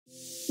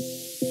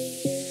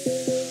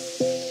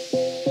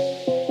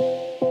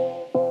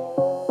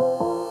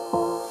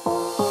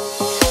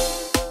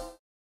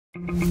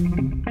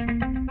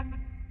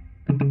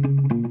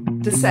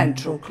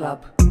Central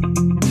Club.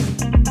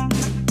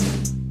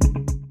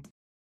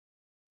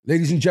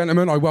 Ladies and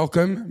gentlemen, I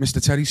welcome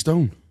Mr. Teddy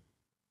Stone.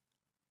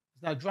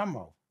 No drum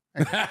roll.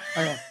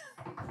 Hang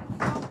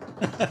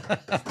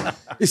on.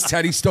 It's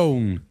Teddy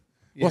Stone.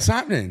 Yeah. What's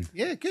happening?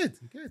 Yeah, good.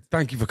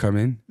 Thank you for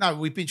coming. No,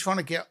 we've been trying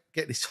to get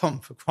this on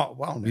for quite a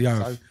while now.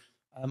 Yeah. So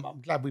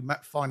I'm glad we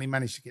finally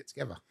managed to get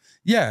together.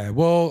 Yeah,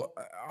 well,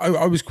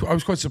 I was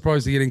quite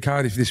surprised to get in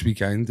Cardiff this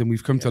weekend, and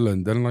we've come to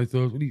London, and I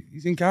thought, well,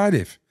 he's in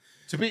Cardiff.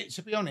 To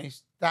be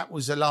honest, that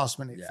was a last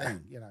minute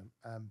thing,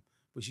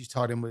 which is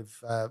tied in with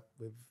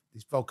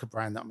this vodka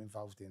brand that I'm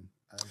involved in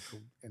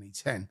called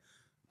NE10,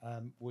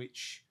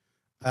 which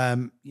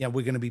we're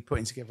going to be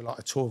putting together like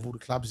a tour of all the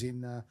clubs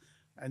in,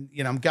 and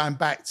I'm going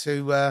back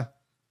to.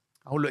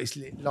 Oh look, it's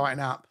lighting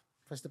up.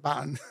 Press the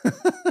button.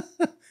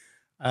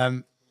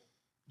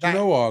 Do you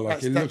know what?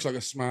 Like, it looks like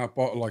a smart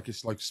bottle, like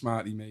it's like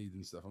smartly made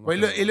and stuff.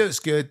 Well, it looks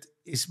good.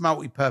 It's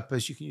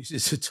multi-purpose. You can use it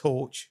as a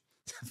torch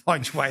to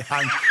find your way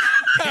home.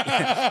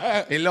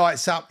 It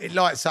lights up.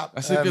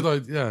 That's a good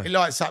idea. It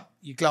lights up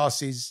your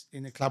glasses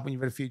in the club when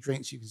you've had a few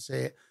drinks. You can see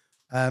it.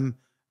 But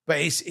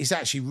it's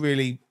actually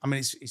really. I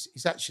mean,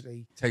 it's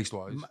actually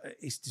taste-wise.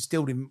 It's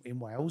distilled in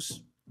Wales,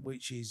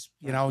 which is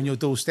on your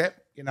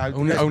doorstep.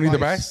 Only the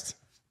best.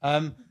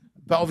 But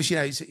obviously,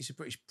 it's a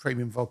British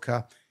premium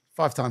vodka.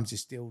 5 times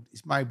distilled.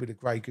 It's made with a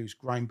Grey Goose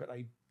grain, but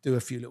they do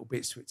a few little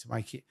bits to it to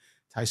make it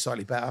taste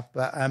slightly better.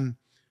 But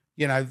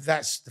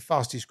that's the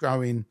fastest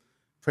growing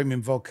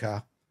premium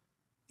vodka,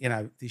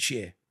 this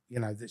year.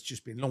 That's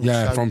just been launched.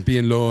 Yeah, so, from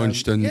being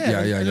launched and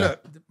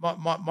Look,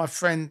 my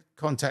friend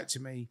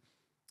contacted me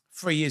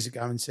 3 years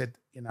ago and said,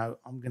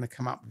 I'm going to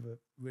come up with a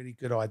really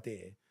good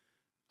idea.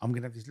 I'm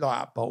going to have this light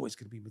up bottle. It's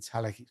going to be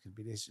metallic. It's going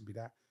to be this and be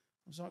that.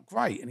 I was like,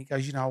 great. And he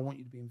goes, I want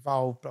you to be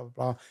involved, blah, blah,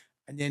 blah.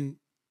 And then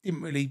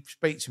didn't really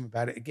speak to him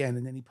about it again.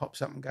 And then he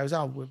pops up and goes,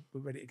 oh, we're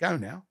ready to go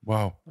now.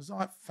 Wow. I was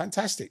like,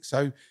 fantastic.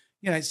 So,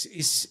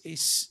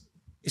 it's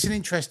an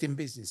interesting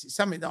business. It's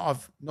something that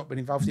I've not been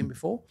involved in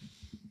before.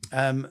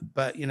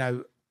 But,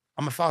 I'm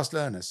a fast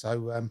learner.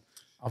 So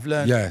I've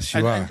learned. Yes,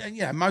 you are.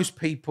 And most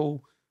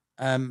people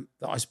that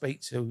I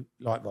speak to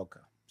like vodka.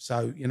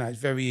 So, it's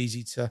very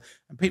easy to,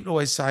 and people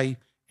always say,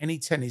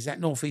 NE10, is that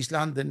North East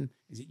London?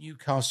 Is it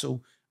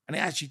Newcastle? And it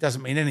actually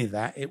doesn't mean any of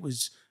that. It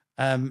was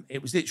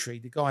literally,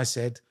 the guy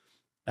said,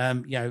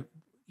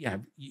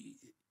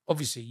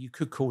 obviously you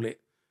could call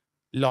it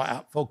light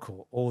up vodka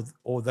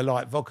or the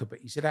light vodka, but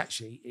he said,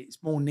 actually,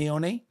 it's more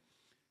neon-y.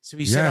 So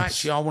he said,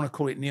 actually, I want to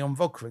call it neon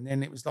vodka. And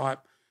then it was like,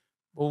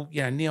 well,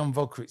 neon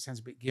vodka, it sounds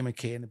a bit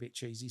gimmicky and a bit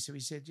cheesy. So he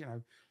said,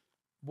 I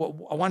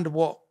wonder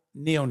what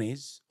neon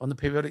is on the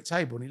periodic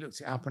table. And he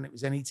looked it up and it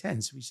was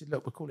NE10. So he said,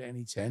 look, we'll call it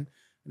NE10.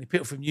 And if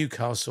people from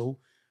Newcastle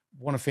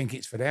want to think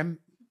it's for them,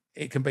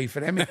 it can be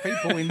for them. If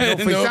people in North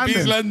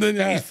East London,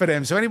 it's for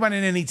them. So anyone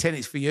in NE10,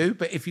 it's for you.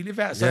 But if you live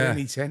outside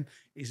NE10,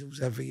 it's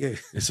also for you.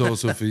 It's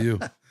also for you.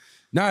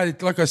 No,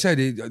 like I said,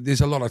 there's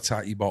a lot of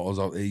tatty bottles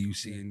out there you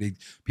see, and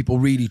people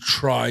really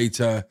try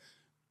to,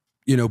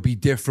 be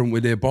different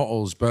with their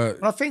bottles.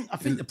 But I think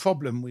the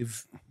problem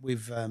with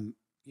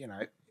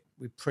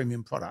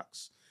premium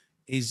products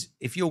is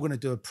if you're going to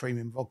do a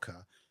premium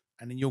vodka,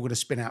 and then you're going to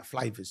spin out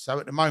flavors. So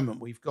at the moment,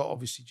 we've got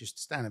obviously just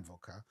standard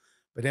vodka.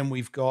 But then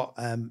we've got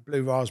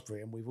blue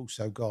raspberry, and we've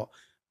also got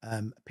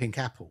pink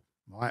apple,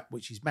 right?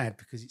 Which is mad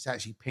because it's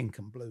actually pink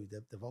and blue,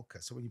 the vodka.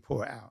 So when you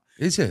pour it out,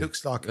 it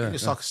looks like like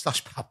a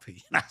slush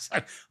puppy. So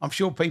I'm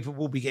sure people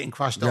will be getting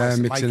crushed ice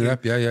and mixing making it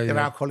up. their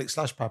alcoholic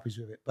slush puppies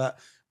with it. But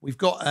we've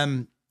got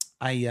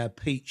a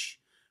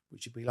peach,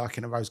 which would be like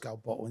in a rose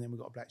gold bottle, and then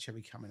we've got a black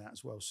cherry coming out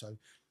as well. So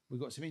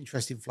we've got some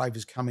interesting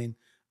flavors coming,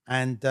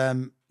 and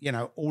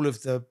all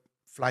of the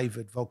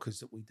flavoured vodkas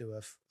that we do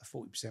are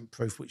 40%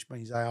 proof, which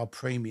means they are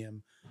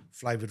premium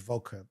flavoured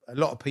vodka. A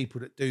lot of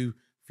people that do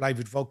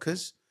flavoured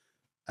vodkas,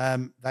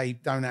 they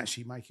don't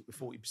actually make it with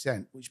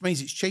 40%, which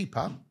means it's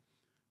cheaper,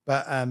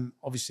 but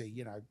obviously,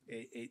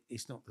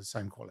 it's not the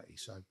same quality.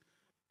 So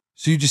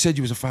you just said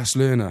you was a fast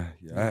learner,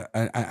 yeah,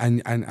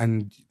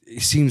 and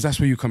it seems that's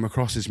where you come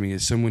across as me,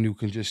 as someone who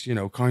can just,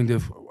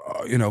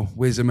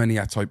 where's the money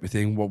at type of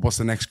thing, what's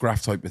the next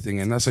graph type of thing,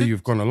 and that's how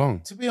you've gone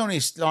along. To be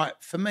honest,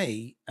 like for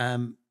me,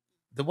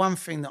 the one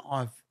thing that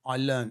I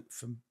learned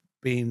from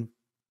being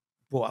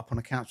brought up on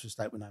a council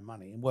estate with no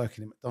money and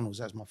working at McDonald's,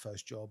 that was my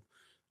first job.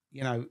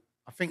 I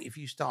think if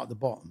you start at the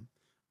bottom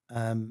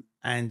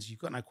and you've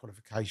got no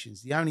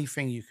qualifications, the only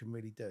thing you can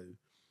really do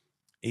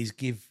is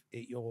give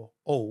it your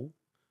all.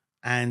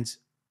 And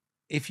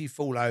if you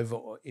fall over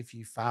or if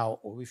you fail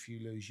or if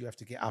you lose, you have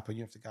to get up and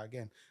you have to go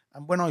again.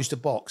 And when I used to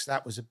box,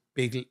 that was a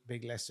big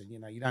lesson.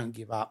 You don't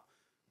give up.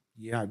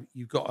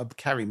 You've got to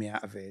carry me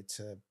out of here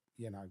to,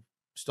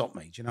 stop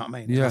me. Do you know what I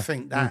mean? Yeah. And I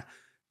think that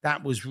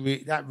that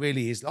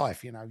really is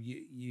life.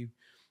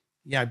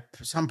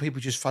 Some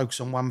people just focus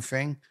on one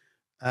thing.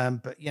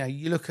 But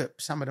you look at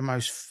some of the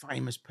most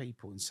famous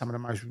people and some of the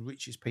most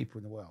richest people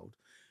in the world.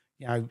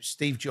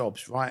 Steve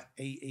Jobs, right?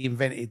 He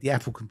invented the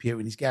Apple computer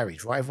in his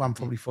garage, right? Everyone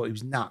probably thought he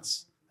was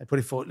nuts. They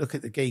probably thought, look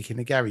at the geek in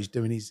the garage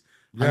doing his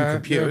home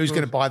computer. of Who's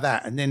going to course. buy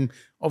that? And then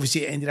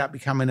obviously it ended up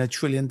becoming $1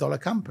 trillion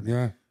company.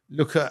 Yeah.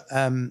 Look at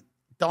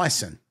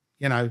Dyson.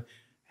 You know,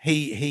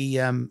 he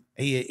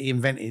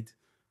invented.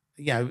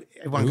 You know,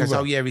 everyone goes,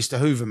 Hoover. "Oh yeah, he's the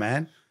Hoover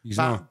man." He's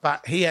not.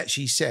 But he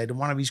actually said in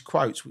one of his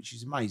quotes, which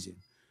is amazing,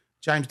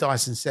 James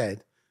Dyson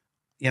said,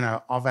 "You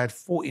know, I've had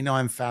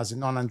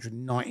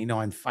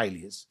 49,999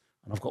 failures,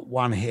 and I've got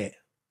one hit."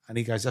 And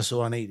he goes, "That's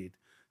all I needed."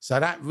 So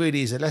that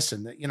really is a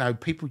lesson that, you know,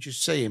 people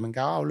just see him and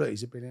go, "Oh look,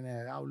 he's a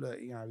billionaire. Oh look,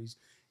 you know,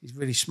 he's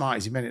really smart.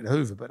 He's invented the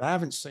Hoover." But I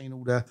haven't seen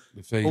all the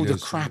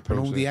failures, crap and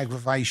all the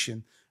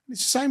aggravation. And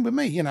it's the same with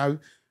me. You know,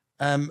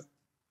 I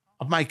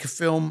make a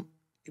film,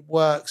 it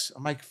works.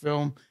 I make a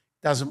film,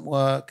 it doesn't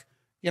work.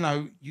 You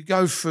know, you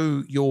go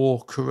through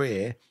your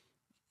career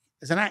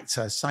as an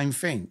actor, same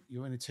thing.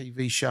 You're in a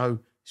TV show,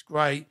 it's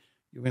great.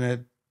 You're in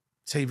a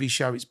TV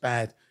show, it's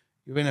bad.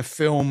 You're in a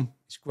film,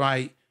 it's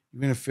great.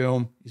 You're in a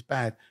film, it's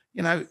bad.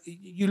 You know,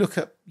 you look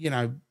at, you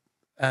know,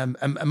 and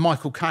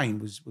Michael Caine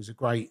was a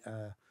great.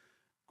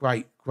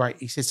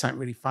 He said something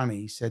really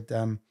funny. He said,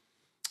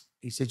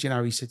 you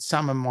know,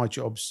 some of my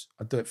jobs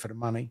I do it for the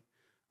money,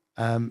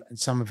 and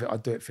some of it I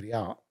do it for the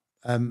art,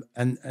 and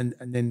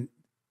then,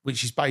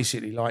 which is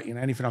basically like, you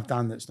know, anything I've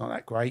done that's not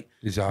that great,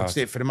 I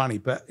do it for the money.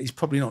 But it's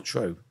probably not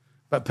true.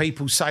 But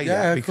people say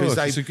that because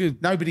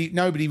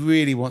nobody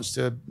really wants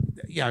to,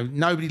 you know,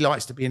 nobody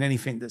likes to be in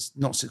anything that's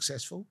not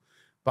successful.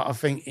 But I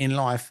think in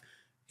life,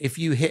 if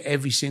you hit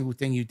every single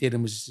thing you did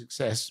and was a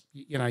success,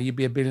 you know, you'd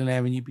be a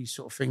billionaire and you'd be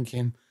sort of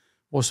thinking,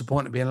 what's the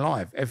point of being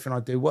alive? Everything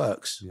I do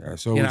works. Yeah,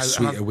 it's always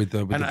sweeter with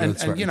the blood,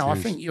 sweat, and you know, I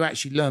tears. think you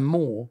actually learn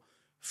more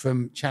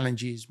from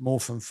challenges,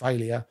 more from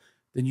failure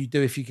than you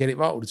do if you get it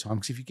right all the time.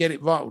 Because if you get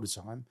it right all the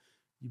time,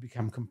 you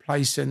become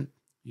complacent,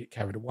 you get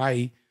carried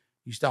away,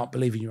 you start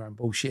believing your own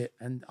bullshit.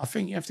 And I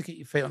think you have to get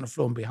your feet on the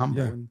floor and be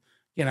humble and,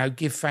 you know,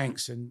 give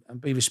thanks and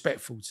be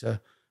respectful to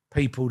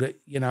people that,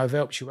 you know, have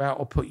helped you out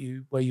or put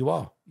you where you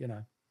are, you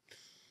know.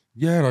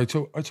 Yeah, I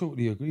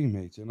totally agree,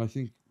 mate. And I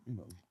think, you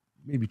know,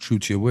 maybe true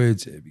to your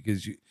words here,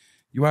 because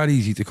you are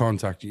easy to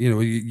contact. You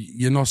know,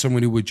 you're not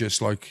someone who would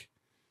just like,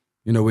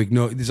 you know,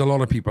 ignore. There's a lot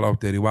of people out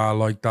there who are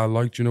like that,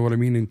 like, do you know what I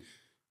mean? And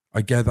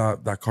I get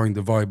that kind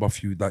of vibe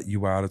off you, that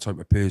you are the type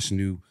of person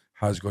who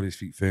has got his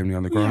feet firmly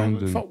on the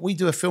ground. And we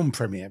do a film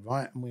premiere,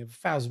 right? And we have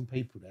 1,000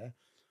 people there,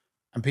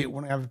 and people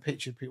want to have a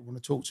picture, people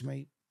want to talk to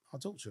me, I'll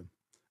talk to them.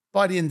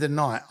 By the end of the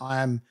night,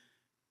 I am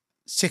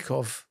sick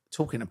of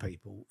talking to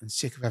people and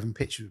sick of having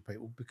pictures with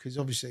people, because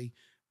obviously,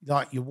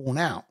 like, you're worn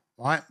out,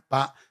 right?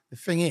 But the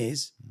thing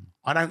is,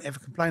 I don't ever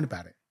complain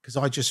about it, because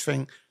I just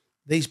think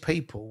these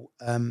people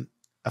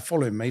are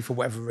following me for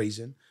whatever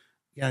reason.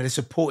 You know, they're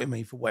supporting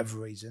me for whatever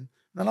reason.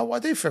 And I like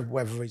what I do for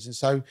whatever reason.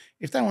 So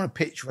if they want a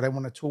picture or they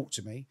want to talk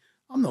to me,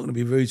 I'm not going to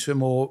be rude to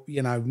them or,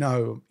 you know,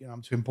 no, you know,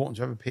 I'm too important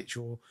to have a picture,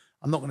 or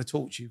I'm not going to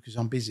talk to you because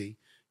I'm busy.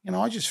 You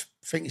know, I just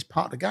think it's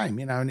part of the game,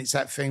 you know, and it's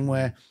that thing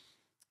where,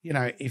 you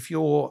know, if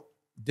you're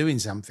doing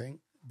something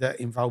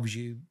that involves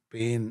you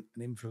being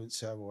an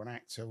influencer or an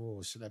actor or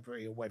a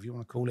celebrity or whatever you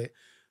want to call it,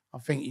 I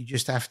think you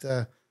just have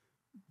to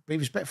be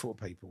respectful of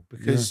people,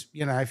 because,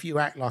 you know, if you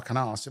act like an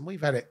arse, and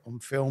we've had it on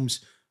films,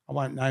 I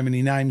won't name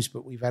any names,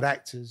 but we've had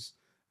actors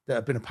that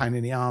have been a pain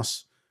in the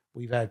arse.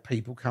 We've had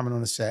people coming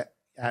on a set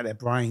out of their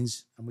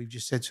brains, and we've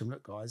just said to them,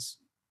 look, guys,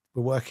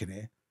 we're working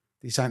here.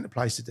 This ain't the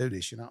place to do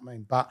this, you know what I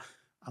mean? But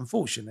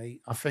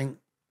unfortunately, I think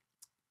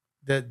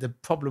the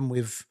problem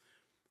with,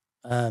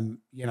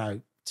 you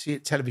know,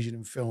 television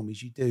and film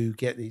is you do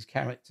get these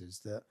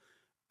characters that,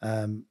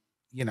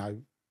 you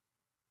know,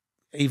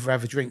 either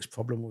have a drinks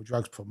problem or a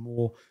drugs problem,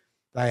 or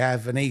they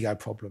have an ego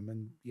problem,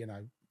 and, you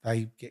know,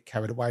 they get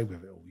carried away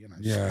with it all, you know.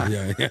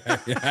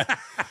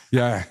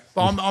 Yeah.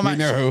 But I'm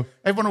actually,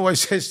 everyone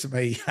always says to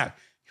me,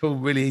 you're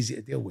really easy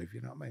to deal with,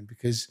 you know what I mean?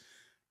 Because,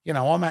 you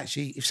know, I'm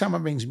actually, if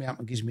someone rings me up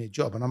and gives me a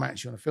job and I'm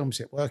actually on a film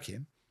set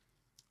working,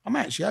 I'm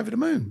actually over the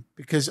moon,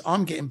 because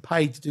I'm getting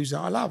paid to do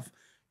something I love.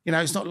 You know,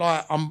 it's not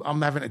like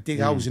I'm having to dig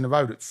holes in the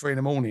road at 3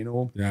 a.m.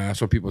 or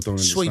that's what people don't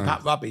understand. Sweep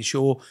up rubbish,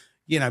 or,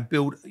 you know,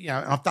 build, you know,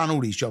 and I've done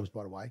all these jobs,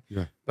 by the way.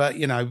 Yeah. But,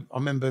 you know, I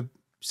remember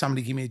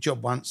somebody gave me a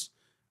job once.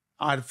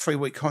 I had a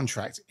 3-week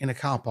contract in a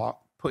car park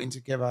putting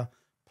together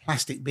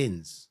plastic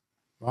bins,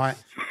 right?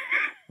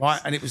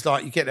 Right. And it was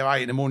like, you get there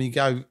at 8 a.m, you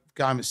go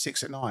home at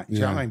 6 p.m. Do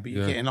you know what I mean? But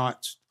you're getting like,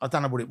 I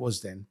don't know what it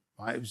was then,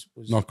 right? It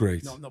was not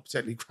great. Not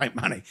particularly great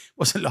money. It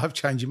wasn't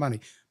life-changing money.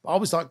 But I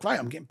was like, great,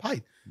 I'm getting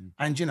paid.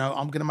 And, you know,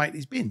 I'm going to make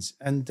these bins.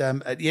 And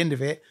at the end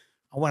of it,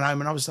 I went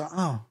home and I was like,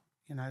 oh,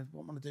 you know,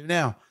 what am I going to do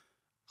now?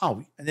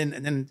 Oh, and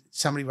then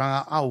somebody rang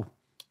up, oh,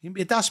 you can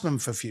be a dustman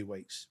for a few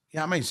weeks. You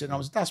know what I mean? So I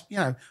was a dustman. You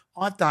know,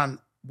 I've done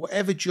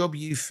whatever job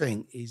you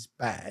think is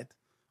bad,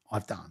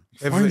 I've done.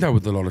 Find out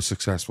with a lot of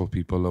successful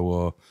people who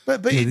are.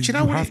 But do you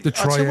know what? Have to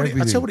try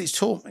everything. I tell what it's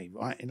taught me,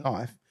 right, in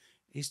life.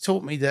 It's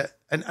taught me that,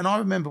 and I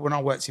remember when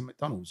I worked in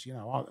McDonald's, you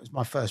know, it was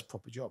my first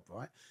proper job,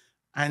 right?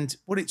 And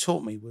what it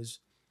taught me was,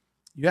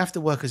 you have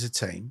to work as a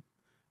team.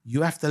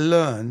 You have to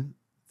learn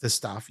the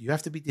stuff. You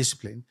have to be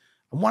disciplined.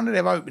 And one of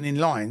their opening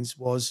lines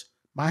was,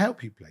 "May I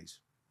help you, please?"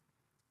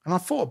 And I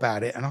thought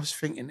about it, and I was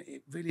thinking,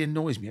 it really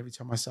annoys me every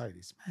time I say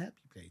this. May I help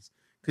you, please?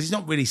 Because it's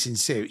not really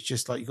sincere. It's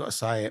just like, you got to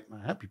say it. May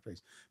I help you,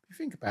 please? If you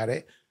think about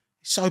it,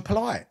 it's so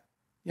polite.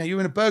 You know, you're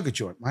in a burger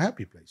joint. May I help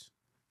you, please?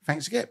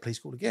 Thanks again. Please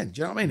call again.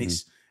 Do you know what I mean?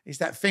 It's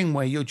that thing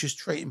where you're just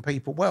treating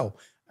people well.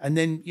 And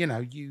then, you know,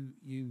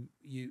 you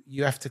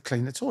have to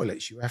clean the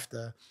toilets. You have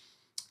to,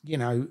 you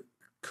know,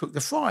 cook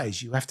the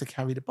fries. You have to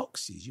carry the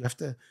boxes. You have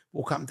to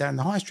walk up and down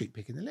the high street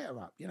picking the litter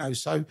up. You know,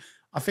 so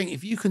I think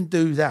if you can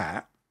do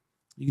that,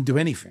 you can do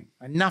anything,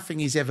 and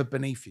nothing is ever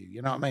beneath you.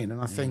 You know what I mean?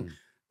 And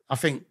I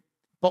think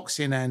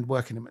boxing and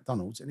working at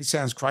McDonald's, and it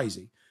sounds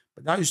crazy,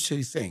 but those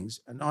two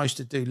things, and I used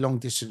to do long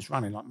distance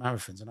running like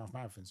marathons and half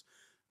marathons,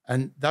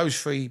 and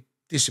those three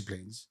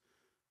disciplines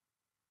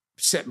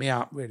set me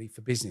up really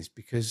for business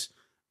because,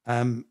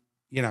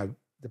 you know,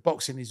 the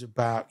boxing is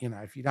about, you know,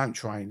 if you don't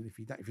train, if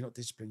you're not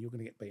disciplined, you're going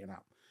to get beaten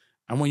up.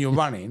 And when you're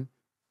running,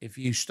 if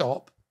you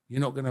stop,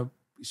 you're not going to,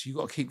 so you've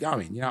got to keep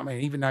going. You know what I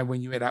mean? Even though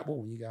when you hit that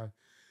wall and you go,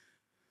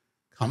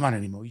 can't run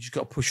anymore, you just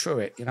got to push through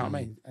it. You know what I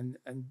mean? And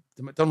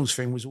the McDonald's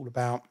thing was all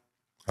about,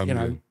 you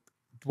know,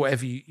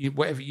 whatever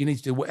you need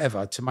to do,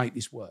 whatever to make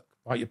this work,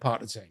 right? You're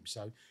part of the team.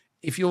 So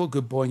if you're a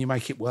good boy and you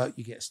make it work,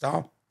 you get a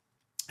star.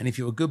 And if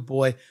you're a good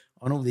boy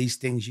on all these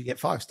things, you get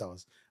 5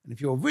 stars. And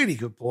if you're a really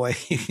good boy,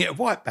 you get a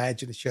white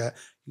badge and a shirt.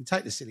 You can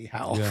take the silly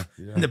hat off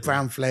and the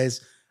brown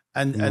flares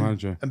and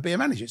be a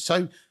manager.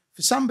 So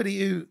for somebody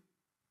who,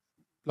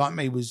 like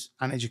me, was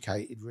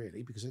uneducated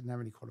really because I didn't have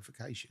any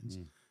qualifications,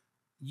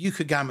 you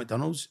could go to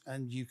McDonald's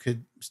and you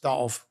could start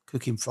off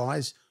cooking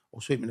fries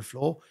or sweeping the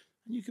floor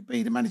and you could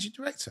be the managing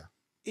director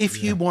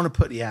if you want to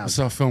put the hours.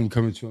 I saw a film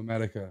Coming to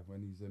America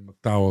when he's in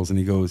McDowell's and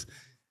he goes,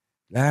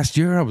 last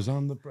year I was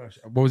on the brush.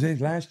 What was it?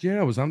 Last year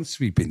I was on the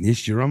sweeping.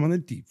 This year I'm on the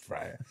deep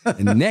fryer.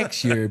 And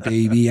next year,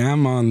 baby,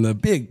 I'm on the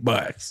big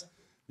butts.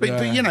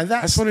 But you know,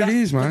 that's what it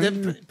is,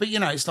 man. But you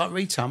know, it's like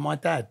retail. My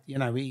dad, you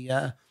know, he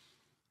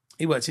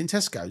worked in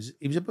Tesco's.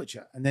 He was a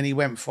butcher. And then he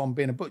went from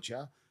being a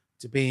butcher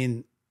to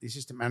being the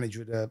assistant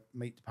manager of the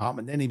meat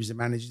department. Then he was the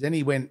manager. Then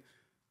he went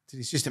to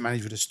the assistant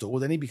manager of the store.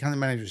 Then he became the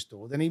manager of the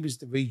store. Then he was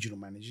the regional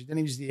manager. Then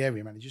he was the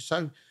area manager.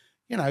 So,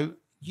 you know,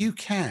 you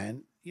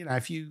can, you know,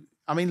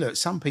 I mean, look,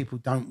 some people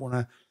don't want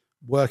to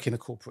work in a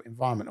corporate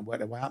environment and work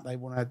their way up. They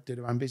want to do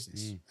their own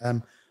business.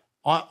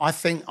 I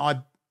think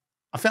I'd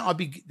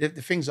be the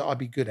things that I'd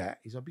be good at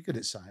is I'd be good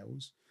at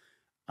sales,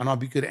 and I'd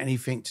be good at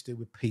anything to do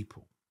with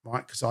people,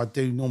 right? Because I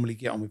do normally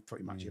get on with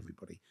pretty much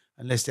everybody,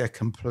 unless they're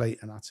complete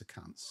and utter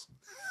cunts.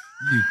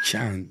 You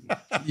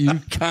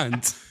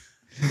can't.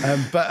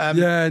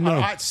 Yeah, no.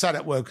 I had to say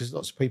that word because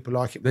lots of people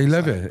like it. They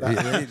love it.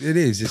 It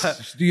is.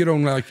 It's, do your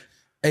own like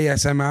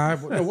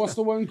ASMR. What's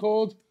the one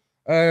called?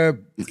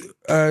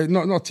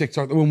 Not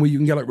TikTok, the one where you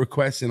can get like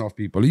requests in off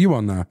people. Are you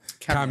on that?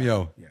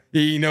 Cameo. Yeah.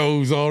 He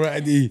knows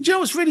already. Do you know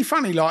what's really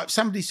funny? Like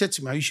somebody said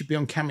to me, oh, you should be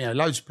on Cameo.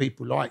 Loads of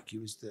people like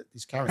you as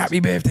this character. Happy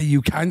birthday,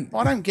 you can't.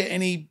 I don't get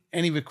any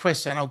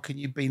requests saying, oh, can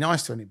you be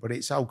nice to anybody?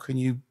 It's, oh, can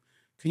you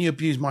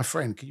abuse my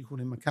friend? Can you call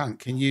him a cunt?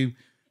 Can you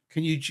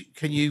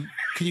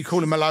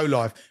call him a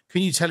lowlife?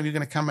 Can you tell him you're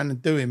going to come in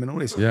and do him and all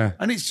this? Yeah.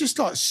 And it's just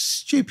like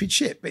stupid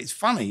shit, but it's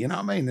funny, you know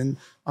what I mean? And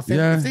I think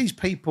if these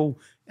people,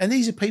 and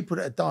these are people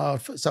that are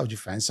diehard Footsoldier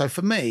fans. So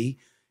for me,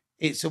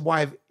 it's a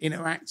way of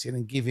interacting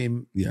and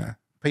giving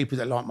people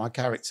that like my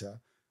character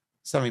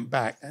something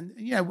back. And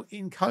you know,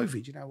 in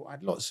COVID, you know, I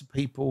had lots of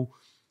people.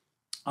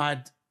 I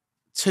had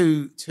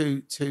two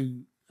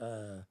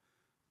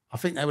I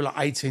think they were like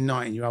 18,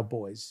 19-year-old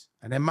boys,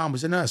 and their mum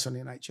was a nurse on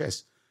the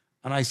NHS.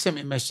 And they sent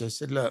me a message. I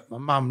said, look, my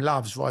mum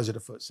loves Rise of the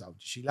Footsoldier.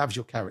 She loves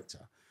your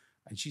character.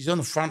 And she's on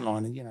the front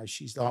line and, you know,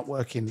 she's like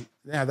working.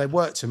 You know, they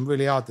worked them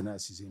really hard, the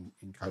nurses in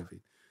COVID.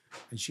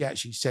 And she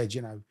actually said,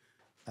 you know,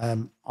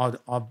 I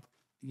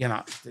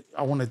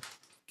want to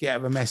get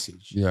her a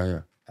message.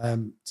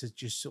 To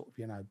just sort of,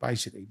 you know,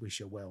 basically wish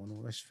her well and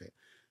all the rest of it.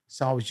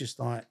 So I was just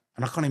like,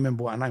 and I can't even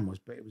remember what her name was,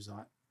 but it was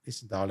like,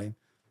 listen, darling,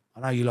 I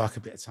know you like a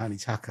bit of Tony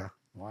Tucker,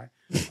 right?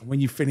 And when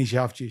you finish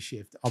after your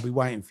shift, I'll be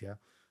waiting for you.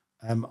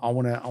 I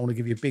want to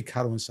give you a big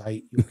cuddle and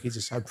say your kids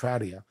are so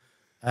proud of you,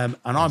 and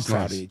I'm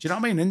proud of you. Do you know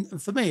what I mean?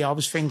 And for me, I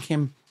was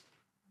thinking,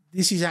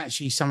 this is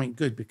actually something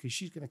good because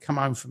she's going to come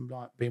home from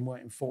like being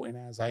working 14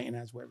 hours, 18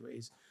 hours, whatever it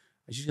is,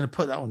 and she's going to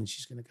put that on and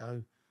she's going to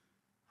go,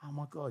 oh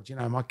my God, you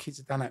know, my kids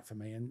have done that for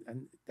me, and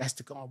that's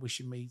the guy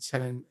wishing me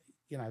telling,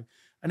 you know,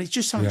 and it's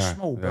just something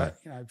small, but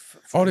you know,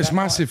 it's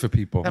massive for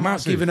people. That might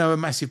have given her a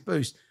massive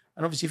boost.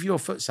 And obviously, if you're a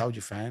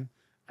Footsoldier fan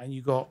and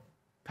you got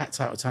Pat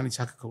Tate or Tony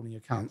Tucker calling you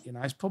a cunt, you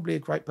know, it's probably a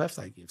great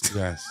birthday gift.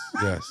 Yes.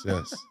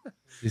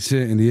 It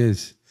certainly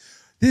is.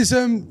 There's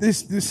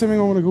something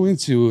I want to go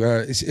into.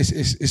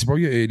 It's about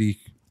your early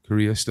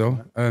career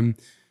still.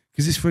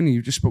 Because it's funny,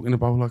 you've just spoken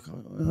about like,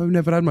 I've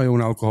never had my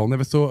own alcohol,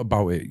 never thought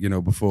about it, you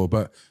know, before,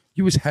 but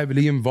you was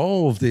heavily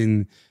involved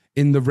in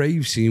the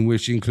rave scene,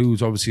 which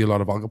includes obviously a lot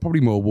of alcohol,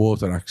 probably more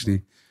water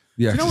actually.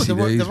 Yeah, you know what the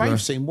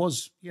rave scene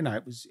was, you know,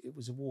 it was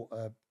a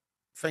water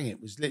thing.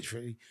 It was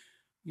literally,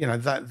 you know,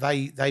 that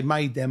they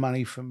made their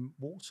money from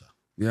water.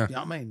 Yeah. You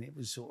know what I mean? It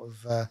was sort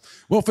of...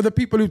 Well, for the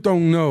people who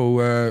don't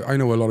know, I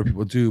know a lot of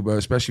people do, but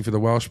especially for the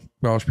Welsh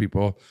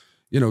people,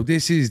 you know,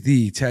 this is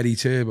the Teddy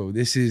Turbo.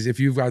 This is, if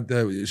you've had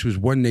this was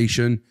One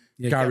Nation,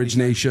 Garage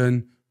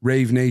Nation,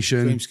 Rave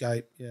Nation,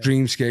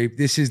 Dreamscape.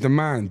 This is the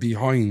man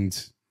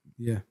behind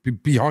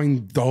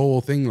the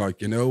whole thing,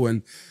 like, you know.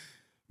 And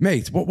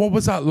mate, what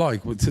was that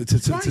like to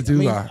do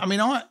that? I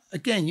mean,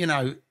 again, you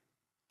know,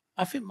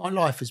 I think my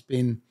life has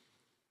been,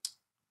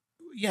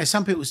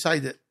 some people say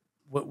that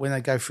when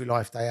they go through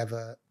life, they have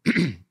a,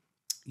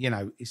 you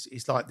know,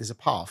 it's like there's a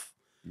path.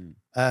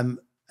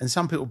 And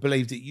some people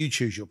believe that you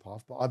choose your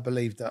path, but I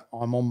believe that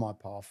I'm on my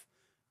path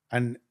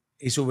and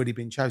it's already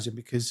been chosen,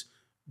 because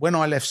when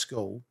I left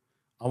school,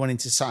 I went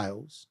into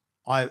sales.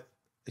 I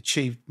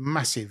achieved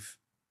massive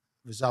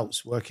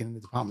results working in the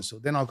department store.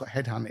 Then I got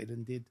headhunted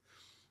and did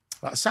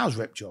like a sales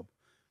rep job.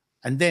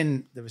 And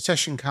then the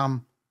recession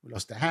come, we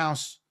lost the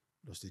house,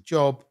 lost the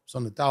job, was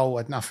on the dole,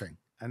 had nothing.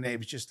 And it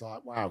was just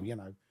like, wow, you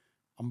know,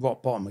 I'm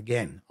rock bottom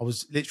again. I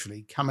was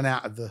literally coming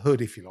out of the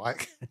hood, if you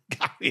like,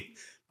 going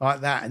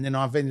like that. And then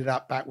I've ended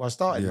up back where I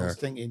started. I was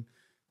thinking,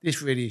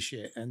 this really is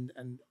shit. And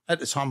at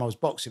the time I was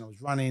boxing, I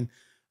was running.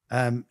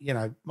 You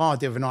know, my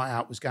idea of a night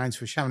out was going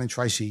to a Shaman and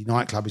Tracy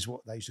nightclub, is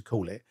what they used to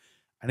call it.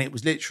 And it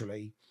was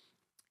literally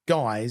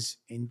guys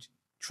in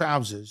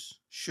trousers,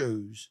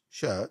 shoes,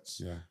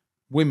 shirts,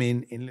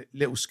 women in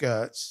little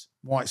skirts,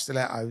 white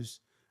stilettos,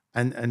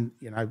 and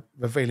you know,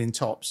 revealing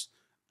tops.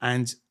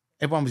 And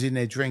everyone was in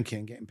there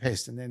drinking, getting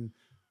pissed. And then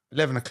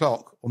 11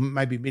 o'clock or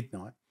maybe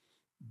midnight,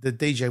 the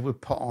DJ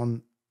would put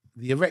on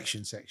the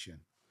erection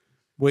section,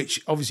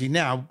 which obviously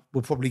now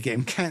will probably get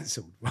him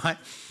cancelled, right?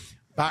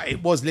 But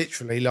it was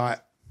literally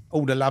like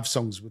all the love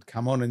songs would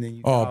come on, and then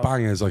you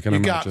bangers, I can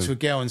imagine. You go up to a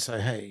girl and say,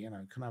 hey, you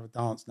know, can I have a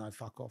dance? No,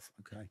 fuck off.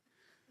 Okay. And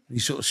you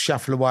sort of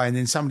shuffle away, and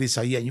then somebody would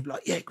say, yeah, and you'd be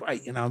like, yeah,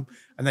 great, you know,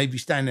 and they'd be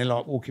standing there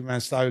like walking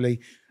around slowly.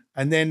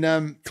 And then,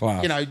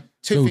 you know,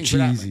 two things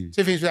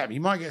would happen.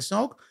 You might get a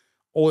snog,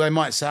 or they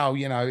might say, oh,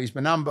 you know, here's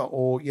my number,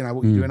 or, you know,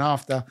 what you're doing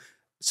after.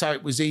 So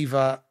it was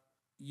either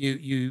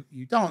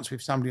you dance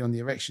with somebody on the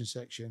erection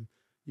section,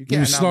 you get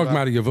a number. Snog,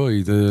 marry,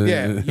 avoid.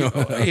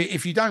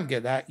 If you don't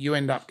get that, you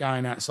end up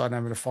going outside and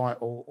having a fight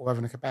or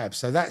having a kebab.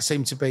 So that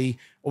seemed to be,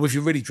 or if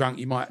you're really drunk,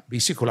 you might be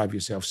sick all over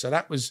yourself. So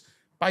that was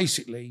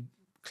basically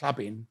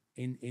clubbing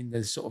in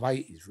the sort of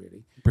 80s,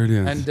 really.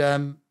 Brilliant.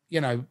 And,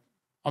 you know,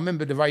 I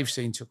remember the rave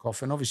scene took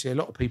off, and obviously a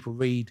lot of people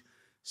read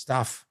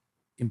stuff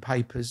in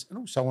papers and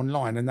also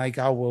online, and they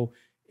go, well,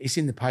 it's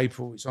in the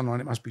paper, it's online,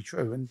 it must be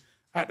true. And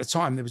at the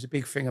time, there was a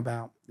big thing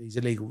about these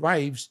illegal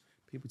raves,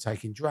 people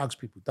taking drugs,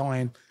 people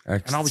dying.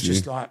 Ecstasy. And I was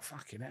just like,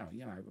 fucking hell,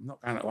 you know, I'm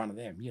not going to one of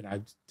them, you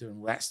know, doing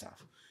all that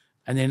stuff.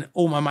 And then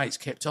all my mates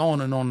kept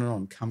on and on and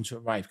on, come to a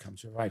rave, come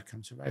to a rave,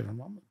 come to a rave. I'm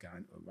like, I'm not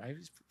going to a rave,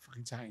 it's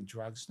fucking taking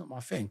drugs, it's not my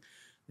thing.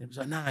 And it was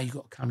like, no, you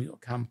got to come, you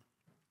got to come.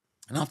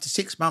 And after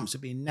 6 months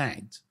of being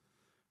nagged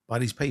by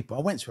these people,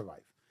 I went to a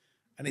rave.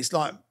 And it's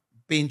like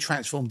being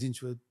transformed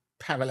into a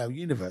parallel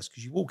universe,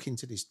 because you walk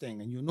into this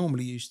thing and you're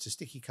normally used to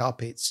sticky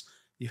carpets,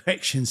 the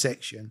erection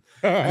section,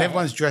 and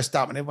everyone's dressed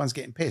up and everyone's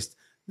getting pissed.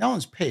 No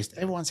one's pissed.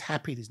 Everyone's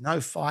happy. There's no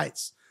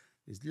fights.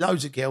 There's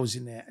loads of girls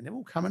in there, and they're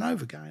all coming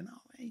over going,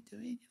 oh, how you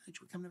doing? You know, do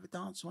you come and have a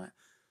dance? Right?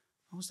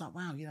 I was like,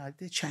 wow, you know,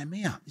 they're chatting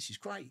me up. This is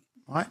great,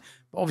 right?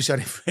 But obviously I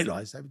didn't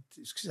realise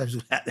it's because they was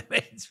all out their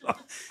heads. Right?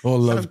 All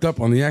loved up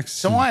on the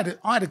ecstasy. So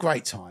I had a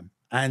great time.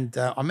 And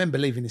I remember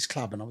leaving this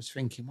club and I was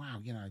thinking, wow,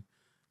 you know,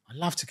 I'd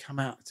love to come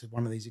out to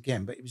one of these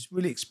again, but it was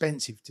really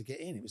expensive to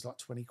get in. It was like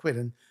 20 quid.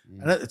 And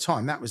at the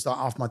time, that was like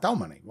half my dole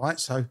money, right?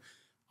 So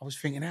I was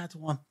thinking, how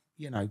do I,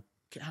 you know,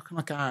 how can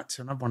I go out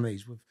to another one of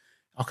these?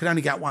 I could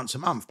only go out once a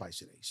month,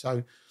 basically.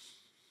 So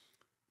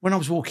when I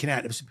was walking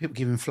out, there were some people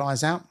giving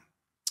flyers out.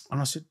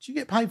 And I said, do you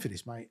get paid for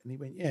this, mate? And he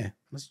went, yeah. And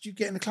I said, do you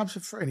get in the clubs for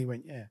free? And he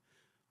went, yeah.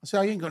 I said,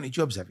 oh, you ain't got any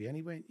jobs, have you? And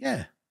he went,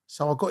 yeah.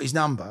 So I got his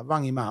number,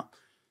 rang him up.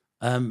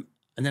 And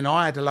then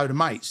I had a load of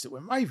mates that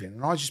went raving.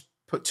 And I just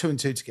put two and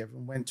two together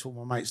and went to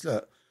all my mates,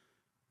 look,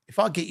 if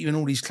I get you in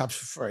all these clubs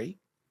for free,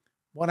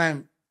 why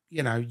don't,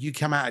 you know, you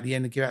come out at the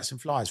end and give out some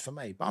flyers for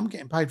me? But I'm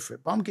getting paid for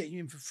it. But I'm getting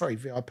you in for free,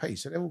 VIP.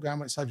 So they're all going,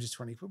 well, it saves us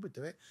 20 quid, we'll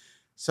do it.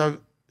 So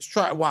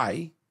straight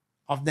away,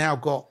 I've now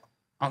got,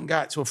 I can go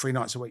out 2 or 3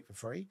 nights a week for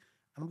free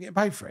and I'm getting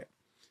paid for it.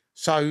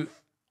 So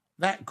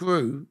that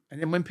grew. And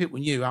then when people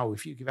knew, oh,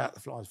 if you give out the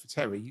flyers for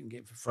Terry, you can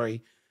get it for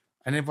free.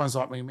 And everyone's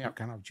like ringing me up,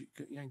 going, oh,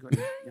 you ain't got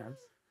any, you know,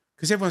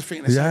 because everyone's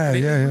thinking the same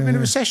thing. We're in a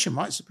recession,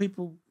 right? So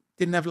people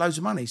didn't have loads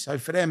of money. So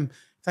for them,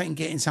 if they can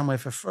get in somewhere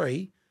for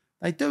free,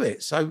 they do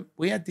it. So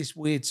we had this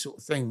weird sort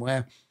of thing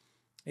where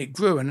it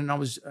grew, and then I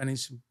was earning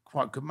some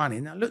quite good money.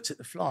 And I looked at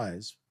the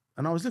flyers,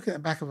 and I was looking at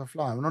the back of a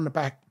flyer, and on the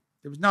back,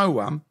 there was no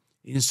one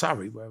in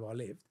Surrey, where I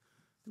lived,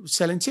 that was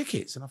selling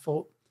tickets. And I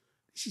thought,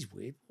 this is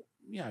weird,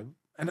 you know.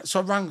 And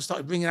so I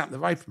started ringing up the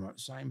rave promoter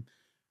saying,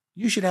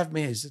 you should have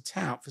me as a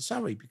tout for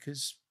Surrey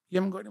because you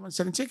haven't got anyone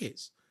selling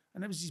tickets.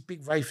 And there was this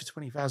big rave for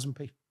 20,000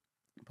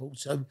 people.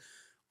 So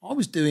I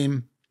was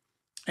doing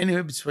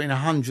anywhere between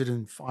 100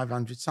 and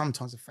 500,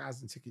 sometimes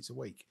 1,000 tickets a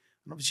week.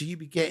 And obviously you'd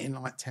be getting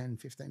like 10,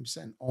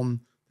 15%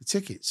 on the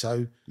ticket.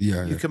 So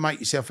Yeah, you can make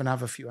yourself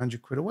another few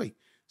 £100 a week.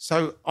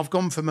 So I've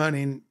gone from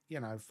earning,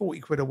 40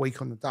 quid a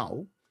week on the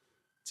dole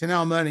to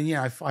now I'm earning,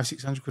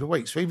 500-600 quid a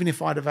week. So even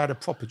if I'd have had a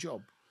proper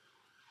job,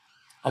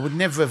 I would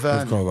never have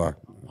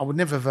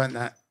earned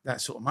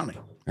that sort of money.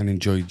 And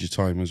enjoyed your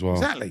time as well.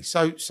 Exactly.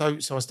 So I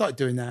started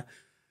doing that.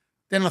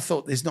 Then I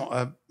thought there's not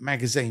a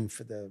magazine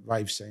for the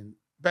rave scene.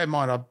 Bear in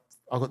mind, I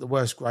got the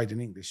worst grade in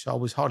English, so I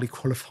was hardly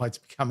qualified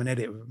to become an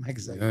editor of a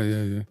magazine.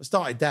 Yeah. I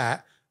started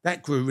that.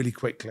 That grew really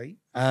quickly.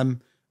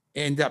 It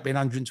ended up being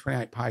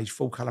 128-page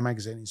full-colour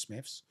magazine in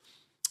Smiths.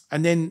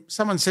 And then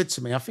someone said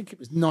to me, I think it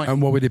was 90.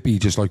 And what would it be?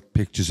 Just like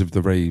pictures of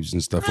the raves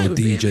and stuff, or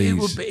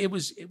DJs?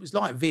 It was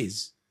like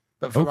Viz,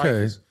 but for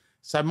ravers.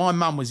 So my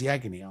mum was the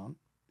agony aunt.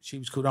 She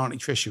was called Auntie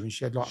Tricia, and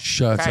she had like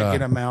a bag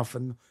in her mouth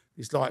and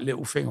this like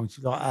little thing on.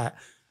 She's like that.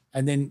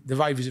 And then the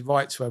ravers would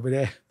write to her with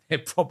their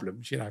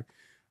problems,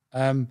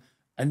 And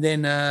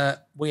then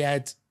we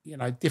had,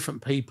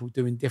 different people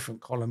doing different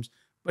columns.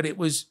 But it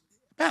was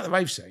about the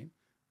rave scene,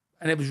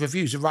 and it was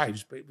reviews of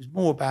raves, but it was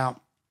more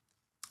about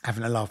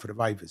having a laugh at the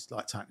ravers,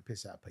 like taking the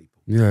piss out of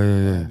people.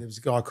 Yeah. There was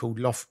a guy called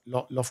Loft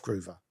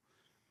Groover,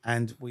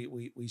 and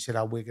we said,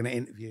 we're going to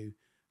interview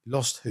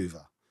Lost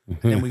Hoover. And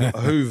then we got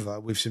a Hoover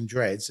with some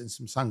dreads and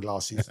some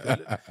sunglasses,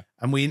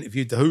 and we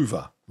interviewed the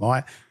Hoover,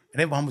 right?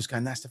 And everyone was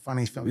going, that's the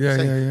funniest film.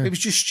 Yeah. It was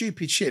just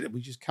stupid shit that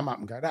we just come up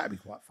and go, that'd be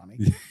quite funny.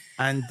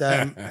 And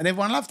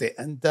everyone loved it.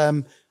 And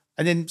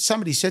then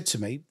somebody said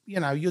to me,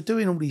 you're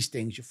doing all these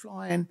things, you're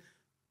flying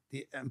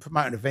and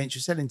promoting events,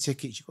 you're selling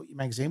tickets, you've got your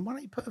magazine, why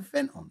don't you put an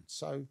event on?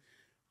 So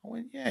I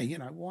went, yeah,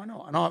 why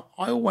not? And I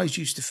always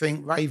used to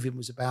think raving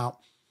was about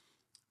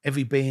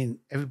everybody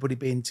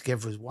being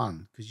together as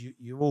one, because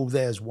you're all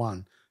there as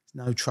one.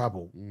 There's no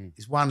trouble.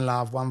 It's one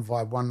love, one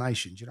vibe, one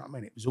nation. Do you know what I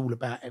mean? It was all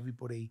about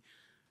everybody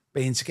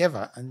being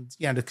together. And,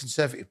 the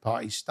Conservative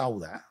Party stole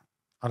that.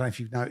 I don't know if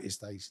you've noticed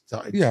they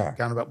started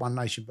going about one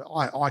nation, but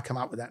I come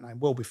up with that name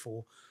well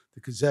before the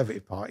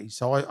Conservative Party.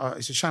 So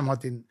it's a shame I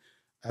didn't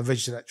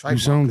register that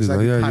trademark because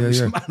they paid me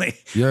some money.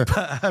 Yeah.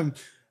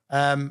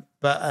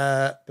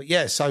 But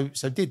yeah, so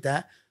did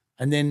that.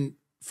 And then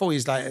 4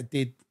 years later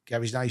did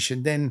Garage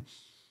Nation. Then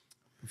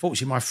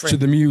unfortunately my friend... So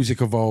the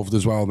music evolved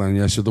as well then,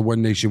 yeah? So the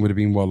One Nation would have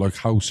been what, like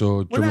house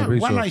or drum and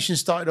bass? One Nation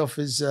started off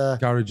as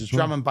garage as well?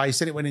 Drum and bass,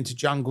 then it went into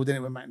jungle, then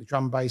it went back into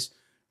drum and bass.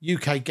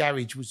 UK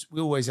Garage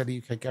we always had a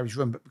UK Garage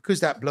room, but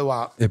because that blew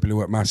up... It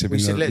blew up massive. We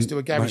said, let's do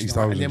a garage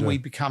night, and then we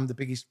become the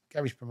biggest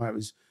garage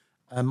promoters.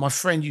 My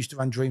friend used to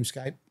run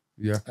Dreamscape.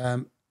 Yeah.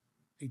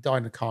 He died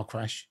in a car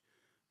crash,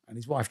 and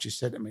his wife just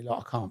said to me,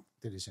 like, I can't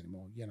do this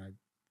anymore. Do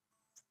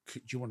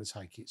you want to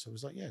take it? So I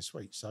was like, yeah,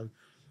 sweet. So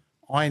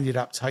I ended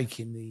up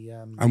taking the...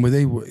 and were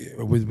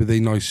they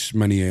nice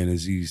money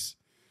earners, these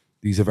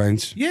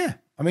events? Yeah.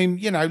 I mean,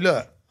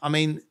 look,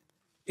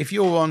 if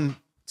you're on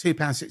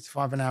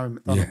 £2.65 an hour in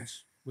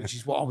McDonald's, which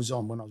is what I was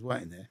on when I was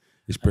working there,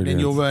 it's brilliant. And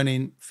then you're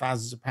earning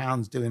thousands of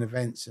pounds doing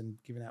events and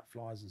giving out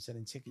flyers and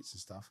selling tickets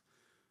and stuff.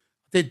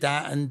 I did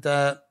that, and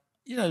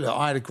look,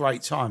 I had a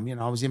great time.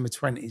 I was in my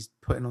 20s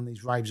putting on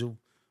these raves all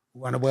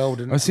around the world.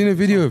 And I've seen a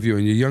video of you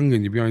and you're young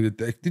and you're behind the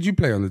deck. Did you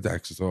play on the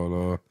decks at all,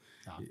 or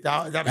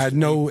that had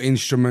no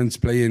instruments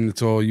playing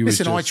at all?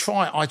 Listen, I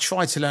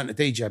tried to learn to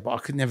DJ, but I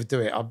could never do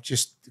it. I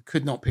just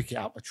could not pick it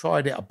up. I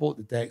tried it. I bought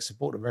the decks. I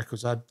bought the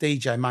records. I had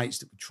DJ mates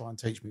that would try and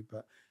teach me,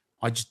 but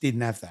I just didn't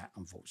have that,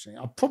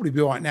 unfortunately. I'd probably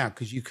be all right now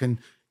because you can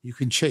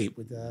cheat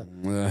with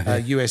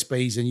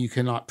USBs, and you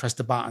can like press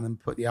the button and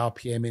put the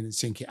RPM in and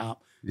sync it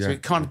up. Yeah. So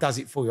it kind of does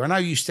it for you. I know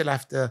you still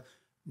have to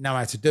know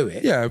how to do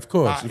it. Yeah, of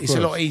course. But it's a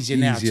lot easier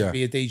now to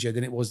be a DJ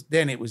than it was.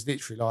 Then it was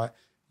literally like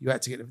you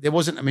had to there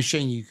wasn't a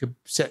machine you could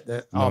set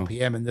the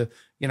RPM and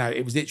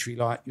it was literally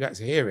like you had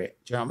to hear it.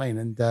 Do you know what I mean?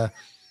 And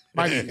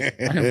maybe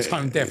I'm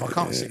tone deaf. I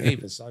can't sing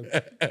either. So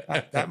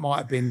that might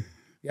have been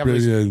the other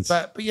reason.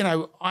 But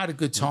I had a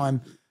good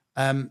time.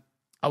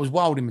 I was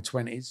wild in my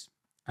 20s,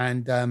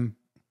 and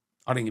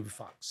I didn't give a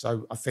fuck.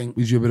 So I think...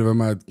 Was you a bit of a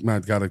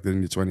mad character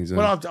in your 20s?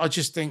 Well, I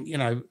just think,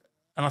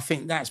 and I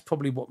think that's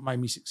probably what made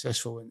me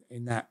successful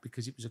in that,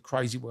 because it was a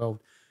crazy world.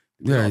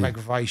 There was a lot of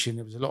aggravation.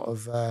 There was a lot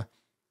of,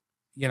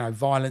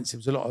 violence. There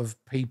was a lot of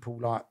people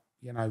like,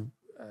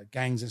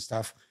 gangs and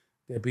stuff.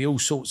 There'd be all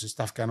sorts of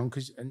stuff going on.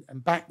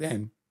 And back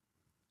then,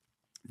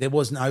 there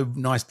was no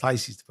nice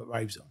places to put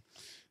raves on.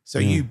 So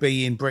you'd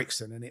be in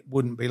Brixton and it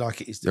wouldn't be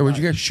like it is today. Yeah, would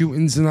you get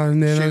shootings and that in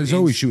there? There's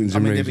always shootings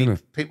in raves, isn't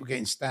it? People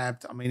getting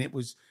stabbed. It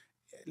was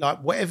like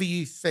whatever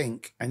you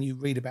think and you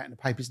read about in the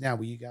papers now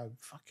where you go,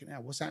 fucking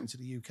hell, what's happened to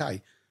the UK?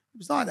 It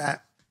was like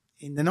that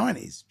in the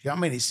 90s. Do you know what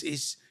I mean?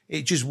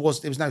 It just was,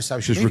 there was no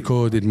social media. Just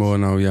recorded more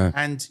now, yeah.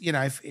 And,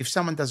 if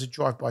someone does a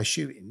drive-by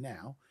shooting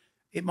now,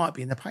 it might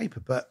be in the paper,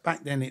 but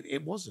back then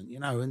it wasn't,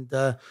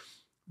 and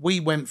we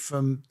went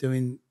from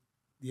doing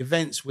the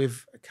events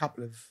with a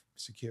couple of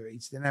security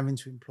to then having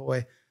to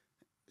employ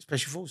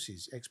ex-special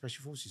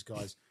forces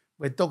guys.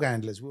 We're dog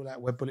handlers. We all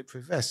wear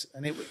bulletproof vests,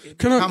 and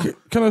can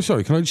I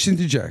just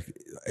interject?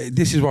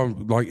 This is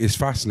what it's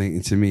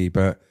fascinating to me.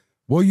 But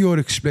what you're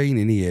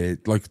explaining here,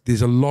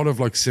 there's a lot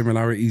of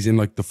similarities in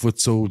the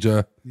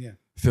Footsoldier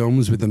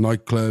films with the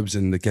nightclubs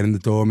and the getting the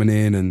doorman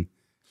in, and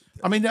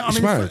the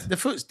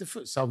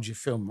Footsoldier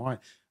film, right?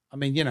 I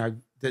mean, you know,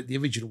 the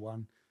original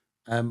one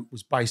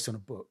was based on a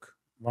book,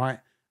 right?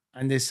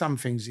 And there's some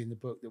things in the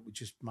book that were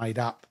just made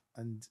up,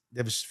 and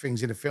there was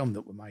things in the film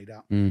that were made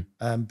up.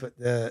 But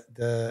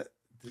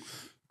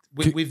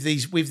with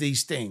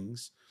these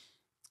things,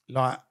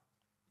 like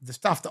the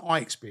stuff that I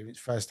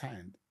experienced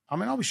firsthand, I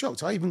mean, I was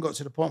shocked. I even got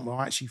to the point where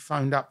I actually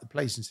phoned up the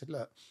police and said,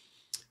 "Look,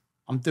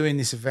 I'm doing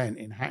this event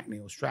in Hackney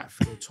or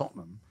Stratford or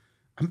Tottenham."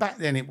 And back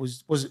then it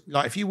was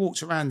like if you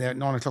walked around there at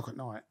 9 o'clock at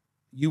night,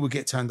 you would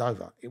get turned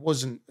over. It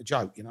wasn't a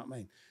joke, you know what I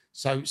mean?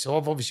 So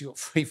I've obviously got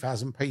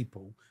 3,000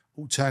 people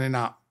all turning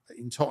up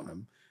in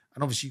Tottenham,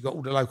 and obviously you got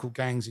all the local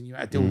gangs, and you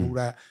had to deal with all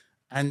that.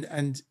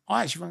 And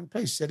I actually rang the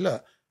police and said,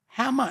 "Look,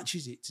 how much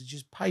is it to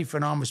just pay for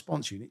an armed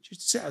response unit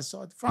just to sit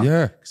outside the front?"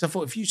 Yeah. Because I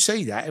thought if you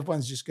see that,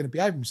 everyone's just going to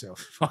behave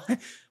themselves, right?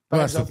 But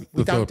Well, I was that's like, the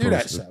we don't do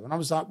that, process. sir. And I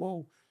was like,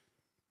 well,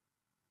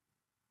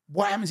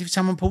 what happens if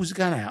someone pulls the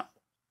gun out?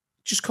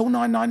 Just call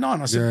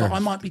 999. I said, Yeah. but I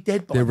might be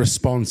dead by their then.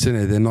 response in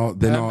it, they're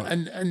not.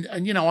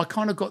 And you know, I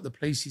kind of got the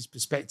police's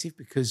perspective,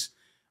 because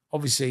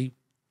obviously,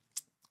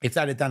 if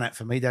they'd have done that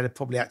for me, they'd have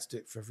probably had to do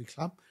it for every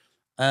club.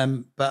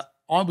 But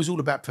I was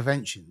all about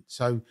prevention.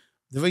 So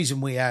the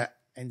reason we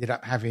ended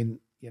up having,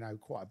 you know,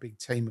 quite a big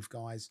team of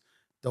guys,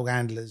 dog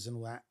handlers and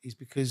all that, is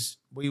because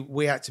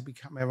we had to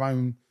become our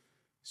own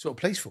sort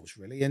of police force,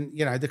 really. And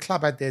you know, the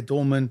club had their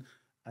doorman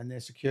and their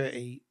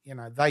security. You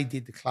know, they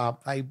did the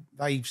club.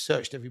 They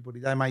searched everybody.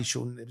 They made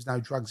sure that there was no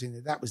drugs in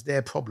there. That was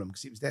their problem,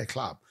 because it was their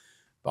club.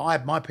 But I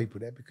had my people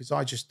there because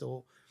I just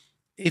thought,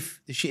 if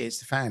the shit hits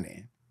the fan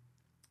here,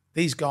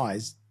 these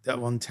guys that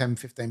are on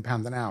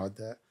 £10-15 an hour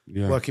that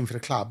working for the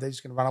club, they're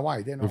just going to run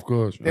away. They're not. Of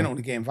course, they're not going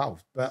to get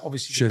involved. But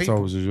obviously, shit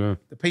holes as well.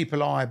 the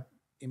people I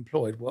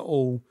employed were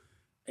all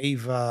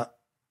either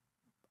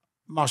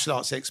martial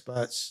arts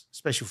experts,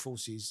 special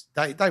forces.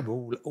 They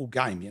were all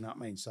game. You know what I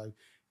mean? So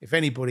if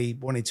anybody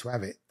wanted to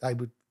have it, they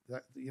would.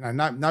 You know,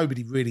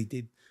 nobody really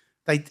did.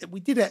 We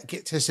did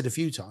get tested a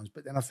few times,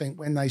 but then I think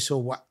when they saw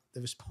what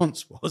the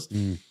response was,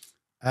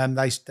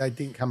 they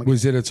didn't come again.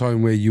 Was it a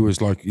time where you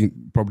was like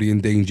probably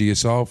in danger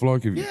yourself?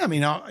 Like, Yeah, I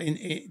mean,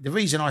 the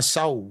reason I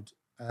sold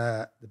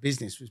the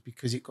business was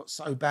because it got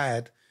so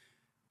bad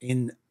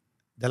in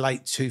the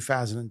late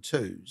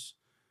 2002s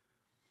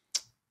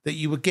that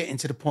you were getting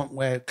to the point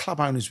where club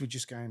owners were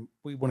just going,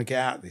 "We want to get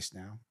out of this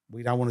now.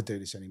 We don't want to do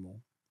this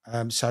anymore."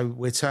 So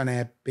we're turning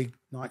our big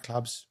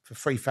nightclubs for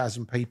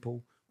 3,000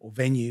 people or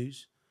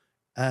venues.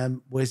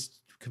 We're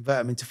convert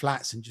them into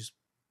flats and just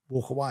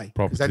walk away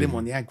because they didn't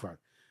want the aggro.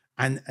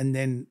 And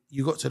then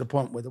you got to the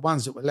point where the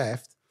ones that were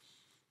left,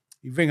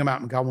 you ring them up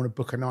and go, "I want to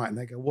book a night," and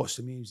they go, "What's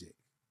the music?"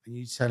 And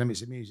you tell them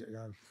it's the music. They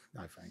go,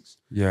 "No, thanks."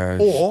 Yeah.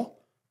 Or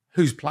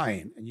who's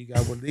playing? And you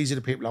go, "Well, these are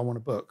the people I want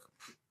to book."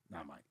 No,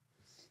 mate.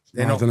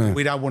 They're not.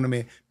 We don't want them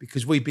here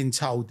because we've been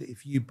told that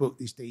if you book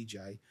this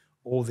DJ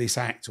or this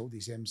act or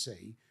this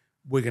MC,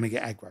 we're going to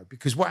get aggro.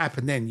 Because what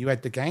happened then? You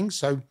had the gangs.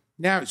 So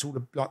now it's all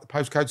like the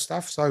postcode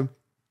stuff. So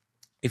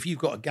if you've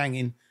got a gang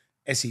in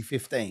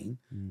SE15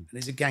 and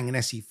there's a gang in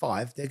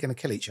SE5, they're going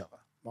to kill each other,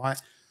 right?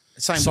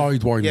 Same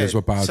Sidewinders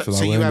were bad for that.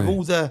 So you have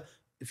all the.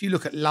 If you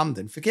look at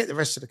London, forget the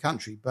rest of the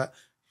country, but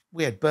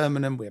we had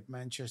Birmingham, we had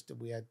Manchester,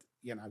 we had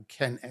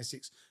Kent,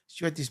 Essex.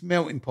 So you had this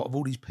melting pot of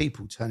all these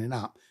people turning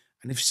up.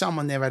 And if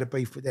someone there had a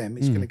beef with them,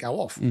 it's going to go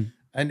off. And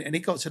it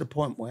got to the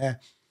point where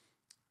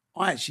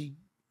I actually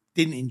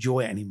didn't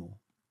enjoy it anymore.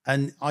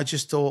 And I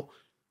just thought,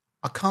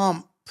 I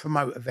can't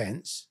promote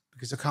events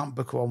because I can't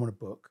book who I want to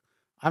book.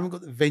 I haven't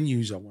got the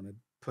venues I want to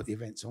put the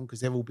events on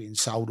because they're all being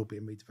sold or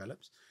being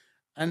redeveloped.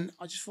 And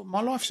I just thought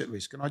my life's at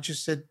risk. And I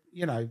just said,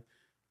 I've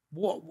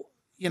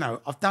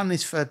done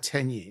this for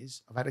 10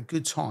 years. I've had a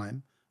good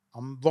time.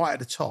 I'm right at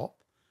the top.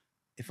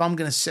 If I'm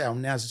going to sell,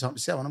 now's the time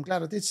to sell. And I'm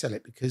glad I did sell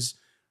it because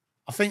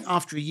I think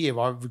after a year,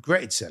 I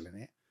regretted selling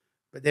it.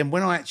 But then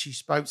when I actually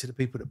spoke to the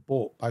people that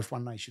bought both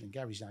One Nation and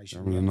Garage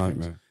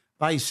Nation,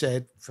 they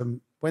said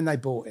from when they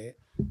bought it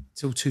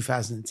till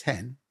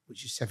 2010,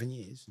 which is 7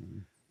 years,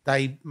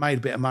 they made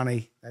a bit of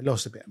money. They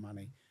lost a bit of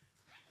money.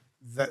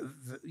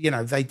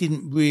 They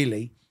didn't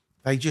really.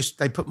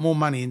 They put more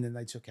money in than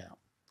they took out.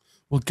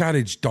 Well,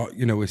 garage,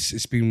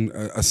 it's been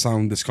a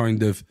sound that's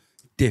kind of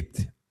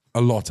dipped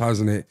a lot,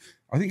 hasn't it?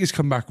 I think it's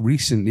come back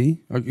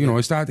recently.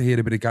 I started to hear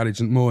a bit of garage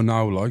more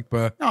now,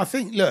 but no, I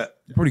think you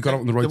probably got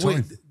it on the right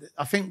time.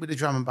 I think with the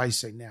drum and bass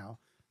scene now,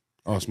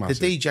 it's massive.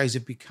 The DJs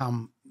have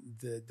become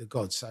the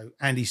gods. So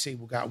Andy C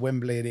will go to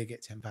Wembley and he'll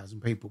get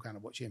 10,000 people going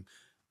to watch him.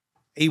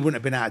 He wouldn't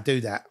have been able to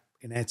do that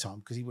in airtime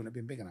because he wouldn't have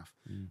been big enough.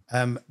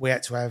 We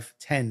had to have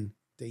 10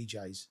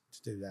 DJs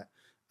to do that.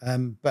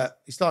 But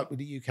it's like with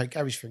the UK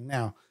garage thing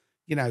now.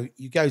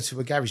 You go to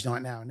a garage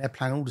night now and they're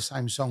playing all the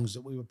same songs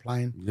that we were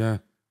playing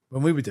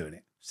when we were doing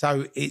it.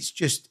 So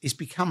it's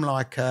become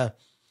like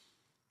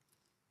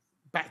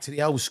back to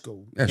the old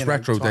school. It's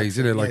retro days,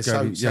 isn't it?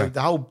 So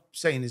the whole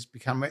scene has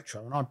become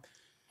retro.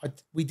 And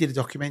we did a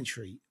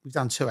documentary. We've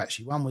done two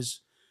actually. One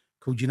was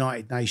called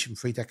United Nation,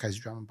 3 Decades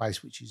of Drum and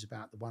Bass, which is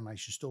about the One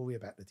Nation story,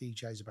 about the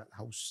DJs, about the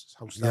whole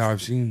stuff. Yeah,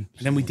 I've seen.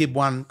 And then we did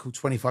one called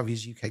 25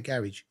 Years UK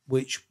Garage,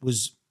 which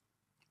was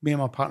me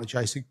and my partner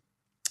Jason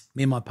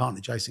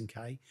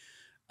Kay.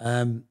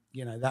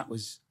 You know, that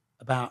was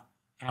about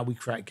how we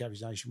created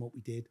Garage Nation, what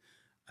we did.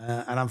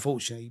 And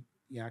unfortunately,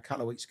 you know, a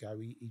couple of weeks ago,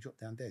 he dropped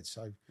down dead.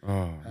 So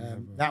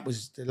that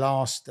was the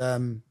last,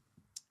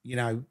 you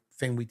know,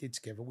 thing we did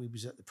together. We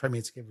was at the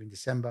premiere together in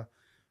December.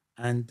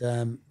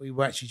 And we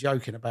were actually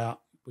joking about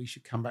we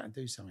should come back and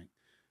do something.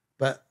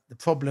 But the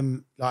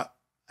problem, like,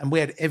 and we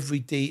had every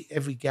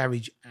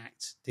garage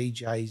act,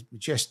 DJs,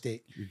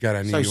 Majestic. You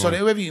got so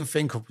whoever you can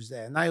think of was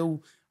there. And I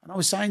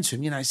was saying to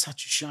him, you know, it's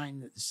such a shame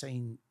that the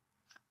scene,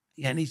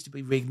 it needs to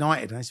be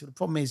reignited. And I said, the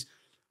problem is,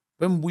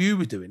 when we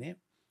were doing it,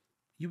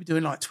 you were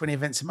doing like 20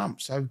 events a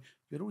month. So you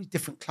had all these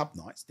different club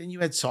nights. Then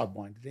you had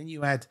Sidewinder. Then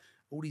you had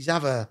all these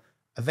other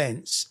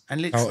events.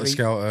 And literally,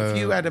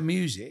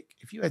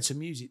 if you had some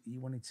music that you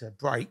wanted to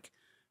break,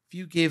 if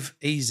you give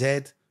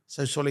EZ,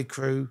 So Solid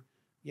Crew,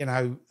 you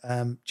know,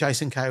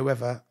 Jason K,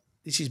 whoever,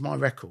 this is my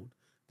record,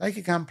 they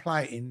could go and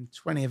play it in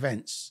 20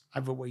 events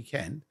over a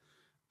weekend.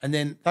 And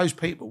then those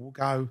people will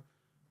go,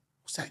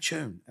 what's that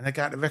tune? And they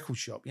go to the record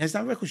shop. You know, there's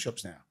no record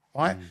shops now,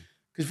 right?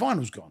 Because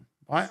vinyl's gone.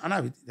 Right? I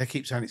know they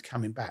keep saying it's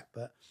coming back,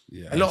 but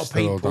a lot of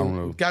people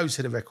would go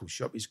to the record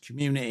shop. It's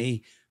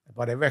community. They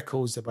buy their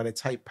records, they buy their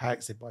tape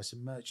packs, they buy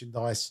some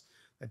merchandise,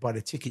 they buy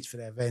the tickets for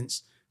their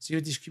events. So you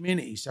have this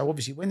community. So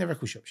obviously when the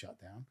record shop shut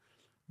down,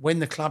 when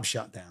the club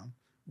shut down,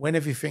 when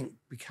everything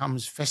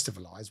becomes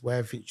festivalized, where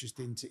everything's just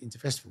into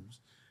festivals,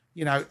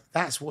 you know,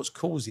 that's what's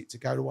caused it to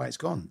go the way it's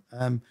gone.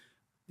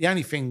 The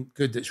only thing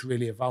good that's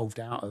really evolved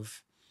out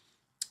of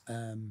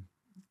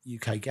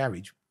UK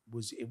Garage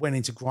was it went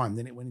into grime,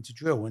 then it went into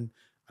drill. And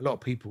a lot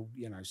of people,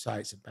 you know, say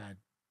it's a bad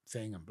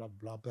thing and blah,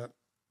 blah, blah. But,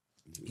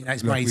 you know,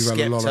 it's made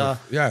Skepta.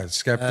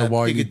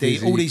 Skepta, Bigger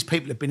D. All these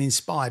people have been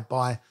inspired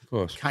by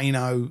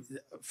Kano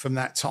from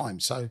that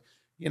time. So,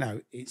 you know,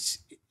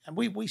 and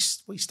we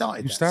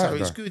started that. So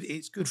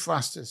it's good for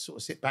us to sort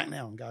of sit back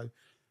now and go,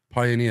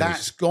 pioneers.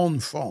 That's gone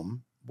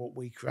from what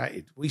we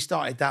created. We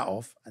started that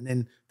off and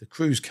then the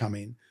crews come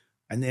in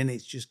and then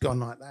it's just gone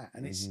like that.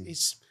 And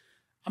it's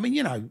I mean,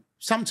 you know,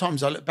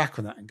 sometimes I look back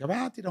on that and go,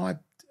 how did I?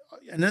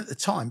 And at the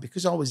time,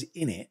 because I was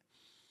in it,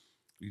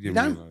 you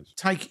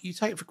take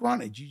it for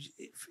granted.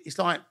 It's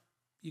like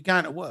you're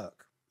going to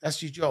work.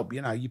 That's your job.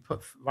 You know, you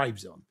put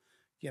raves on.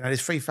 You know,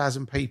 there's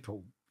 3,000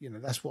 people. You know,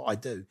 that's what I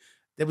do.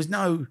 There was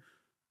no,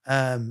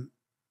 I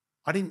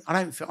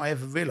don't think I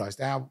ever realised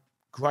how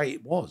great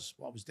it was,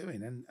 what I was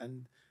doing.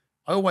 And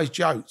I always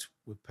joked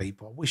with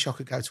people, I wish I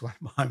could go to one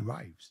of my own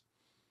raves.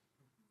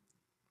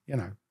 You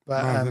know,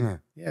 but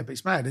but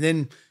it's mad. And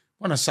then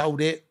when I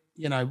sold it,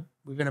 you know,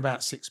 within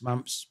about 6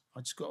 months, I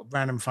just got a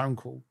random phone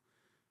call.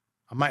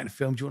 I'm making a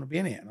film. Do you want to be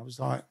in it? And I was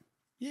like,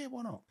 yeah,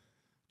 why not?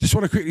 Just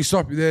want to quickly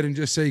stop you there and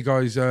just say,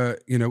 guys,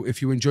 you know,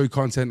 if you enjoy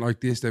content like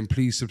this, then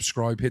please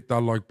subscribe, hit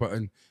that like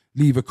button,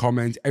 leave a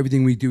comment.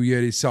 Everything we do here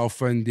is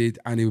self-funded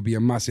and it will be a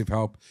massive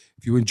help.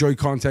 If you enjoy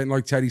content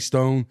like Teddy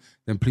Stone,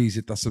 then please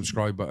hit that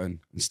subscribe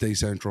button and stay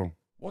central.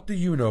 What do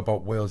you know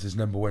about Wales'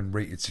 #1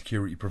 rated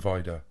security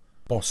provider,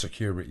 Boss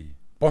Security?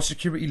 Boss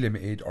Security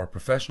Limited are a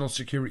professional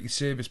security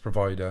service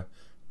provider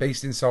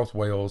based in South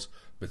Wales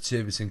but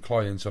servicing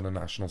clients on a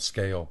national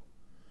scale.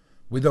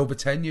 With over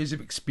 10 years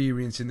of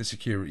experience in the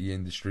security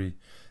industry,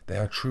 they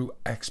are true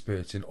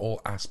experts in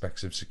all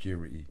aspects of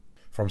security.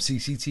 From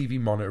CCTV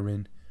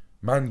monitoring,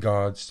 manned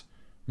guards,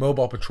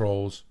 mobile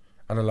patrols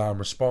and alarm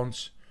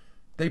response,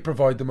 they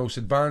provide the most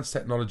advanced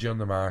technology on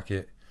the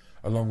market,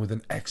 along with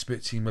an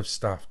expert team of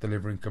staff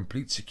delivering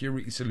complete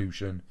security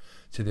solution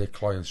to their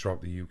clients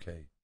throughout the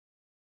UK.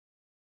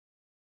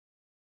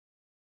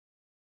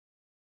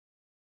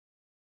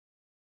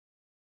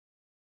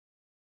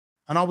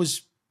 And I was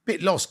a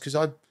bit lost because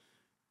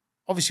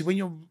obviously when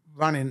you're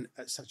running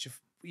at such a,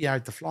 you know,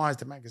 the flyers,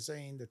 the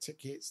magazine, the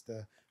tickets,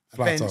 the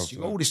events,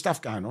 you've got all this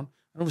stuff going on,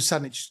 and all of a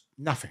sudden it's just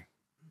nothing.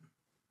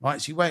 Right?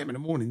 So you wake up in the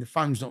morning, the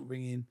phone's not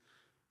ringing,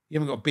 you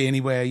haven't got to be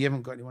anywhere, you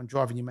haven't got anyone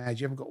driving you mad,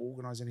 you haven't got to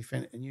organise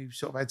anything, and you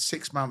sort of had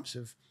 6 months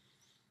of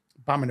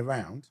bumming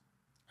around.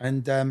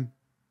 And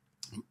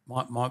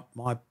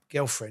my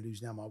girlfriend,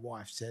 who's now my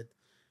wife, said,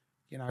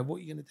 you know, what are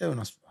you going to do? And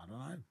I said, I don't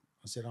know.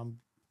 I said,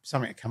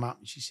 something had come up,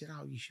 and she said,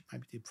 oh, you should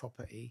maybe do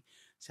property,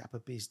 set up a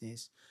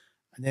business.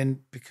 And then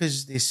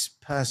because this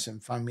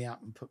person phoned me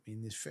up and put me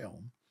in this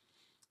film,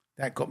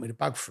 that got me the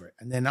bug for it.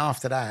 And then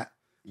after that,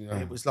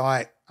 it was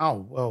like,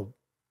 oh, well,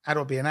 how do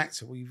I be an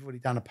actor? Well, you've already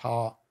done a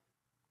part,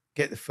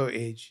 get the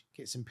footage,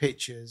 get some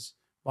pictures,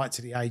 write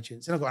to the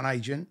agents. And I got an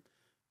agent,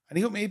 and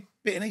he got me a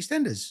bit in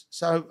EastEnders.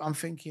 So I'm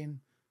thinking,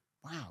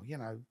 wow, you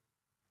know,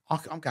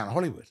 I'm going to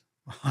Hollywood,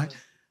 right?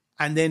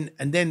 And then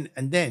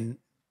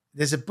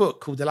there's a book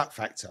called The Luck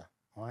Factor,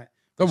 right?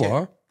 The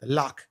what? The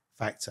Luck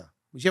Factor,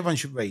 which everyone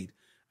should read.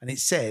 And it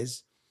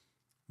says,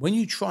 when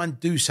you try and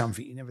do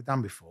something you've never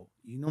done before,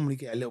 you normally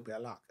get a little bit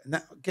of luck. And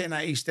that getting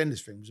that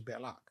EastEnders thing was a bit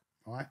of luck,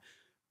 right?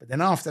 But then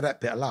after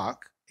that bit of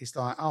luck, it's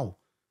like, oh,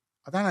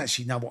 I don't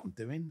actually know what I'm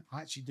doing.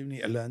 I actually do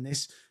need to learn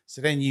this.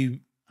 So then you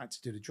had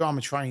to do the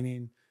drama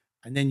training,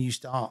 and then you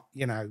start,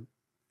 going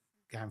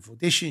for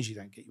auditions. You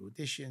don't get your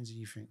auditions, and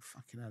you think,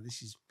 fucking hell,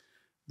 this is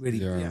really.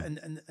 Yeah.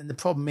 And the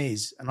problem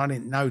is, and I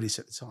didn't know this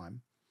at the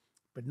time,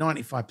 but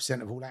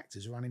 95% of all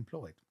actors are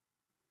unemployed.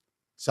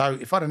 So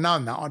if I'd have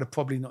known that, I'd have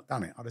probably not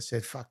done it. I'd have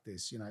said, fuck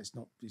this,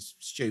 it's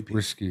stupid.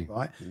 Risky.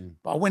 Right?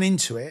 But I went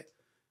into it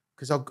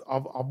because I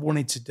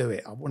wanted to do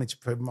it. I wanted to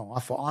prove them wrong. I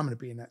thought, I'm going to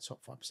be in that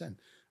top 5%.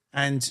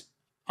 And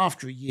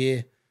after a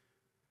year,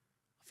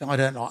 I think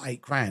I'd earned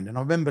like $8,000. And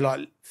I remember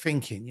like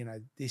thinking,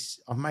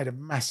 I've made a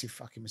massive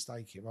fucking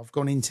mistake here. I've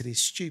gone into this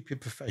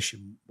stupid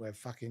profession where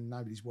fucking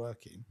nobody's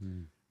working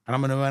and I'm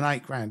going to earn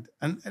 $8,000.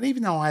 And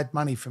even though I had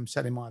money from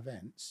selling my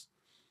events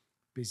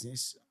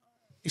business,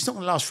 it's not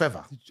going to last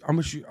forever. How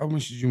much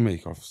did you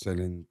make off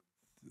selling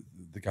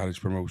the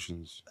garage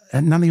promotions?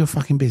 None of your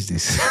fucking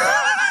business.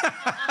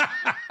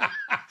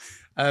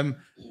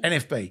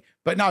 NFB.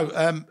 But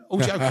no, all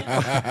joking.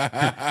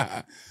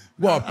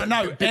 What? But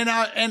no,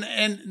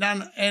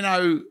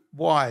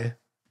 N-O-Y.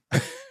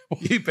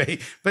 UB.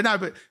 But no,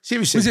 but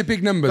seriously. Was it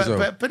big numbers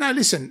though? But no,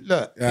 listen,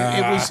 look,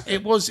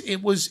 it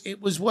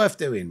was worth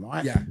doing,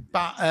 right? Yeah.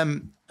 But I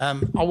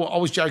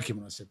was joking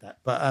when I said that.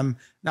 But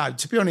no,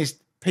 to be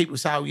honest, people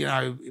say,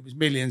 it was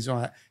millions. All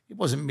right. It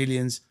wasn't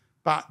millions.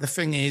 But the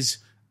thing is,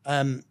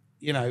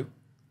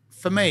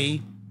 for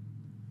me,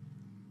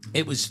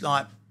 it was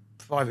like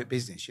private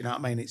business. You know what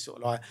I mean? It's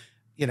sort of like,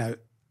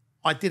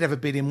 I did have a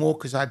bidding war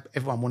because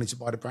everyone wanted to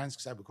buy the brands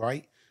because they were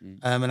great.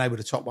 And they were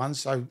the top ones.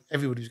 So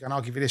everybody was going,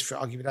 I'll give you this for it,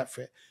 I'll give you that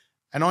for it.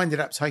 And I ended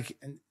up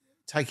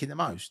taking the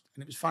most.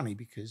 And it was funny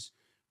because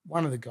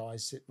one of the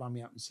guys rang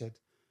me up and said,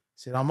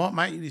 I might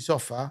make you this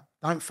offer.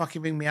 Don't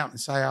fucking ring me up and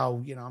say,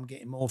 I'm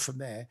getting more from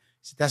there.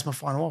 He said, that's my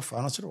final offer.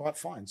 And I said, all right,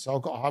 fine. So I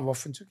got a higher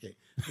offer and took it.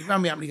 He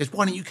rang me up and he goes,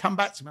 why don't you come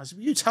back to me? I said,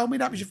 well, you told me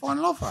that was your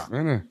final offer. I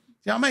know. Do you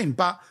know what I mean?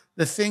 But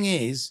the thing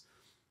is,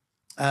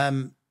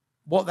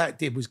 what that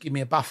did was give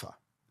me a buffer.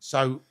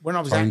 So when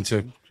I was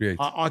acting,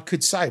 I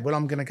could say, well,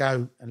 I'm going to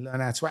go and learn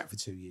how to act for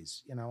 2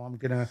 years. I'm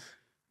going to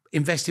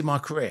invest in my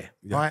career,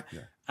 right? Yeah.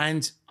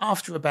 And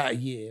after about a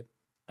year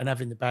and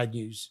having the bad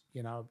news,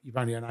 you've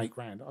only earned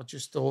 $8,000, I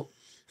just thought,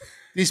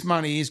 this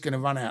money is going to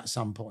run out at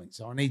some point.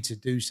 So I need to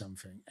do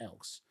something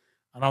else.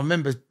 And I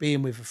remember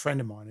being with a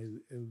friend of mine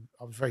who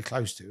I was very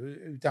close to,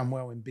 who done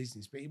well in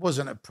business, but he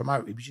wasn't a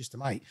promoter, he was just a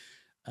mate.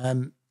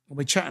 And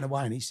we're chatting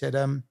away and he said,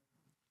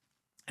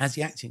 how's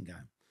the acting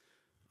going?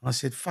 I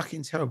said,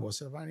 fucking terrible. I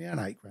said, I've only earned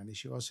 $8,000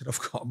 this year. I said,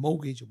 I've got a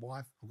mortgage, a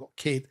wife, I've got a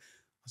kid.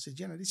 I said,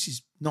 this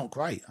is not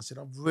great. I said,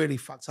 I've really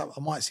fucked up. I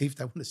might see if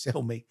they want to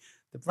sell me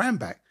the brand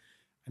back.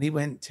 And he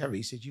went, Terry,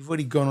 he said, you've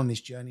already gone on this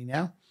journey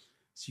now.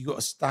 So you've got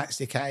to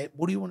stick at it.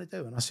 What do you want to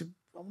do? And I said,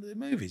 I want to do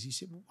movies. He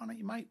said, well, why don't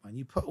you make one?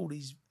 You put all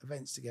these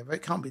events together.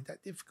 It can't be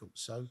that difficult.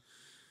 So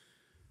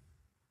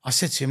I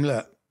said to him,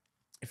 look,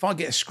 if I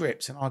get a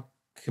script and I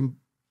can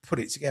put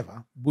it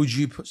together, would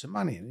you put some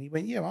money in? And he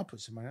went, yeah, I'll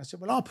put some money. I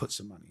said, well, I'll put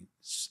some money in.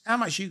 How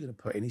much are you going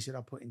to put in? He said,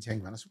 I'll put in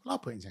 $10,000. I said, well, I'll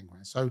put in $10,000.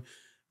 So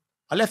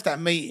I left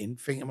that meeting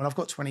thinking, well, I've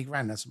got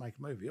 $20,000 now to make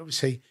a movie.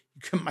 Obviously,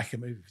 you couldn't make a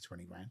movie for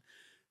 $20,000.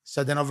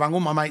 So then I rang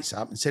all my mates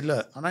up and said,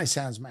 look, I know it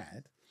sounds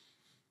mad,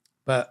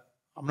 but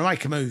I'm going to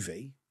make a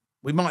movie.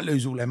 We might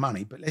lose all their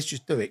money, but let's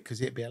just do it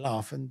because it'd be a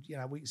laugh. And,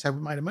 we can say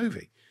we made a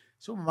movie.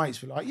 So all my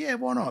mates were like, yeah,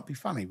 why not? It'd be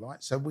funny,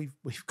 right? So we've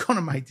gone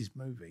and made this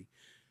movie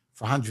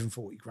for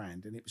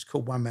 $140,000, and it was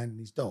called One Man and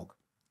His Dog.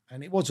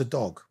 And it was a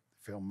dog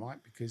film, right?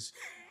 Because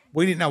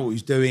we didn't know what he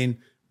was doing.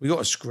 We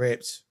got a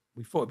script.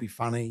 We thought it'd be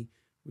funny.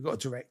 We got a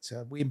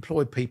director. We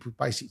employed people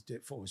basically to do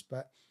it for us.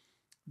 But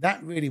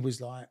that really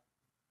was like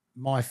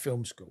my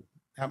film school.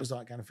 That was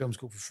like going to film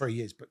school for 3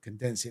 years, but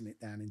condensing it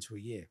down into a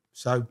year.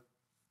 So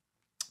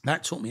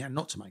that taught me how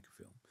not to make a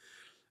film.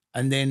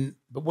 And then,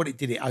 but what it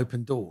did, it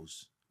opened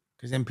doors.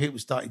 Because then people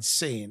started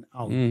seeing,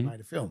 you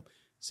made a film.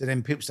 So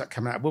then people start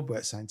coming out of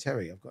woodwork saying,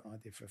 Terry, I've got an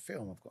idea for a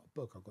film. I've got a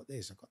book. I've got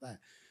this. I've got that.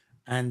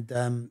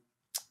 And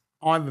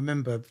I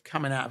remember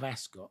coming out of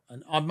Ascot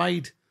and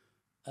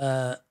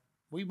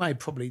we made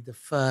probably the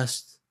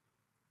first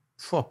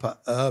proper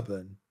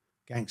urban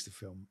gangster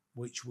film,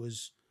 which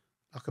was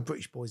like a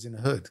British Boys in the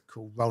Hood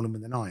called Rolling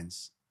with the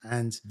Nines.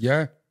 And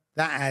yeah,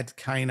 that had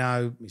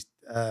Kano,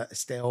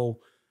 Estelle,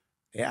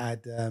 it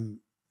had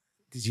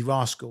Dizzy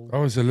Rascal. That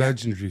was a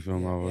legendary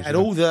film. It had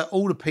all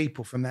the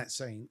people from that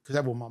scene because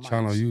they were my mates.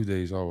 Channel U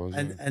days, I was.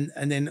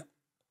 And then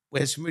we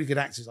had some really good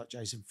actors like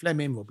Jason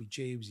Fleming, Robbie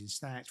G was in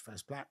Snatch,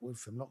 Faz Blackwood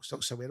from Lock,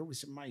 Stock. So we had all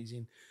this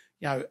amazing,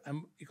 and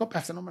it got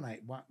BAFTA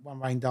nominated, One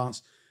Rain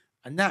Dance,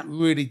 and that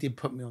really did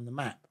put me on the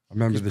map. I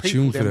remember the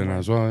tune for it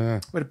as well. Yeah,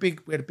 we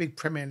had a big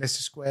premiere in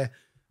Leicester Square.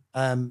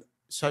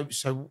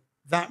 So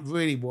that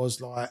really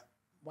was like,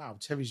 wow,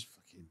 Terry's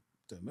fucking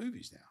doing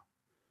movies now,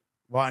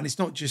 right? And it's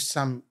not just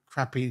some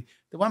crappy.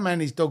 The One Man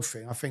and His Dog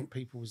thing, I think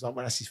people was like,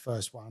 well, that's his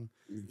first one.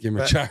 Give him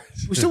a chance.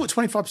 We still got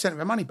 25% of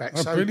our money back.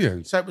 Oh,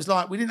 brilliant. So it was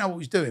like, we didn't know what he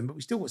was doing, but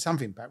we still got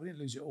something back. We didn't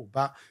lose it all.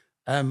 But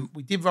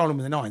we did Roll 'em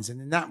with the Nines. And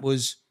then that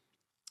was,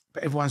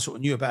 but everyone sort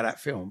of knew about that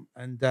film.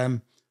 And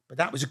But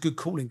that was a good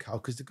calling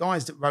card because the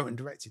guys that wrote and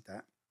directed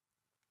that,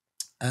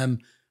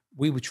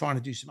 we were trying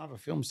to do some other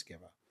films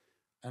together.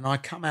 And I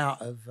come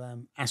out of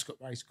Ascot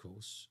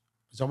Racecourse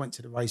as I went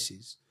to the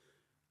races,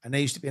 and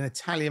there used to be an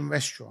Italian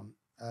restaurant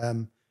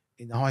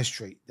in the high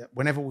street that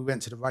whenever we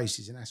went to the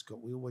races in Ascot,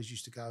 we always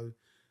used to go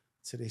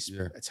to this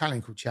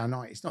Italian called Ciao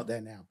Night. It's not there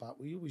now, but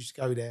we always used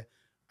to go there,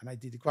 and they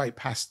did a great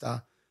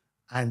pasta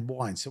and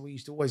wine. So we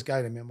used to always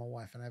go there, me and my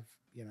wife, and have,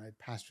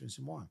 pasta and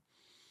some wine.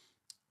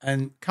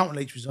 And Carlton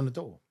Leach was on the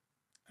door,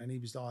 and he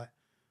was like,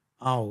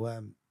 "Oh,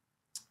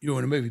 you're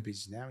in the movie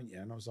business now, aren't you?"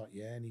 And I was like,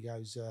 "Yeah." And he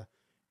goes,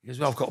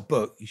 "Well, I've got a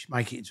book. You should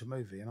make it into a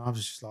movie." And I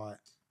was just like,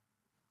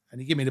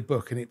 and he gave me the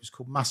book, and it was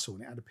called Muscle,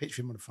 and it had a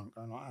picture of him on the front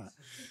going like that.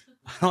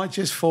 And I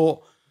just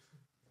thought,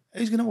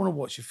 who's going to want to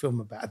watch a film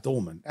about a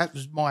doorman? That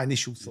was my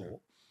initial thought.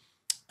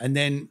 And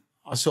then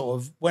I sort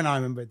of went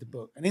home and read the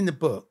book. And in the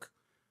book,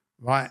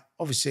 right,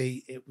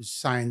 obviously it was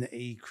saying that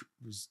he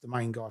was the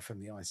main guy from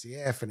the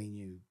ICF, and he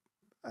knew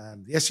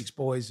the Essex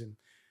boys, and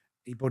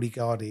he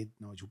bodyguarded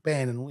Nigel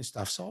Benn and all this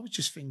stuff. So I was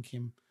just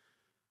thinking,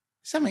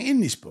 something in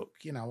this book,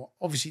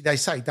 obviously they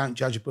say don't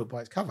judge a book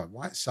by its cover,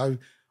 right? So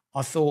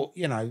I thought,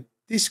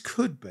 this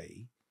could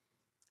be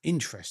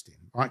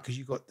interesting, right? Because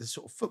you've got the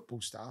sort of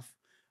football stuff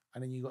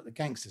and then you've got the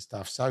gangster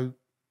stuff. So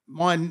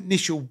my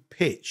initial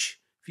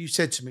pitch, if you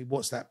said to me,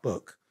 what's that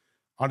book?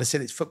 I'd have said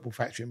it's Football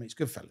Factory meets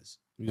Goodfellas,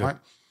 right?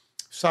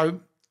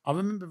 So I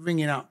remember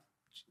ringing up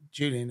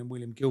Julian and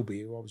William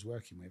Gilby, who I was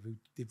working with, who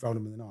did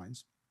Rolling with the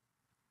Nines.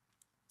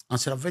 I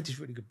said, I've read this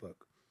really good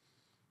book.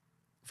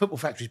 Football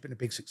Factory's been a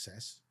big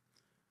success.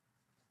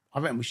 I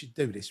reckon we should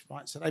do this,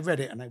 right? So they read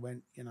it and they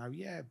went,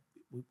 yeah,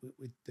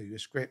 we'd do your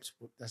script.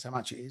 That's how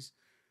much it is.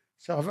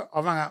 So I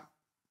rang up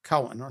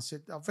Carlton and I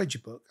said, I've read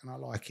your book and I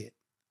like it.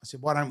 I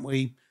said, why don't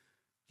we,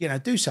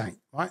 do something,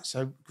 right?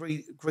 So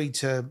agreed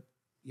to,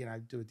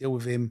 do a deal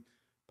with him,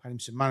 pay him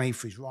some money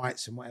for his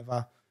rights and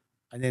whatever.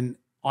 And then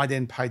I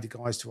paid the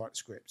guys to write the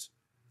script.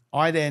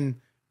 I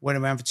then went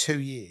around for 2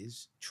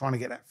 years trying to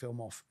get that film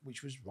off,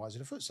 which was Rise of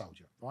the Foot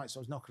Soldier, right? So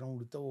I was knocking on all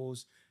the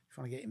doors,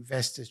 trying to get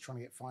investors, trying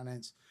to get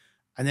finance.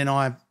 And then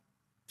I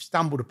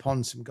stumbled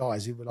upon some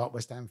guys who were like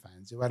West Ham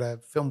fans who had a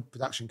film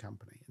production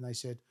company. And they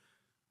said,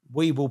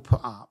 we will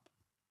put up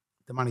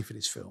the money for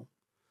this film.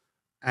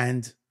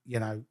 And,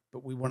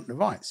 but we want the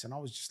rights. And I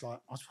was just like,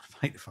 I just want to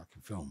make the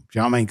fucking film. Do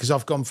you know what I mean? Because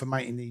I've gone from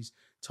making these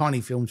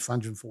tiny films for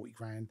 140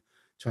 grand,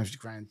 200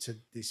 grand to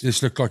this.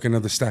 This looked like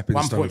another step in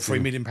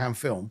 1.3 million pound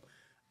film.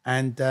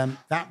 And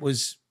that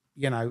was,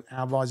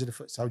 how Rise of the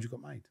Foot Soldier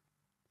got made.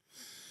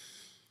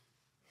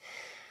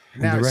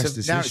 And now the rest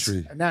is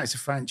history. Now it's a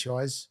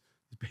franchise.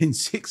 There's been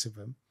 6 of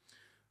them.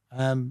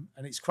 And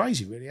it's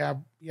crazy, really.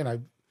 How,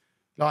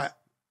 like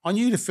I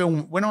knew the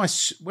film,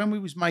 when we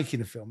was making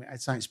the film, it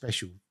had something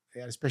special. It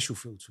had a special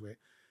feel to it.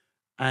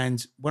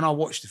 And when I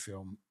watched the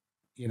film,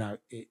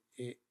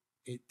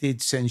 it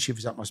did send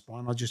shivers up my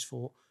spine. I just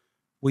thought,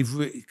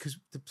 because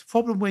the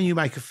problem when you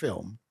make a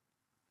film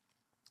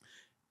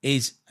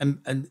is,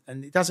 and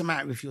it doesn't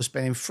matter if you're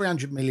spending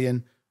 300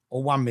 million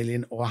or 1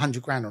 million or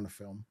 100 grand on a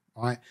film,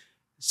 right?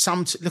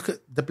 Look at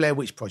the Blair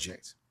Witch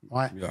Project,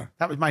 right? Yeah.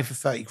 That was made for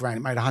 30 grand.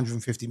 It made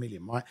 150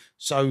 million, right?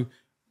 So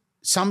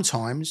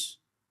sometimes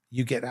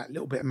you get that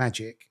little bit of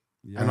magic,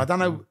 and I don't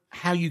know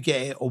how you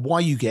get it or why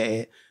you get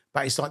it,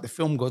 but it's like the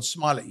film gods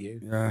smile at you,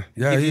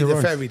 give you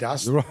the fairy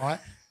dust, right?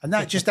 And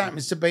that just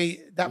happens to be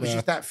was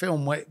just that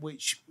film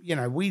which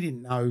we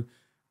didn't know.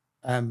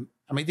 I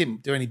mean, it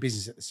didn't do any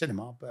business at the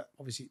cinema, but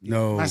obviously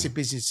massive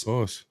business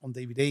on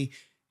DVD. It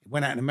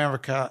went out in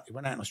America, it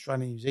went out in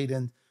Australia, New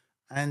Zealand,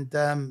 and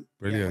it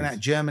went out in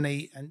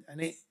Germany,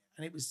 and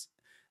it was,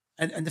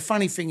 and the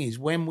funny thing is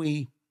when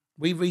we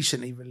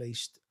recently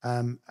released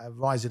a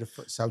Rise of the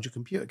Foot Soldier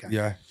computer game.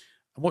 Yeah.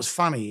 And what's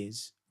funny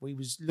is we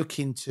was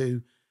looking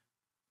to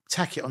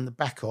tack it on the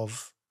back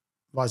of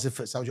Rise of the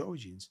Foot Soldier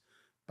Origins,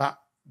 but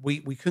we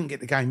couldn't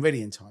get the game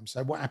ready in time.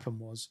 So what happened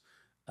was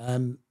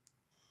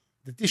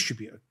the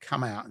distributor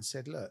come out and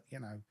said, look,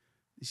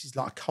 this is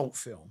like a cult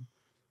film.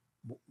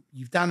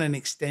 You've done an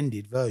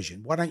extended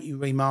version. Why don't you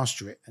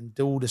remaster it and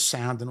do all the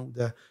sound and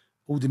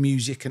all the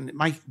music and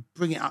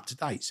bring it up to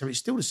date? So it's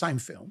still the same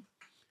film,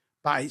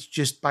 but it's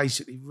just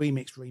basically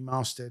remixed,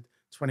 remastered,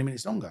 20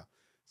 minutes longer.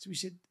 So we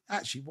said,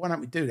 actually, why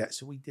don't we do that?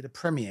 So we did a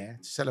premiere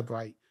to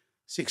celebrate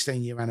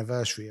 16-year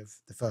anniversary of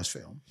the first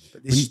film.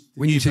 But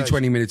when you say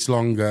 20 minutes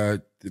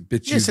longer, the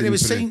bits so there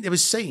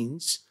was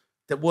scenes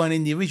that weren't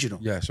in the original.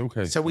 Yes,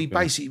 okay. So we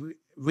basically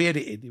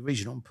re-edited the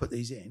original and put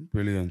these in.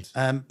 Brilliant.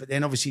 But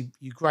then obviously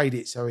you grade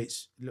it so it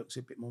looks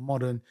a bit more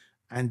modern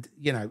and,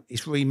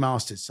 it's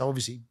remastered. So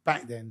obviously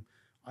back then,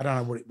 I don't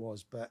know what it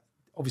was, but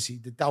obviously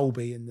the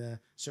Dolby and the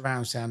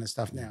surround sound and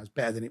stuff now is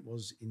better than it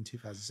was in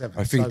 2007.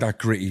 I think that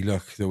gritty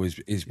look though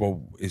is what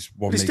makes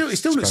it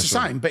still looks the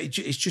same, but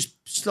it's just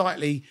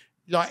slightly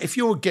like if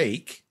you're a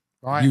geek,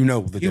 right?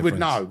 You would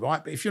know,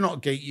 right? But if you're not a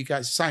geek, you go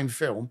it's the same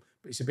film,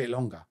 but it's a bit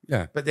longer.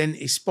 Yeah. But then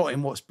it's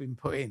spotting what's been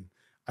put in.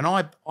 And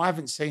I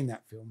haven't seen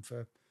that film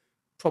for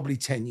probably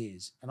 10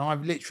 years. And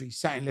I've literally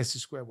sat in Leicester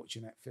Square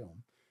watching that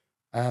film.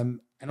 And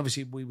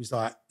obviously we was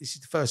like, this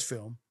is the first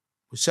film.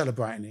 We're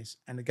celebrating this,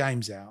 and the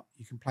game's out.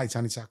 You can play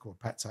Tony Tucker or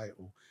Pat Tate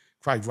or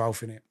Craig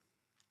Rolfe in it.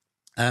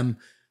 And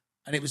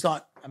it was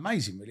like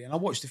amazing, really. And I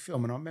watched the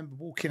film, and I remember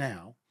walking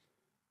out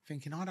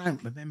thinking, I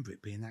don't remember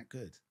it being that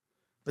good.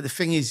 But the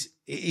thing is,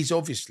 it is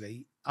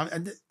obviously,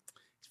 and it's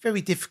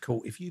very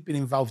difficult if you've been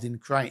involved in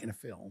creating a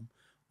film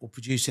or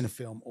producing a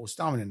film or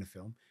starring in a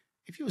film.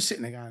 If you were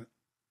sitting there going,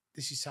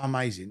 this is so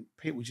amazing,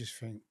 people just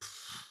think,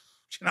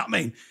 do you know what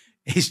I mean?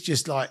 It's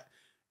just like,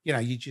 you know,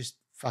 you just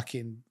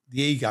fucking,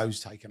 the ego's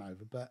taken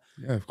over. But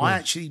Yeah, I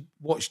actually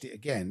watched it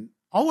again.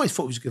 I always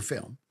thought it was a good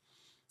film,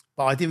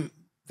 but I didn't,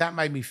 that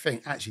made me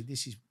think, actually,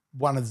 this is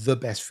one of the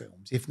best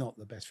films, if not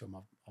the best film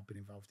I've been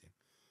involved in.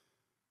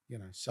 You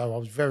know, so I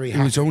was very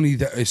happy. It was only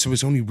that, so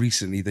it's only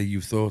recently that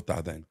you thought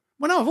that then?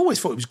 Well, no, I've always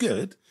thought it was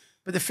good.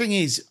 But the thing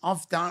is,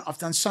 I've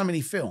done so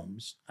many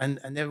films, and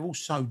they're all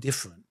so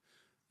different.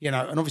 You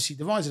know, and obviously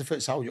The Rise of the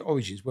Footsoldier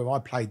Origins, where I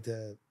played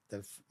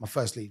my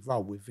first lead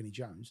role with Vinnie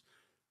Jones,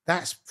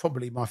 that's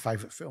probably my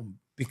favourite film.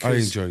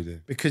 Because I enjoyed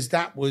it. Because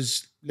that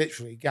was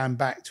literally going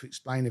back to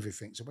explain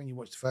everything. So when you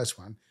watch the first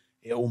one,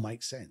 it all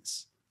makes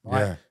sense.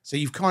 Right? Yeah. So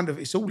you've kind of,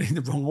 it's all in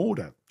the wrong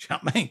order. Do you know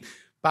what I mean?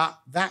 But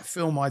that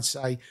film, I'd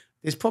say,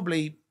 there's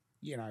probably,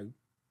 you know,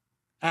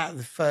 out of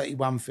the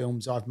 31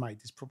 films I've made,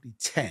 there's probably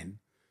 10,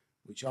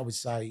 which I would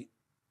say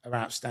are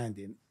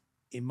outstanding,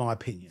 in my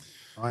opinion.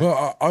 Right?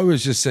 Well, I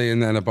was just saying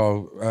then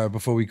about,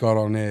 before we got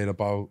on air,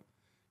 about,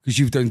 because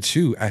you've done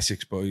 2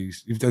 Essex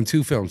Boys, you've done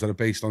 2 films that are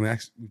based on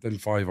you've done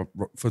 5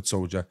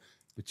 Footsoldier,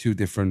 with 2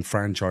 different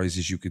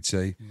franchises, you could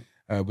say,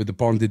 with the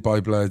Bonded by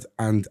Blood,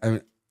 and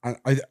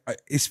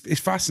it's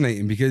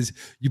fascinating because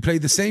you play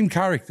the same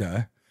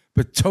character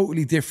but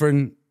totally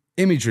different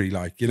imagery.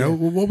 Like, you know,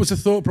 what was the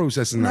thought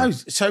process in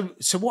that? No,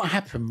 so what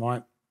happened,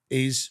 right,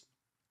 is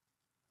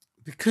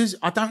because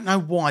I don't know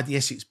why the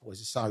Essex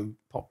Boys are so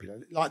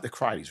popular, like the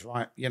Krays,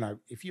 right? You know,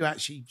 if you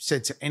actually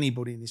said to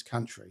anybody in this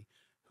country,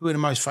 who are the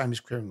most famous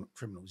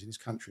criminals in this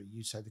country,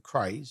 you'd say the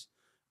Krays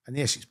and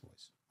the Essex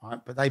Boys, right?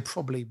 But they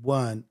probably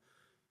weren't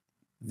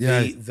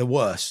the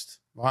worst,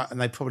 right?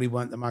 And they probably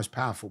weren't the most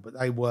powerful, but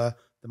they were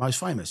the most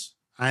famous.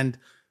 And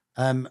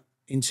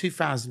in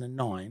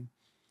 2009,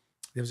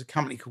 there was a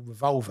company called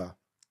Revolver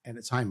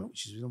Entertainment,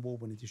 which is an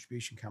award-winning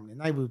distribution company,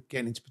 and they were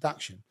getting into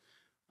production.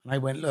 And they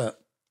went, look,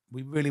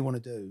 we really want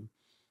to do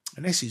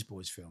an Essex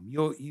Boys film.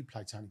 You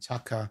play Tony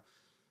Tucker,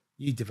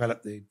 you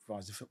develop the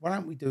Rise of the Foot. Why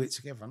don't we do it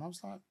together? And I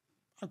was like,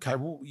 okay,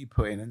 what will you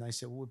put in? And they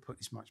said, well, we'll put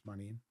this much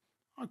money in.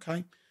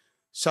 Okay.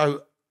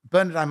 So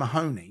Bernard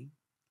O'Mahony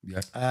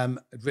had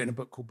written a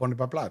book called Bonded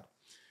by Blood.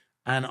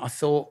 And I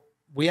thought,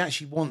 we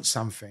actually want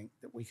something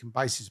that we can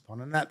base this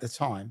upon. And at the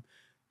time,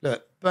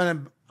 look,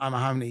 Bernard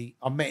O'Mahony,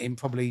 I've met him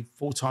probably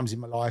 4 times in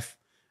my life.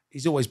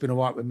 He's always been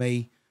all right with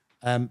me.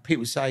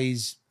 People say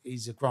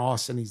he's a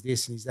grass and he's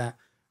this and he's that.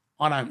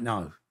 I don't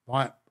know,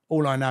 right?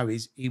 All I know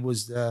is he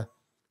was the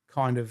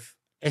kind of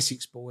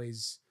Essex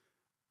Boys,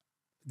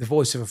 the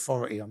voice of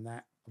authority on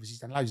that. Obviously, he's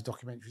done loads of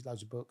documentaries,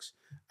 loads of books,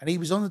 and he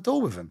was on the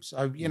door with them.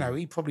 So, you know,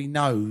 he probably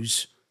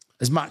knows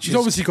as much. He's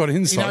obviously got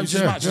insight. He knows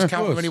as much as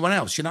Carlton or anyone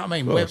else. You know what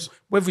I mean?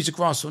 Whether he's a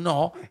grass or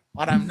not,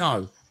 I don't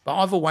know. But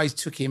I've always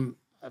took him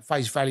at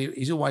face value.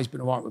 He's always been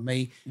all right with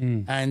me.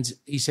 And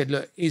he said,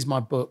 look, here's my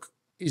book.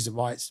 Here's the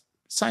rights.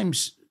 Same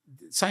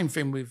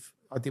thing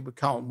I did with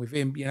Carlton with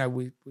him. You know,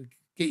 we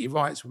get your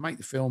rights. We'll make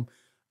the film.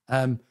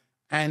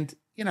 And,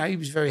 you know, he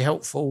was very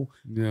helpful.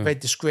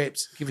 Read the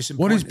scripts, give us some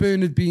What pointers. is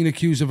Bernard being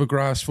accused of a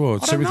grass for?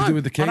 Something to do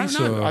with the case? I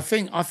don't know. Or?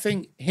 I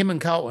think him and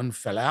Carlton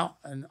fell out,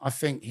 and I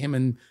think him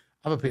and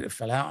other people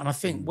fell out. And I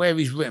think where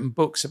he's written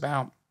books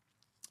about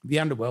the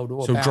underworld,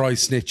 or so about, dry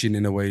snitching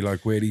in a way,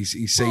 like where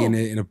he's saying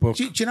it in a book.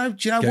 Do you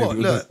know what?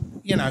 Look,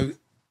 you know,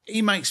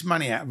 he makes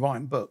money out of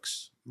writing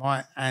books,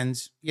 right?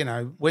 And you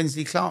know,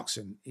 Wensley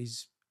Clarkson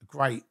is a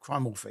great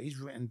crime author. He's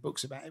written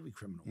books about every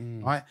criminal,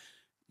 right?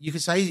 You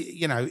could say,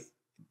 you know,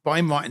 by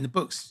him writing the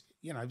books,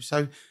 you know.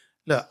 So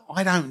look,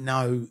 I don't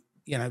know.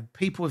 You know,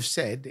 people have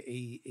said that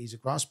he's a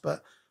grass,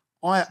 but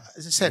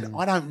as I said,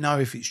 I don't know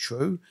if it's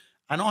true,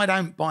 and I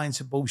don't buy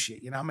into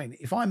bullshit. You know what I mean?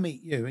 If I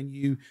meet you and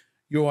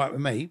you're all right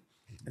with me,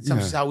 and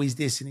someone says, oh, he's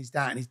this and he's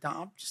that and he's that,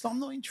 I'm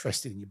not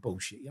interested in your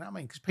bullshit. You know what I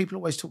mean? Because people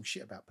always talk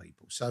shit about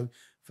people. So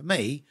for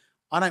me,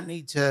 I don't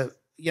need to.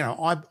 You know,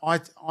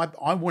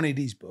 I wanted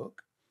his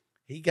book.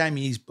 He gave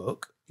me his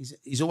book.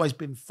 He's always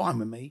been fine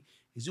with me.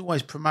 He's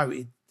always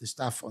promoted the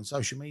stuff on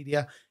social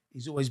media.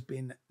 He's always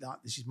been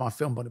like, this is my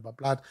film, Bonded by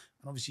Blood.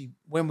 And obviously,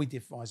 when we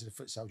did Rise of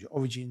the Footsoldier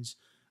Origins,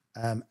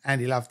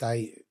 Andy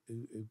Loveday,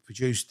 who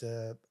produced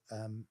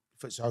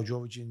Footsoldier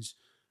Origins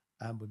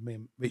with me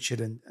and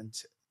Richard and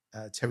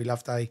Terry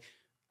Loveday,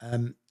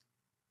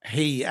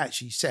 he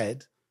actually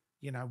said,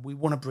 you know, we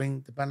want to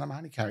bring the Bernard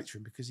O'Mahony character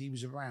in because he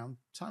was around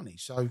Tony.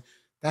 So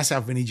that's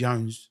how Vinnie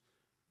Jones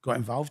got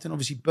involved. And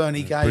obviously,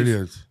 Bernie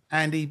gave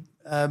Andy,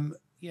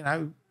 you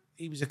know,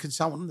 he was a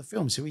consultant on the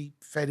film, so he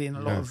fed in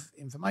a lot of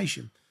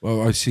information.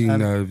 Well, I've seen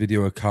a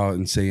video of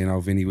Carlton saying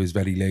how Vinny was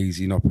very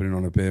lazy, not putting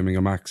on a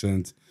Birmingham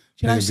accent.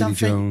 Do you know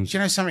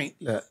something?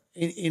 Look,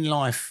 in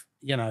life,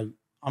 you know,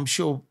 I'm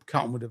sure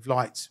Carlton would have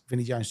liked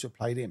Vinnie Jones to have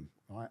played him,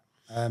 right?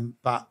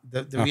 But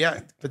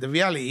the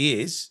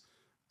reality is,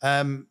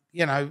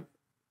 you know,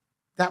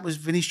 that was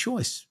Vinnie's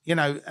choice, you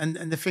know. And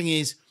the thing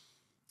is,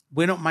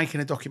 we're not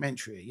making a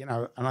documentary, you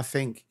know. And I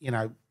think, you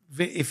know,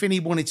 if Vinnie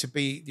wanted to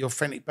be the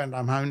authentic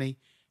Brendan Mahoney,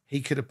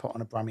 he could have put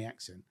on a Brummie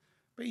accent,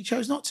 but he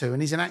chose not to,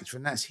 and he's an actor,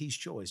 and that's his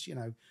choice, you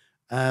know.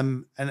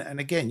 And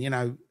again, you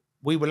know,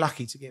 we were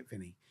lucky to get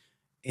Vinnie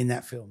in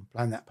that film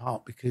playing that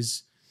part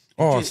because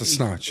it's a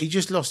snatch. He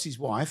just lost his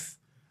wife,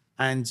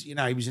 and you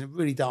know, he was in a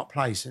really dark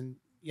place, and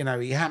you know,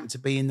 he happened to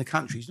be in the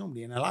country. He's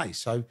normally in LA,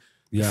 so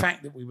the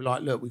fact that we were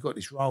like, look, we got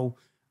this role,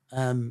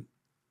 and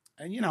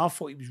you know, I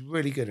thought he was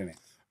really good in it.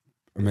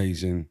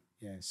 Amazing.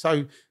 Yeah.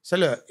 So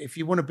look, if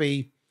you want to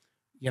be,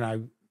 you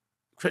know,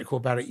 critical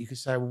about it, you could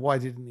say, well, why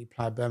didn't he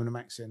play a Birmingham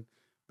accent?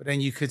 But then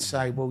you could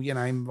say, well, you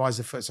know, in Rise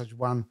of the Footsoldier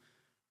 1,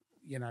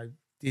 you know,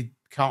 did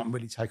Carlton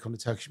really take on the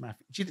Turkish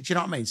mafia? Do you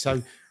know what I mean?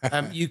 So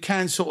you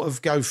can sort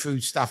of go through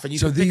stuff, and you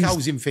can pick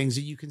holes in things,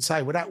 and you can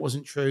say, well, that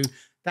wasn't true,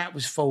 that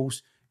was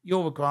false,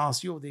 you're a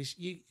grass, you're this.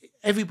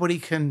 Everybody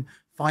can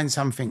find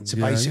something to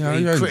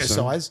basically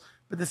criticise.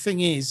 But the thing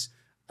is,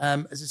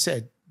 as I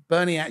said,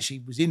 Bernie actually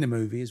was in the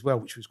movie as well,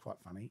 which was quite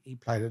funny. He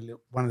played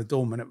one of the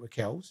doormen at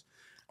Raquel's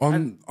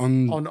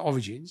on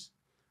Origins,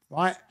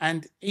 right?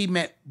 And he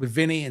met with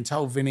Vinnie and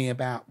told Vinnie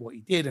about what he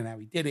did and how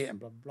he did it and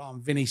blah, blah, blah.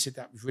 And Vinnie said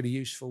that was really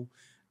useful.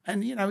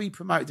 And, you know, he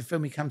promoted the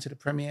film. He came to the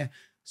premiere.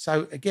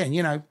 So, again,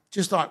 you know,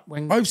 just like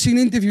when... I've seen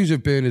interviews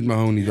of Bernard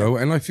Mahoney, though,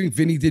 and I think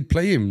Vinnie did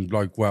play him,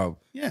 like, well,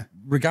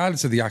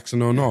 regardless of the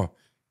accent or not.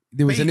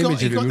 There was an image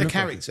of him. He got the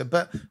character.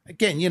 But,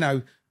 again, you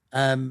know,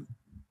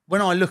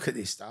 when I look at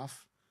this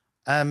stuff,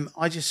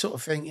 I just sort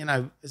of think, you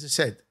know, as I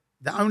said,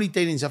 the only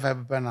dealings I've had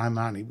with Bernard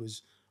Mahoney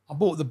was I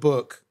bought the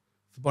book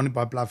for Bonded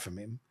by Blood from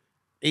him.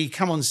 He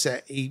come on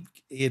set, he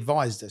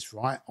advised us,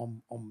 right,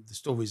 on the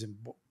stories and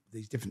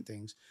these different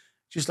things,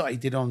 just like he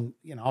did on,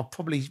 you know, I've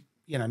probably,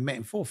 you know, met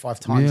him 4 or 5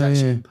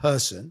 times in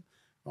person,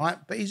 right?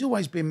 But he's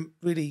always been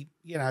really,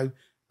 you know,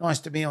 nice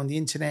to me on the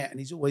internet, and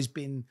he's always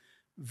been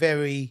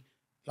very,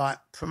 like,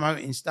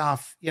 promoting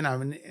stuff, you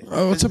know.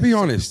 And to be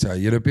honest,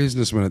 you're a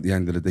businessman at the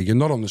end of the day. You're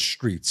not on the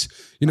streets.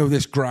 You know,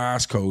 this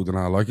grass code and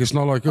all. Like, it's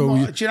not like, you're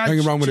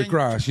hanging around with the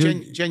grass.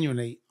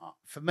 Genuinely,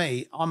 for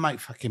me, I make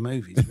fucking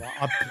movies.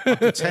 Right? I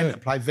pretend to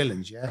play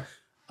villains, yeah?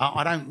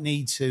 I don't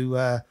need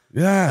to,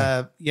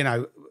 you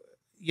know...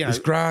 It's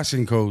grass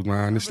in code,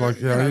 man. It's like,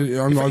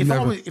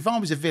 if I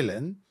was a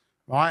villain,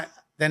 right,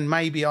 then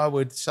maybe I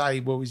would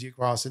say, well, is it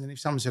grass? And then if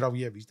someone said, oh,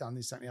 yeah, he's done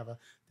this, that, and the other,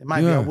 then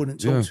maybe I wouldn't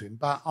talk to him.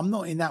 But I'm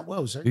not in that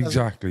world, so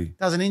it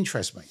doesn't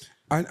interest me.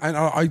 And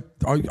I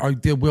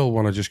will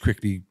want to just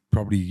quickly,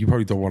 you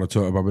probably don't want to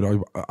talk about it,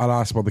 but I'll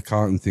ask about the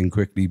Carlton thing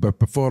quickly. But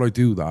before I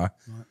do that,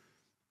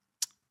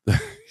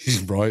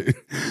 he's right.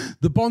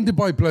 The Bonded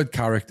by Blood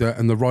character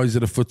and the Rise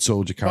of the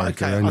Footsoldier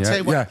character. Right, okay, I'll tell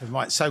you what happened,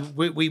 right? So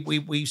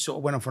we sort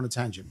of went off on a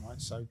tangent, right?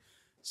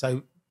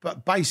 So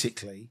but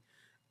basically,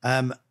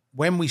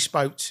 when we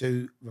spoke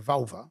to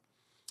Revolver,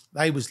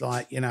 they was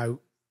like, you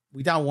know,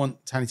 we don't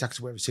want Tony Tucker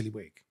to wear a silly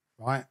wig,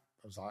 right?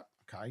 I was like,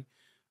 okay.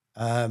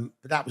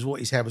 But that was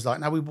what his hair was like.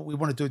 No, we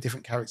want to do a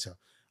different character.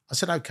 I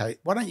said, okay,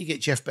 why don't you get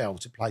Jeff Bell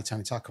to play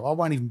Tony Tucker? I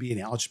won't even be in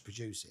it. I'll just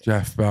produce it.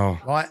 Jeff Bell.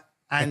 Right?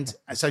 And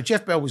so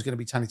Jeff Bell was going to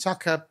be Tony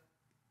Tucker.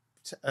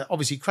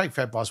 Obviously, Craig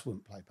Fairbrass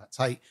wouldn't play Pat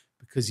Tate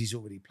because he's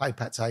already played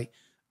Pat Tate.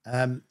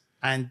 And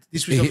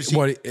this was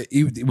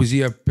obviously... was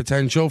he a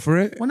potential for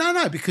it? Well,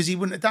 no, because he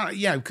wouldn't have done it.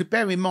 You know, could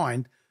bear in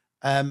mind,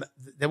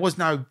 there was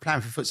no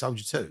plan for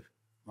Footsoldier 2,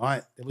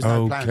 right? There was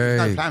no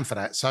plan for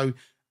that. So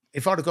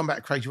if I'd have gone back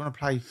to Craig, do you want to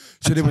play...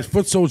 So there was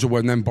Footsoldier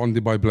 1, then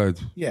Bonded by Blood?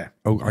 Yeah.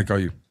 Oh, I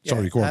got you.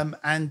 Sorry, go on.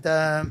 And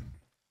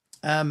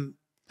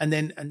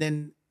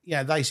then,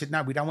 yeah, they said,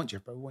 no, we don't want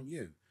Jeff, but we want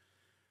you.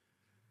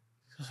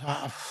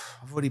 I've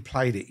already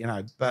played it, you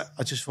know, but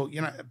I just thought,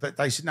 you know, but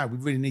they said, no, we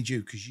really need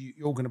you because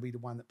you're going to be the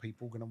one that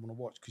people are going to want to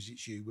watch because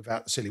it's you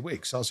without the silly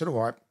wig. So I said,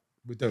 all right,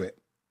 we'll do it.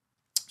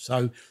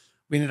 So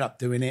we ended up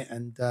doing it.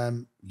 And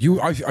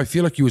I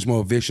feel like you was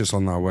more vicious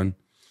on that one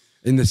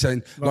in the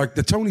sense, like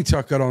the Tony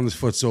Tucker on this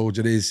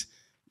Footsoldier is,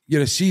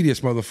 you're a serious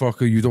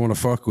motherfucker you don't want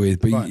to fuck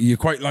with, but you're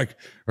quite like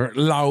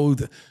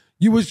loud.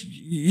 You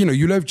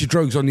loved your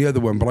drugs on the other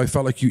one, but I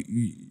felt like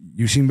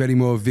you seem very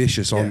more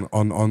vicious on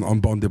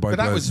Bonded by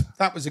Blood.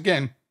 That was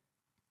again,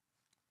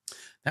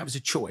 that was a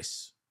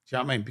choice. Do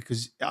you know what I mean?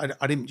 Because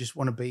I didn't just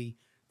want to be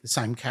the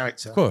same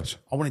character. Of course.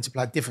 I wanted to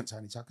play a different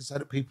Tony Tucker so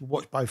that people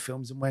watch both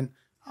films and went,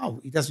 oh,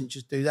 he doesn't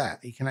just do that.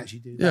 He can actually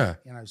do that. Yeah.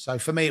 You know, so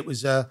for me it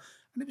was and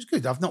it was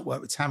good. I've not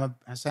worked with Tamer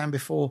Hassan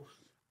before.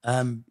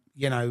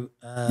 You know,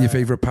 your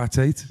favourite Pat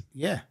Tate?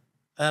 Yeah.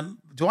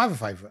 Do I have a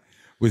favourite?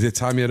 Was it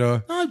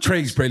Tamir? No,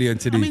 Craig's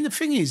brilliant. I mean, the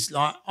thing is,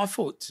 like, I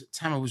thought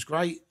Tamer was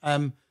great,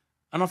 and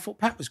I thought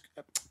I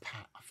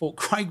thought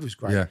Craig was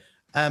great. Yeah.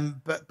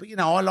 But you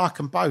know, I like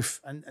them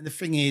both. And the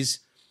thing is,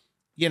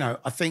 you know,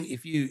 I think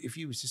if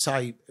you was to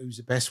say who's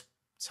the best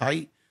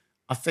Tate,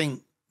 I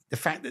think the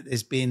fact that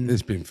there's been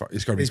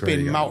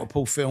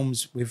multiple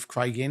films with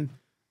Craig in,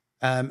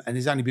 and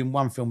there's only been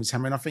one film with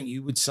Tamer, and I think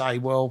you would say,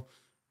 well,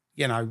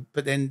 you know,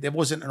 but then there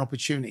wasn't an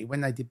opportunity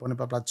when they did Bonnie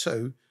by Blood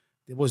 2.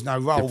 There was no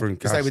role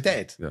because they were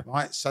dead,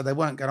 right? So they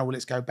weren't going, oh, well,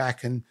 let's go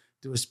back and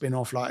do a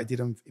spin-off like I did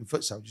in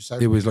Footsoldier. So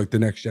it was like the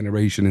next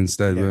generation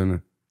instead,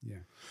 weren't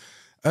it?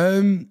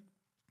 Yeah.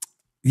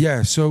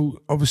 Yeah,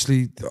 so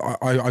obviously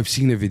I've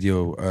seen a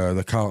video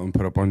that Carlton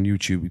put up on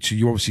YouTube. So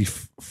you obviously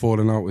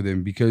fallen out with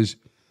him because,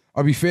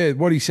 I'll be fair,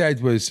 what he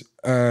said was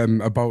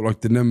about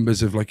like the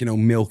numbers of like, you know,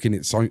 milking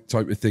it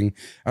type of thing.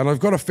 And I've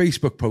got a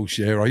Facebook post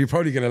here, right? You're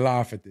probably going to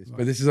laugh at this,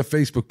 but this is a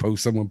Facebook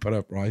post someone put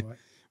up, right?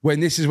 When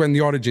this is when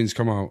the Origins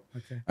come out.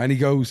 Okay. And he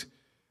goes,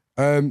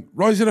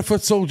 Rise of the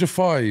Footsoldier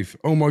 5.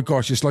 Oh my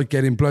gosh, it's like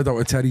getting blood out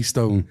of Teddy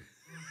Stone.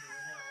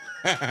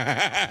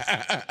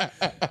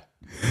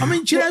 I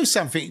mean, do you know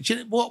something? Do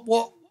you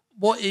know,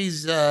 what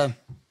is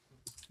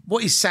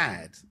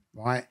sad,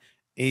 right?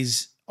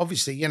 Is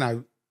obviously, you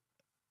know,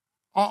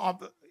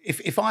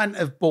 if I hadn't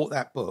have bought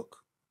that book,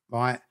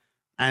 right,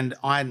 and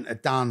I hadn't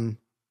have done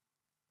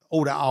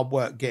all that hard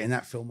work getting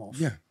that film off,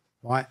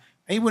 right,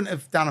 he wouldn't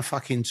have done a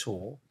fucking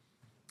tour.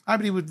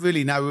 Nobody would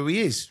really know who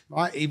he is,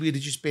 right? He would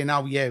have just been,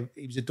 oh yeah,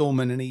 he was a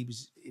doorman and he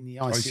was in the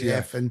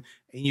ICF and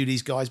he knew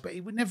these guys, but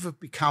he would never have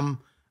become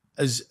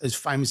as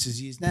famous as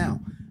he is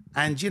now.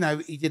 And, you know,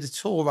 he did a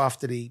tour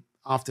after the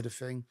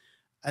thing.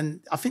 And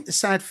I think the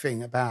sad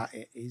thing about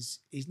it is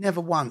he's never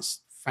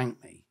once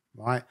thanked me,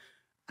 right?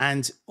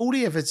 And all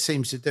he ever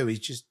seems to do is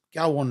just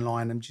go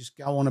online and just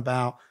go on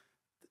about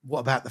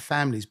what about the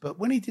families. But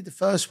when he did the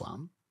first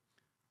one,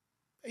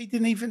 he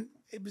didn't even,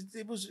 he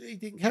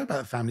didn't care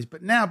about the families.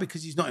 But now,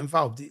 because he's not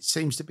involved, it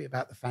seems to be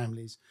about the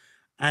families.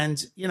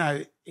 And, you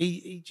know,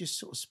 he just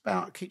sort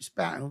of keeps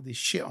spouting all this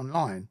shit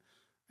online.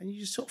 And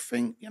you just sort of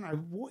think, you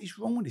know, what is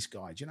wrong with this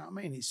guy? Do you know what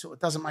I mean? It sort of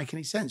doesn't make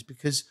any sense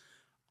because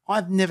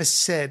I've never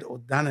said or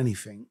done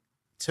anything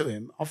to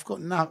him. I've got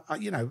no,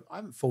 you know, I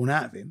haven't fallen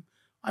out of him.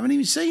 I haven't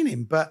even seen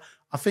him. But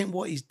I think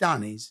what he's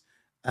done is,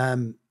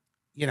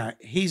 you know,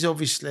 he's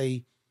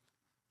obviously,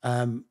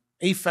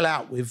 he fell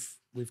out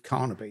with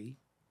Carnaby,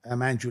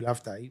 Andrew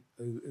Loveday,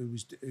 who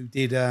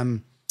did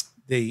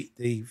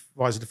the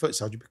Rise of the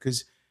Footsoldier,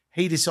 because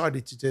he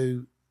decided to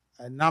do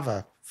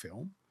another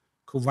film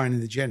called Reign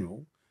of the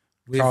General.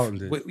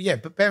 Yeah,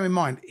 but bear in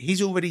mind,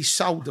 he's already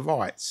sold the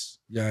rights.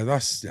 Yeah,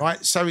 that's... Yeah.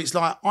 Right? So it's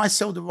like, I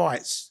sell the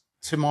rights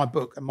to my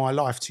book and my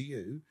life to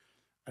you,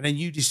 and then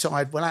you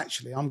decide, well,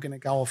 actually, I'm going to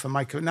go off and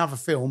make another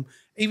film,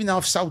 even though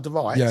I've sold the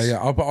rights. Yeah.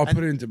 I'll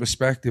put it into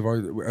perspective.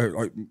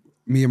 Like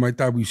me and my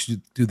dad, we used to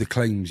do the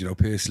claims, you know,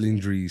 personal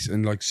injuries,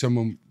 and like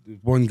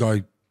one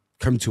guy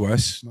come to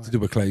us to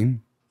do a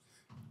claim.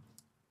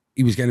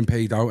 He was getting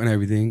paid out and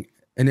everything.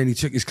 And then he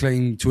took his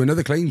claim to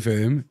another claim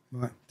firm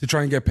to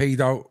try and get paid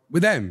out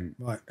with them.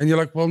 Right. And you're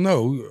like, well,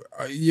 no,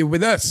 you're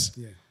with us.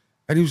 Yeah.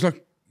 And he was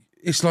like,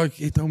 it's like,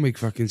 it don't make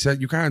fucking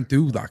sense. You can't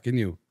do that, can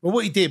you? Well,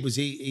 what he did was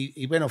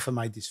he went off and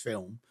made this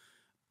film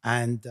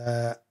and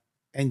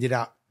ended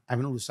up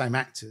having all the same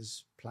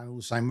actors playing all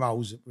the same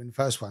roles that were in the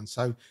first one.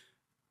 So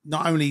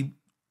not only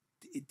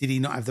did he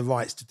not have the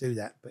rights to do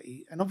that, but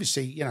and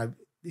obviously, you know,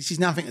 this is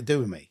nothing to do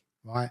with me,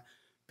 right?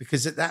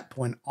 Because at that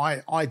point,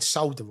 I'd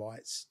sold the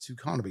rights to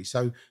Carnaby.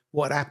 So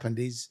what happened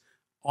is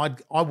I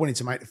wanted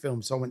to make the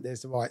film, so I went,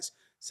 there's the rights.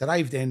 So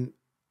they've then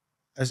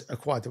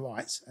acquired the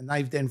rights, and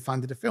they've then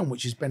funded the film,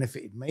 which has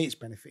benefited me. It's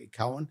benefited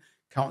Carlton.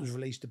 Carlton's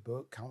released a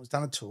book. Carlton's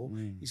done a tour.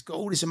 He's got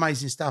all this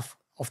amazing stuff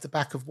off the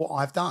back of what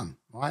I've done,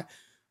 right?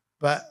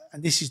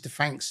 And this is the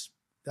thanks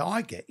that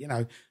I get, you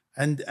know.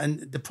 And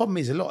the problem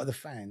is a lot of the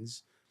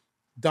fans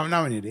don't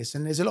know any of this,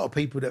 and there's a lot of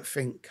people that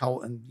think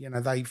Carlton, you know,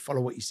 they follow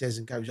what he says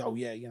and goes, oh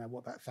yeah, you know, what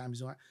about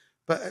families and all that?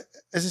 But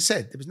as I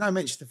said, there was no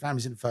mention of the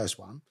families in the first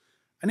one,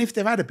 and if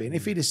there had been,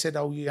 if he'd have said,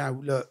 oh, you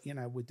know, look, you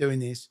know, we're doing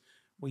this,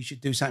 we should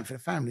do something for the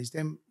families,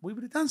 then we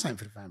would have done something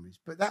for the families.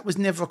 But that was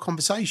never a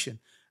conversation,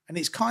 and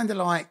it's kind of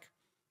like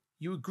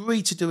you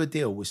agree to do a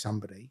deal with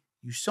somebody,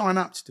 you sign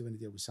up to doing a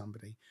deal with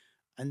somebody,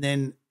 and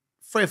then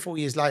 3 or 4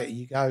 years later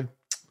you go,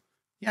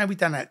 yeah, we've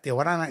done that deal,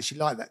 I don't actually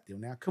like that deal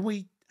now, can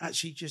we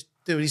actually just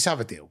do this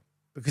other deal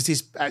because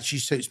this actually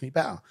suits me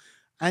better?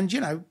 And, you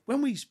know,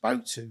 when we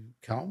spoke to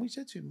Carl, we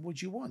said to him, what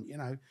do you want? You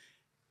know,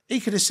 he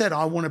could have said,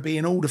 I want to be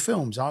in all the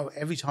films.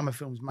 Every time a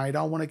film's made,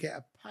 I want to get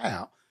a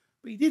payout.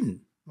 But he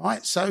didn't,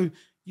 right? So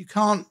you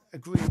can't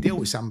agree to deal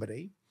with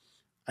somebody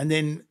and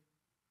then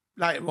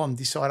later on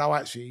decide, oh,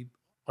 actually,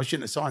 I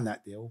shouldn't have signed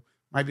that deal.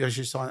 Maybe I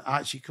should sign,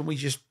 actually, can we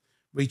just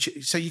reach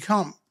it? So you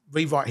can't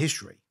rewrite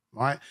history,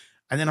 right?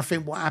 And then I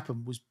think what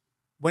happened was,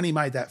 when he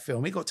made that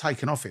film, it got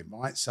taken off him,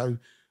 right? So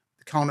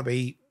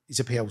Carnaby is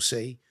a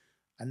PLC,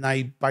 and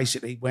they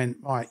basically went,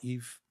 right,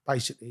 you've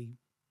basically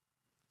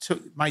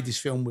made this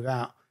film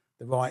without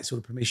the rights or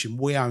the permission.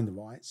 We own the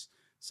rights.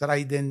 So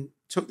they then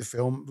took the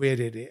film,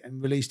 re-edited it,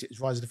 and released it as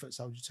Rise of the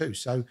Footsoldier 2.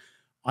 So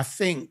I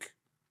think,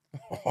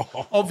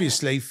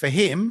 obviously, for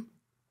him,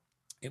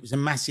 it was a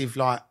massive,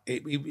 like,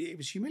 it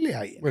was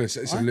humiliating. Well, it's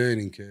right? A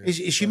learning curve.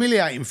 It's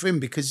humiliating for him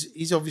because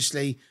he's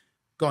obviously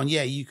gone,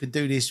 yeah, you can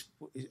do this.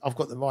 I've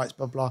got the rights,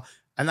 blah, blah.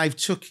 And they've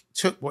took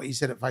what he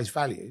said at face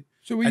value.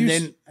 So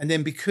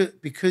then because,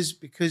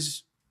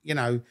 you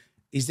know,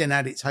 he's then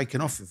had it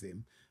taken off of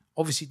him.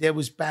 Obviously, there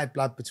was bad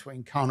blood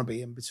between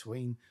Carnaby and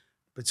between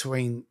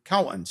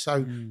Carlton.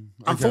 So,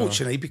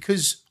 unfortunately,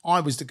 because I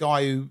was the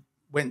guy who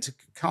went to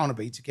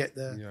Carnaby to get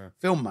the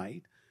film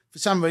made, for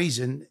some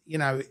reason, you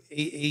know,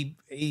 he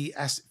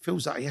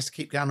feels like he has to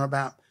keep going on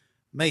about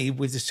me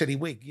with the silly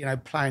wig, you know,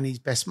 playing his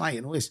best mate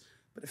and all this.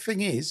 But the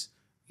thing is,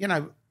 you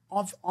know,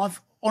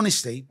 I've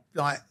honestly,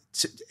 like,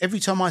 every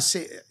time I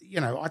see it,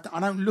 you know, I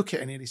don't look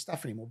at any of this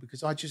stuff anymore,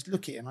 because I just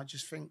look at it and I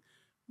just think,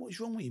 what is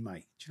wrong with you,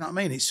 mate? Do you know what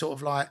I mean? It's sort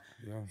of like,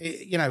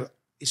 you know,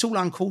 it's all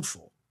uncalled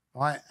for,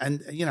 right?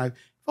 And, you know, if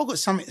I've got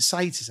something to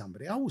say to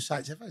somebody, I will say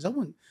it to their face. I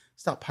wouldn't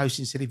start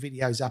posting silly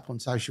videos up on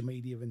social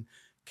media and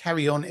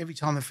carry on every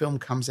time a film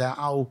comes out.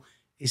 Oh,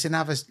 it's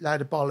another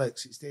load of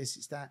bollocks. It's this,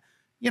 it's that.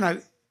 You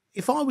know,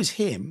 if I was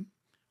him,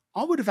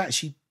 I would have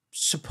actually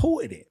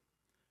supported it,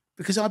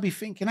 because I'd be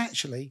thinking,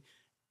 actually,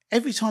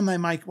 every time they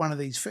make one of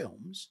these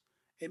films,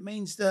 it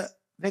means that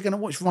they're going to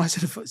watch Rise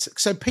of the Foot.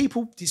 So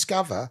people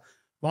discover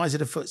Rise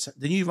of the Foot,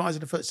 the new Rise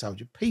of the Foot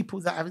Soldier, people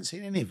that haven't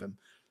seen any of them,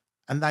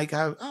 and they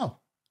go, oh,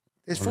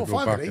 there's 4 or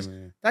 5 of these.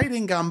 They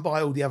then go and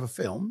buy all the other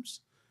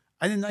films,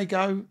 and then they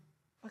go,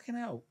 fucking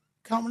hell,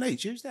 Carlton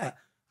Leach, who's that?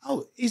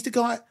 Oh, he's the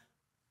guy.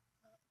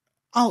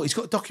 Oh, he's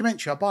got a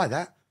documentary, I buy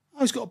that.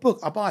 Oh, he's got a book,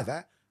 I buy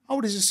that. Oh,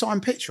 there's a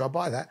signed picture, I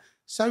buy that.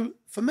 So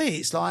for me,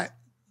 it's like,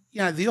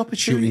 you know, the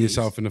opportunities, shooting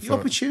yourself in the foot.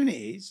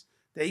 Opportunities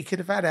that he could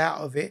have had out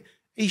of it.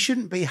 He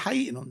shouldn't be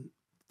hating on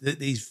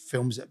these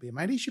films that are being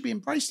made. He should be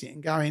embracing it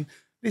and going,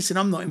 listen,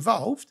 I'm not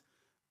involved,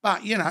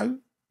 but, you know,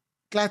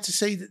 glad to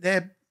see that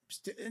they're,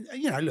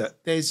 you know,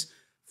 look, there's,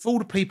 for all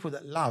the people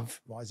that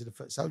love Rise of the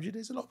Foot Soldier,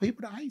 there's a lot of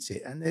people that hate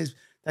it. And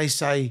they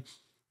say,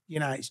 you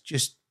know, it's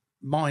just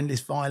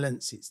mindless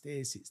violence, it's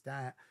this, it's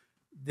that.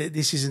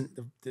 This isn't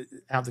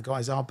how the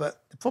guys are.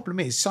 But the problem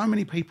is, so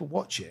many people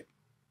watch it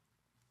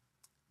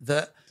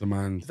that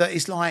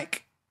it's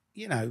like,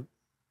 you know,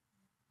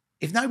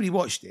 if nobody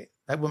watched it,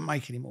 they wouldn't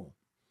make any more.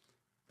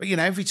 But, you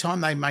know, every time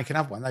they make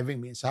another one, they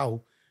ring me and say,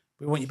 oh,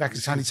 we want you back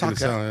as Tony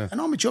Tucker.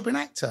 And I'm a jobbing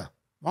actor,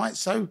 right?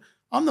 So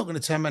I'm not going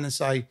to turn around and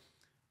say,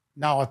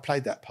 no, I've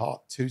played that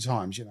part 2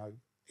 times, you know.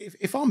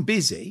 If I'm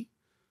busy,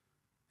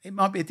 it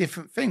might be a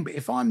different thing. But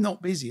if I'm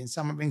not busy and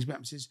someone rings me up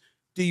and says,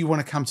 do you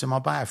want to come to my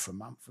bar for a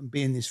month and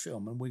be in this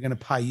film and we're going to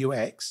pay you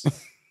X?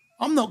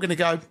 I'm not going to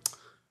go,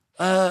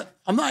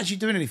 I'm not actually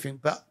doing anything,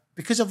 but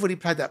because I've already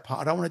played that part,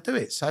 I don't want to do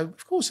it. So,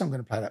 of course, I'm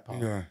going to play that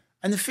part. Yeah.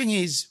 And the thing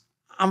is,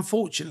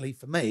 unfortunately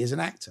for me as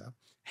an actor,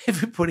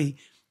 everybody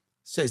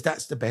says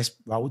that's the best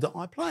role that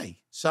I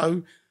play.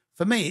 So,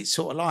 for me, it's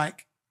sort of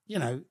like, you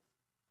know,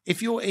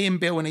 if you're Ian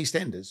Bill in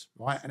EastEnders,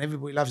 right, and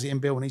everybody loves Ian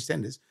Bill in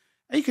EastEnders,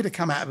 he could have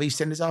come out of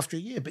EastEnders after a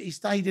year, but he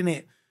stayed in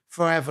it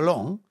for however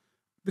long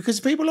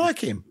because people like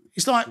him.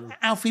 It's like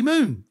Alfie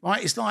Moon,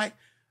 right? It's like,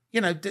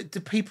 you know, do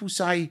people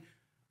say,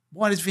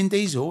 why does Vin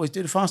Diesel always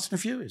do the Fast and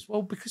the Furious?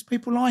 Well, because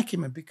people like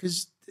him and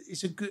because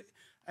it's a good...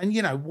 And,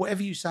 you know,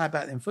 whatever you say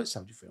about them Foot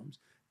Soldier films,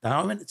 they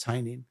are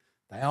entertaining,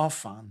 they are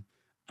fun,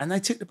 and they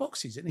tick the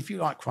boxes. And if you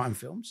like crime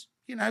films,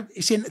 you know,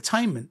 it's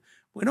entertainment.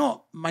 We're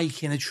not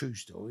making a true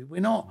story.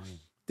 We're not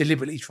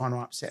deliberately trying to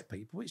upset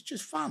people. It's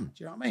just fun.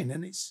 Do you know what I mean?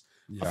 And it's...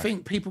 I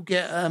think people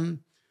get,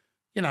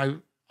 you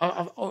know...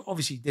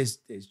 Obviously,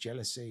 there's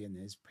jealousy and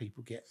there's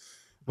people get.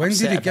 When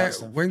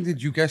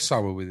did you get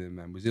sour with him?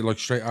 Then was it like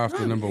straight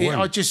after number one?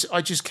 I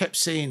just kept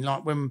seeing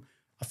like when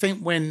the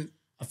film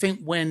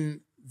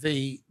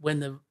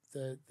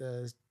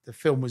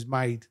was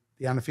made,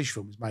 the unofficial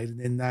film was made, and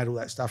then they had all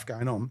that stuff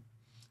going on.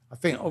 I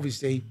think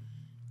obviously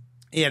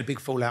he had a big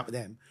fallout with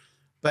them,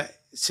 but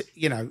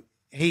you know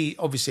he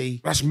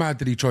obviously that's mad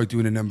that he tried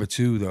doing a number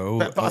 2 though,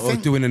 but I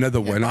think, doing another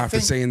one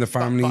after saying the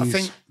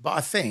families. But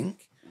I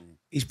think.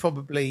 He's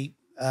probably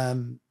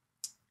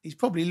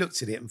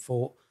looked at it and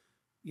thought,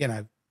 you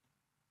know,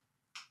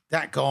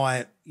 that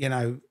guy, you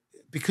know,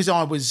 because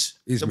I was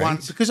the one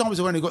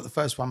who got the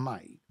first one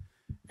made,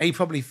 he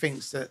probably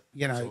thinks that,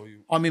 you know,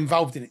 I'm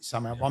involved in it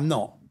somehow. I'm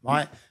not,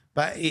 right?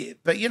 But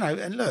you know,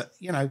 and look,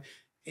 you know,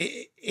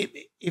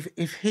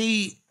 if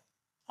he,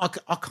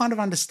 I kind of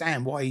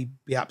understand why he'd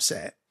be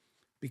upset,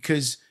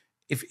 because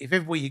if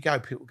everywhere you go,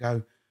 people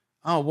go,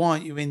 oh, why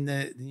aren't you in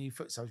the new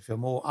Foot Soldier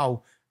film? Or,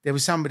 oh, there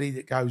was somebody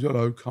that goes,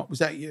 hello, was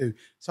that you?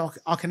 So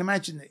I can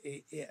imagine that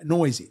it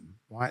annoys him,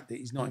 right, that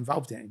he's not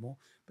involved in it anymore.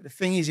 But the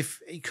thing is, if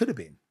he could have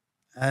been,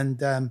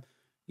 and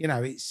you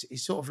know,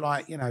 it's sort of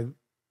like, you know,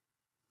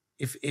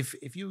 if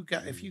you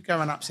go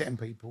and upsetting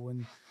people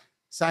and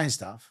saying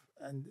stuff,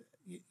 and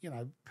you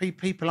know,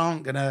 people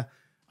aren't gonna.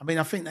 I mean,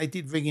 I think they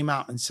did ring him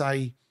up and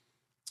say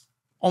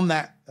on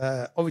that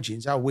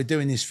Origins, oh, we're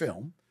doing this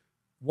film.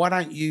 Why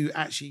don't you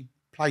actually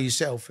play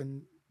yourself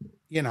and,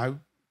 you know,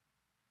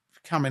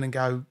 come in and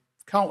go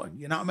Carlton,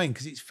 you know what I mean?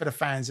 Because it's for the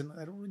fans and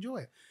they'll all enjoy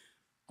it.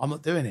 I'm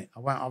not doing it.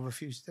 I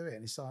refuse to do it.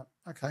 And it's like,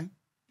 okay.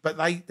 But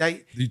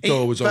the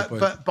door was open.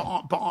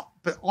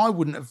 But I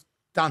wouldn't have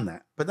done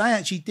that. But they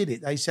actually did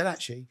it. They said,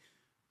 actually,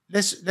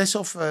 let's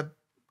offer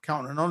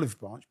Carlton an olive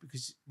branch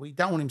because we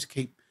don't want him to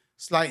keep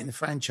slating the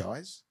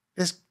franchise.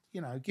 Let's,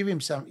 you know, give him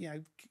some, you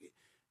know,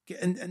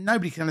 and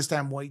nobody can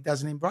understand why he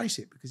doesn't embrace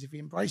it, because if he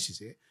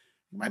embraces it,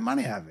 he can make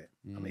money out of it.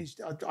 I mean,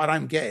 I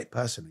don't get it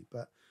personally,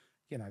 but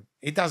you know,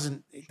 it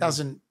doesn't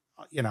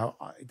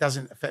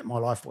affect my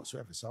life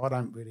whatsoever. So I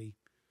don't really,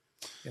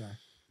 you know.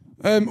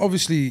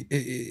 Obviously,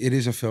 it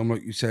is a film,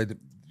 like you said.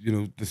 You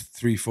know, the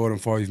 3, 4,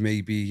 and 5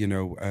 maybe, you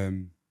know,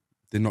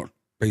 they're not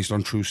based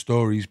on true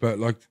stories, but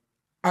like,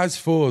 as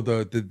for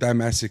the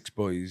them Essex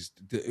boys,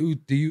 who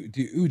do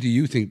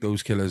you think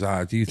those killers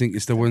are? Do you think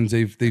it's the ones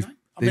they've?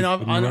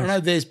 I know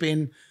there's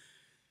been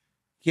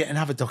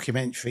another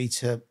documentary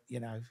to,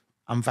 you know,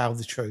 unveil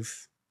the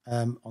truth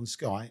on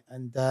Sky,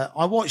 and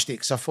I watched it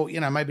because I thought, you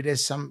know, maybe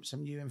there's some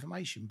new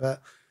information,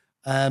 but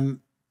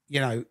you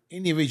know,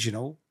 in the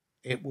original,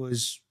 it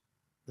was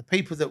the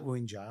people that were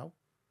in jail,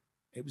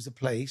 it was the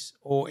police,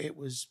 or it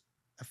was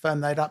a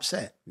firm they'd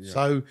upset. Yeah.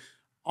 So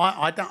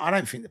I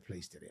don't think the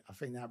police did it. I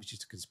think that was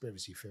just a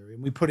conspiracy theory,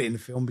 and we put it in the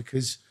film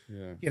because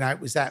you know, it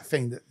was that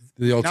thing that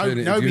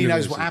nobody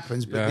knows what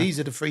happens, but these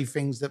are the 3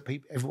 things that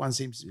everyone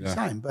seems to be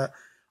saying. But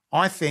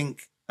I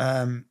think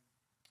from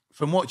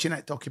watching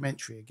that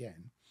documentary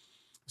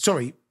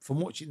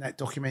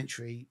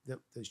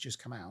that's just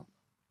come out,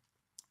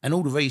 and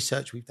all the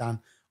research we've done,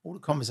 all the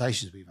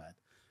conversations we've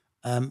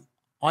had,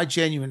 I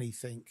genuinely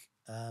think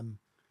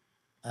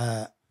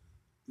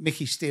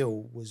Mickey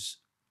Steele was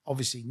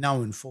obviously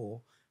known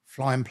for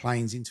flying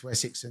planes into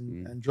Essex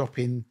and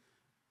dropping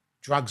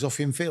drugs off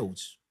in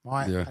fields,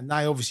 right? Yeah. And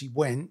they obviously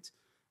went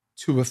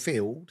to a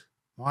field,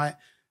 right?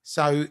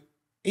 So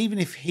even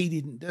if he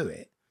didn't do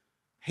it,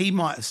 he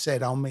might have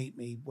said, "I'll meet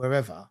me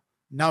wherever,"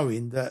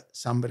 knowing that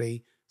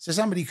somebody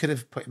could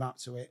have put him up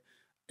to it.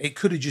 It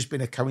could have just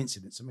been a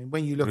coincidence. I mean,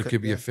 when you look, it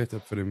could be a fit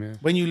up for him. Yeah.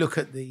 When you look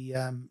at the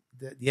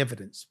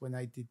evidence, when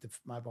they did the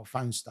mobile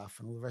phone stuff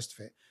and all the rest of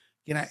it,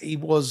 you know, he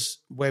was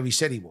where he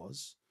said he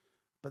was,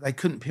 but they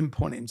couldn't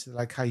pinpoint him to the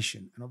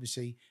location. And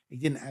obviously, he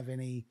didn't have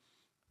any.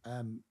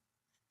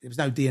 There was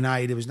no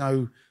DNA. There was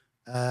no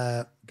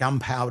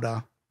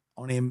gunpowder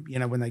on him. You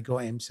know, when they got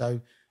him.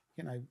 So,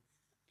 you know,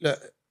 look,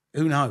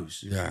 who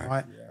knows? Yeah.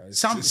 Right. Yeah,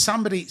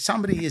 somebody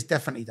has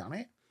definitely done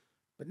it,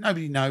 but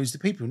nobody knows. The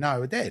people who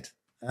know are dead.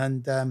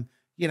 And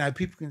you know,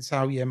 people can say,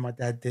 "Oh yeah, my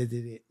dad did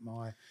it."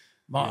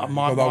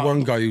 That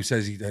one guy who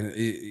says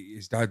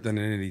his dad done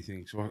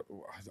anything. So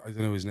I don't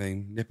know his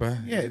name.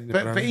 Nipper. Yeah,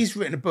 but he's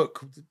written a book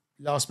called The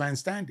Last Man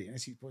Standing.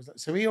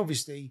 So he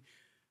obviously,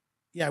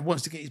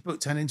 wants to get his book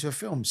turned into a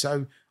film.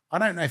 So I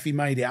don't know if he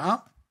made it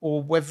up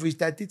or whether his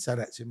dad did say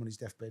that to him on his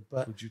deathbed.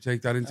 But would you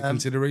take that into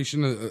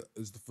consideration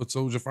as the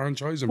Footsoldier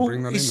franchise and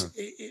bring that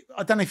in?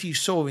 I don't know if you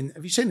saw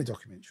have you seen the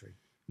documentary?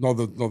 Not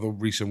the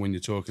recent one you're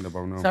talking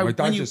about. No, so my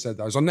dad just said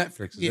that. It's on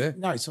Netflix, is it?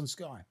 No, it's on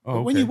Sky. Oh,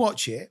 but when you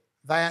watch it,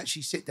 they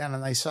actually sit down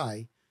and they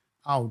say,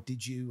 "Oh,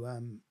 did you,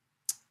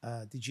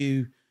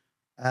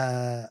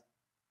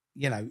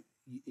 you know,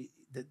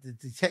 the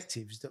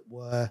detectives that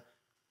were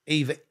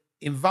either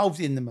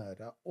involved in the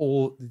murder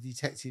or the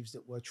detectives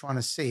that were trying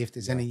to see if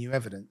there's any new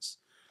evidence."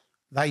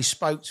 They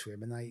spoke to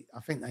him, and I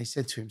think they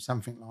said to him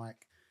something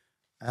like,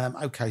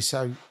 "Okay,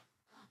 so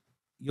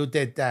your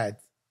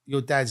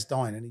dad's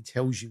dying, and he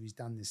tells you he's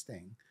done this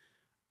thing.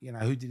 You know,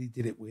 who did he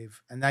did it with?"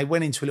 And they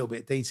went into a little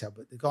bit of detail,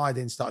 but the guy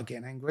then started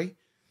getting angry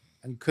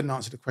and couldn't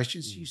answer the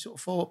questions. So you sort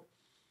of thought,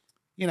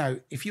 you know,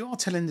 if you are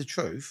telling the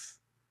truth,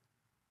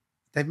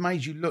 they've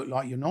made you look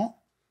like you're not.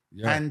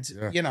 Yeah, and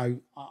you know,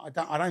 I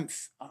don't,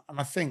 and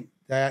I think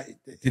that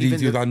did he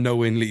do that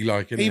knowingly,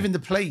 like even the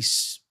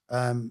police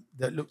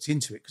that looked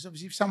into it, because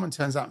obviously if someone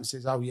turns up and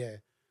says, "Oh yeah,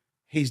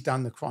 he's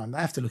done the crime," they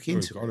have to look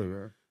into it.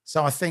 Yeah.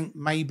 So I think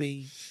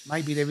maybe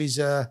there is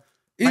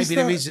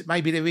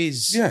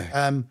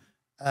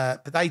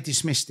but they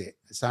dismissed it,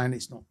 saying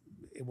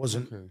it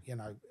wasn't, you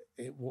know,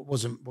 it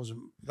wasn't.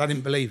 They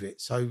didn't believe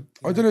it. So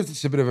I don't know if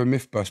it's a bit of a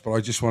myth bust, but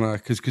I just want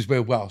to, because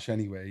we're Welsh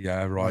anyway.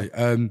 Yeah, right.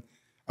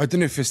 I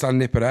don't know if it's that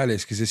Nipper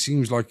Ellis, because it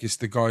seems like it's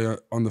the guy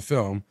on the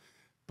film,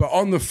 but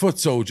on the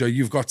Footsoldier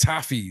you've got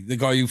Taffy, the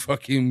guy who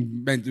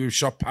fucking meant to have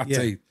shot Pate.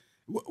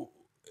 Yeah.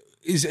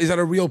 Is that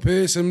a real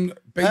person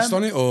based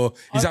on it, or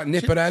is that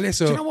Nipper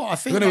Ellis? Or, do you know what I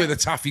think? I don't know where the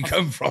Taffy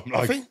come from.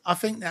 Like, I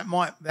think that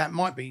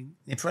might be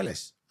Nipper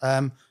Ellis.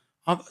 I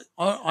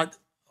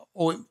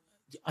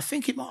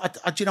think it might. Do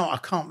you know what? I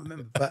can't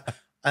remember, but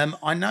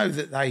I know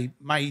that they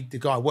made the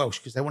guy Welsh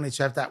because they wanted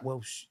to have that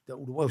Welsh,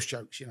 all the Welsh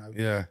jokes. You know,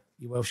 yeah,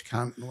 you Welsh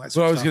cunt and all that.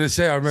 Well, I was going to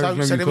say, I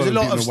remember. So there was a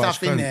lot of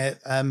stuff in there,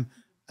 and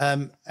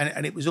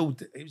it was all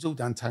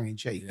done tongue in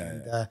cheek. Yeah,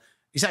 and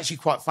it's actually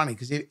quite funny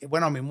because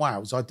when I'm in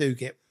Wales, I do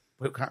get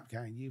put up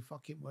going, "You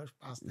fucking Welsh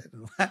bastard,"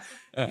 and all that.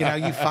 You know,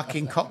 "You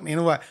fucking cockney,"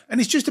 and all that. And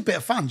it's just a bit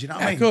of fun. Do you know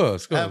what I mean?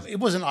 Of course. It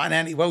wasn't like an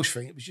anti-Welsh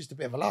thing. It was just a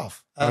bit of a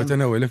laugh. I don't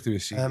know. It looked a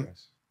bit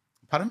serious.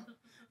 Pardon?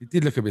 It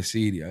did look a bit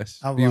serious.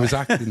 Oh, right. He was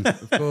acting,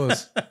 of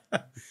course.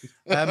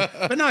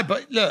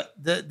 But look,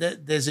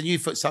 there's a new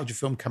Footsoldier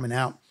film coming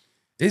out.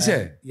 Is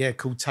it? Yeah,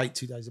 called Take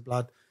 2 Days of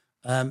Blood.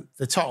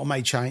 The title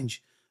may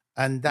change,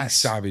 and that's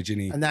he's savage, isn't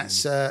he? And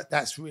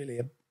that's really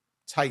a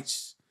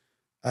Tate's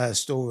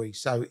story.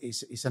 So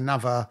it's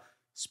another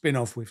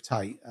spin-off with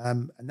Tate,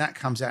 and that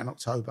comes out in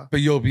October.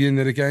 But you'll be in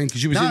it again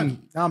because you was No,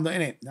 in. no, I'm not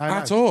in it. No,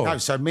 At no. all? No,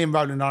 so me and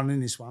Roland aren't in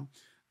this one.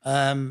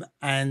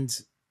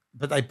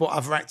 But they brought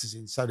other actors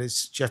in. So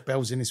there's Jeff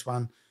Bell's in this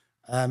one.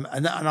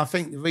 And I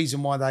think the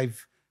reason why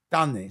they've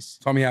done this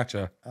Tommy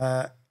Hatcher.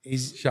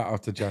 is Shout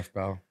out to Jeff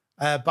Bell.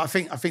 but I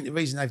think the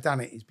reason they've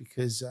done it is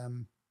because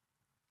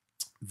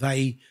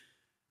they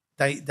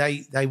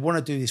want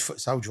to do this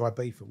Footsoldier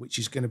Ibiza, which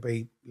is going to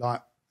be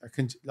like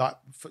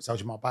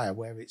Footsoldier Marbella,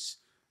 where it's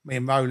me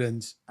and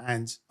Roland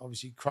and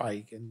obviously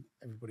Craig and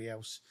everybody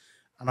else.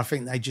 And I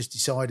think they just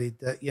decided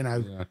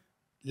that,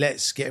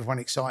 let's get everyone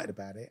excited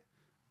about it.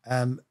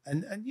 And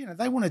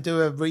they want to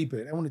do a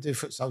reboot. They want to do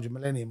Footsoldier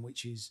Millennium,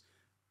 which is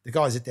the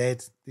guys are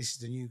dead. This is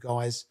the new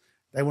guys.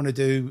 They want to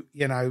do,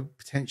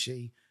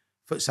 potentially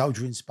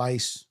Footsoldier in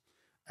space.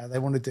 They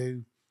want to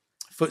do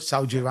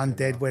Footsoldier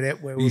Undead, where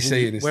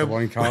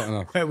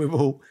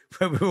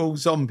we're all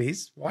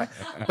zombies, right?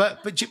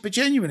 but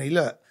genuinely,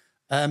 look,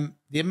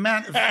 the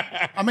amount of,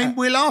 I mean,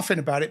 we're laughing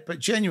about it, but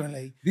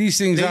genuinely, these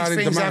things are in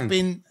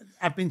demand.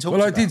 have been talked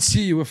Well, about. I did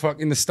see you were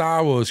fucking the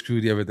Star Wars crew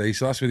the other day,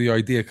 so that's where the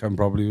idea come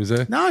probably, was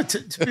it? No,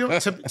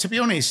 to be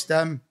honest,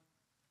 I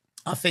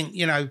think,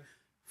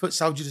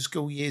 Footsoldier to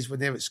school years when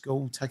they're at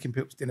school, taking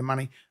people to dinner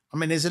money. I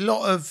mean, there's a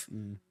lot of,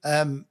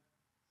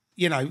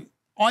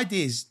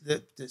 ideas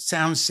that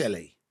sound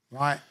silly,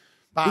 right?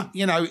 But,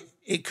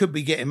 it could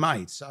be getting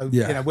made. So,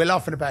 we're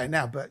laughing about it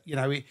now, but, you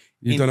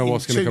don't know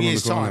what's going to come on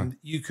the corner. Time,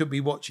 you could be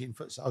watching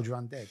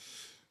Footsoldier Undead.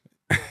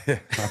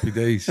 Happy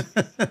days.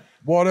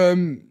 What,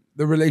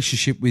 the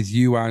relationship with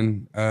you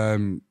and,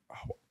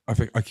 I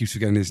think I keep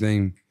forgetting his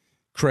name,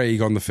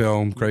 Craig on the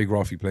film, Craig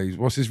Roffey plays.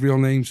 What's his real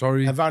name?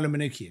 Sorry. Roland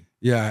Manukian.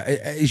 Yeah.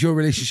 Is your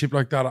relationship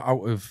like that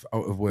out of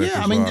work?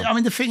 Yeah, as well? I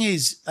mean, the thing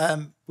is,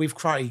 with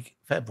Craig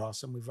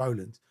Febras and with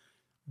Roland,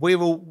 we're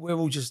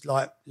all just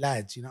like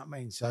lads, you know what I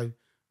mean? So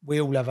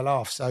we all have a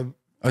laugh. So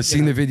I've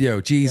seen the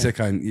video. Jeez, I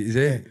can't. Is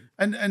it?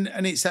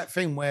 And it's that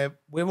thing where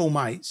we're all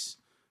mates,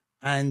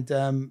 and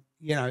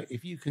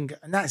if you can,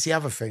 and that's the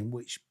other thing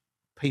which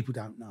people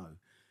don't know.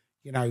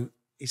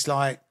 It's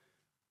like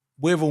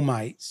we're all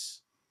mates.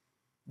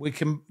 We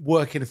can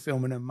work in a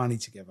film and earn money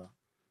together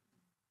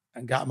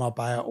and go to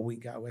Marbella, or we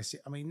can go to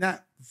Essex. I mean,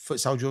 that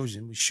Footsoldier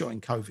Origin was shot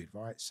in COVID,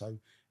 right? So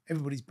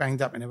everybody's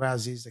banged up in their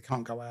houses. They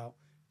can't go out.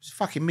 It's a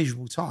fucking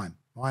miserable time,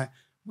 right?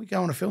 We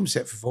go on a film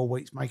set for 4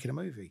 weeks making a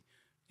movie.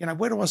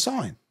 Where do I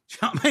sign? Do you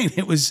know what I mean?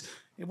 It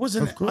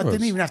wasn't, I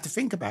didn't even have to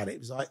think about it. It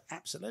was like,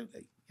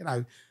 absolutely.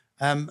 I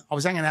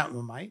was hanging out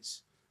with my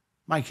mates,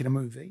 making a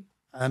movie.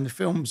 The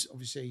film's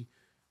obviously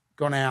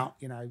gone out,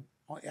 I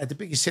had the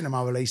biggest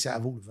cinema release out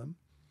of all of them.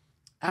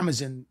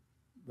 Amazon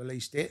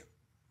released it,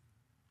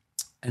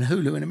 and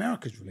Hulu in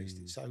America's released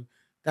it. So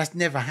that's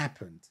never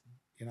happened,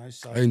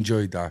 So I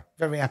enjoyed that.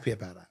 Very happy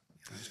about that.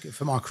 It's good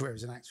for my career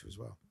as an actor as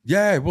well.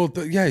 Yeah, well,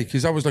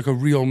 because that was like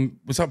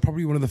was that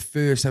probably one of the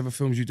first ever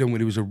films you've done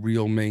where it was a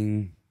real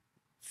main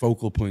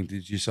focal point?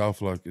 Did yourself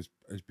like as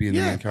being the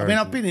main character?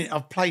 I mean,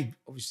 I've played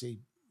obviously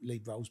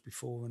lead roles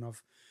before, and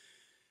I've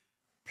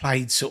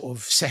played sort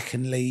of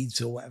second leads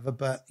or whatever,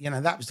 but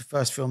that was the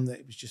first film that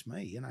it was just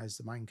me, as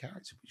the main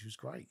character, which was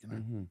great.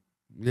 Mm-hmm.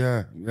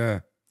 Yeah.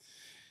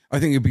 I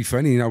think it'd be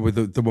funny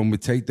with the one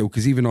with Tate though,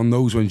 because even on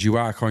those ones you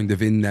are kind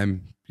of in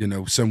them,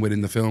 somewhere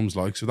in the films,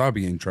 like, so I'd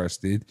be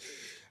interested.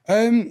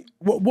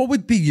 What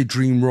would be your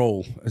dream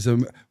role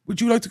would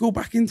you like to go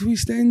back into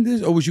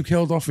EastEnders, or was you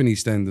killed off in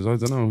EastEnders? I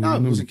don't know. No, I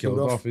wasn't killed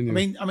off. I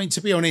mean,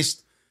 to be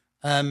honest,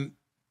 I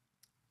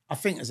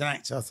think as an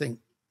actor, I think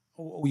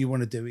all you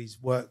want to do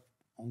is work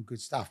on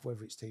good stuff,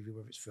 whether it's TV,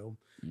 whether it's film.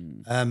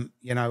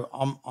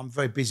 I'm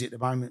very busy at the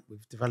moment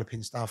with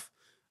developing stuff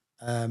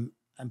and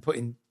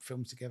putting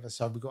films together.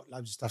 So we've got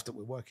loads of stuff that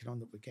we're working on,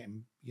 that we're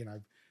getting,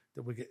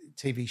 that we get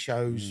TV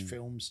shows,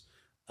 films.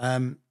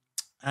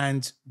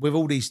 And with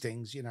all these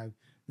things,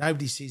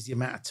 nobody sees the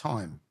amount of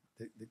time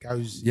that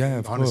goes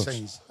behind the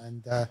scenes.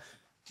 And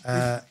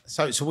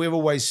so we're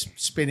always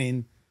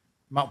spinning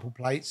multiple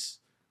plates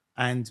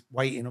and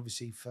waiting,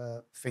 obviously,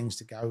 for things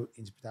to go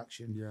into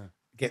production,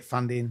 get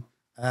funding.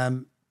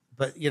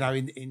 But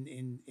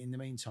in the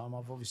meantime,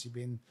 I've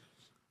obviously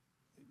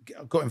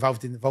got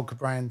involved in the vodka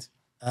brand.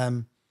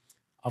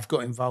 I've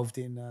got involved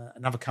in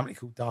another company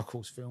called Dark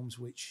Horse Films,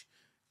 which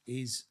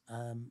is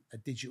a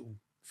digital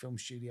film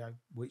studio,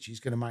 which is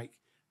going to make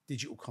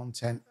digital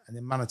content and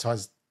then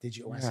monetize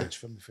digital assets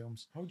from the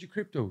films. How would your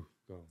crypto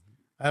go?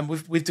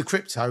 With the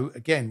crypto,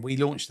 again, we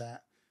launched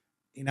that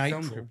in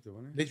April. Crypto,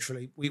 isn't it?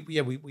 Literally,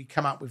 we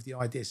come up with the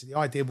idea. So the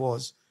idea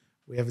was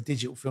we have a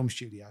digital film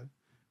studio.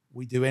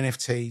 We do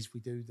NFTs,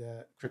 we do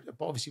the crypto,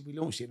 but obviously we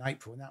launched it in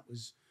April, and that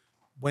was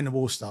when the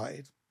war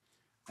started,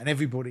 and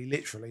everybody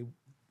literally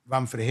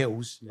ran for the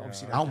hills.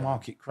 Obviously, the whole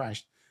market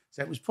crashed,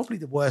 so it was probably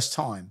the worst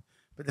time.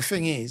 But the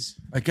thing is,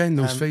 again,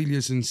 those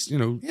failures, and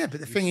yeah. But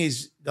the thing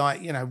is,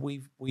 like,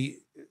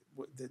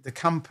 the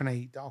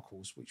company Dark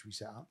Horse, which we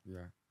set up,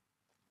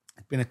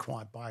 had been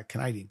acquired by a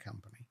Canadian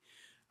company,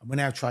 and we're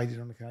now traded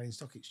on the Canadian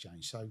Stock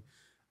Exchange. So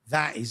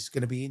that is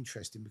going to be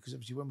interesting, because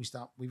obviously when we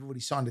start, we've already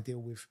signed a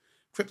deal with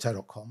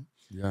crypto.com.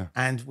 Yeah.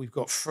 And we've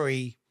got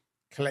 3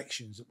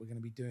 collections that we're going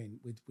to be doing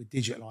with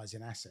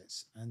digitalizing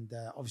assets. And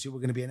obviously we're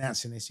going to be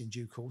announcing this in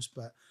due course,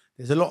 but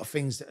there's a lot of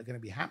things that are going to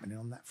be happening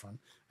on that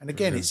front. And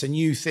again, it's a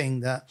new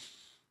thing that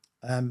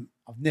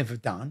I've never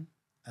done.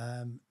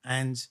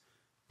 And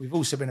we've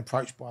also been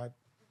approached by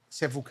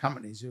several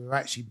companies who are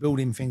actually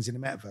building things in the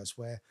metaverse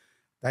where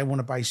they want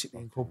to basically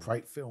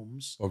incorporate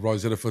films. Or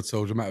Rise of the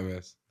Footsoldier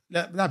metaverse.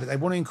 No, but they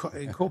want to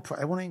incorporate.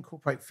 They want to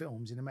incorporate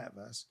films in the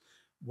metaverse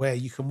where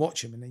you can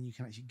watch them and then you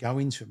can actually go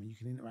into them and you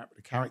can interact with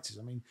the characters.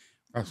 I mean,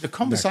 the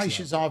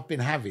conversations I've been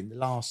having the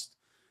last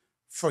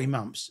 3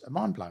 months are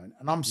mind blowing,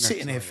 and I'm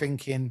sitting here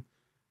thinking,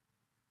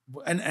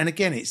 and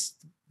again, it's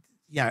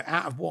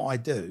out of what I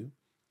do,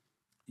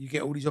 you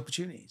get all these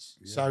opportunities.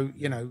 Yeah, so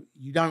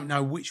you don't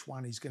know which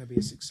one is going to be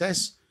a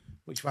success,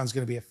 which one's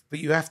going to be but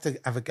you have to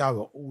have a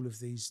go at all of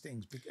these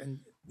things and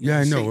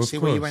see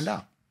where you end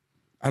up.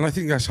 And I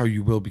think that's how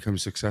you will become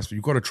successful.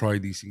 You've got to try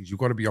these things. You've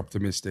got to be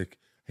optimistic.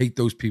 Hate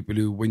those people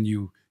who, when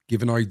you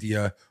give an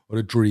idea or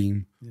a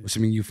dream or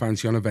something you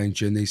fancy on a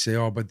venture, and they say,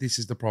 "Oh, but this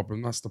is the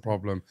problem. That's the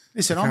problem."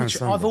 Listen,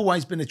 I've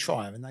always been a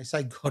trier, and they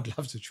say God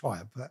loves a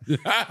trier, but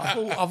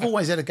I've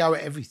always had a go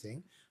at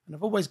everything, and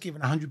I've always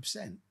given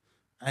 100%.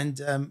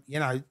 And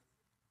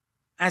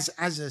as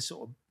a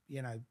sort of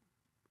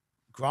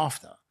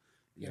grafter,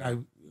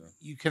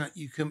 you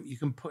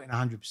can put in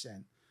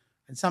 100%.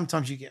 And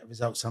sometimes you get a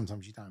result,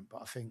 sometimes you don't.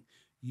 But I think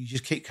you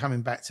just keep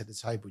coming back to the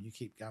table and you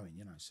keep going,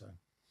 So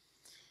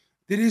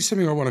there is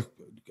something I want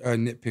to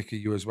nitpick at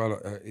you as well.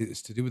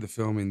 It's to do with the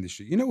film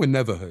industry. We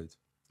Never Heard.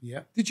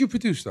 Yeah. Did you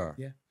produce that?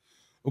 Yeah.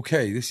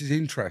 Okay, this is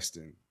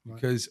interesting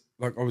because,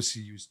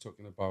 obviously you was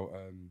talking about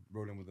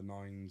Rolling with the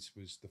Nines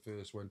was the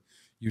first one.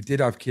 You did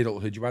have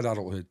kidulthood. You had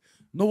adulthood.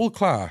 Noel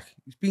Clarke,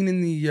 he's been in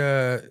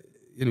the,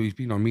 he's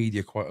been on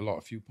media quite a lot.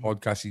 A few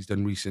podcasts he's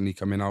done recently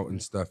coming out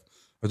and stuff.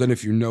 I don't know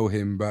if you know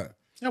him, but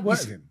I've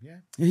worked with him. Yeah.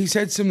 He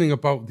said something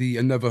about the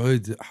I Never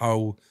Heard,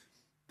 how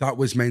that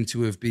was meant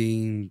to have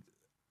been.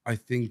 I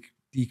think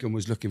Deacon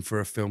was looking for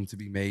a film to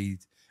be made,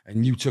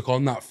 and you took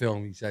on that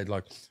film. He said,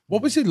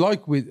 what was it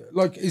like with,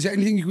 is there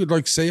anything you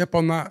could say up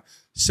on that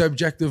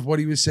subject of what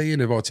he was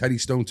saying about Teddy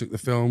Stone took the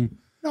film?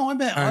 No, I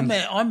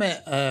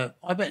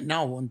met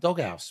Noel on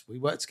Doghouse. We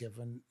worked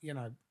together, and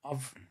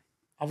I've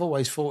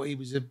always thought he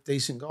was a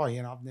decent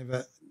guy. I've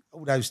never,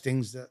 all those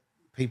things that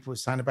people were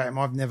saying about him,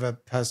 I've never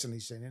personally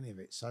seen any of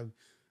it. So,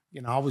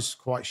 I was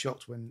quite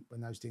shocked when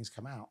those things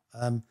come out.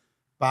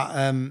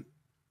 But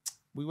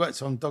we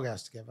worked on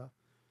Doghouse together,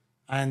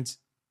 and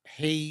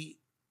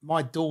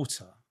my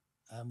daughter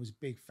was a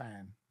big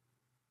fan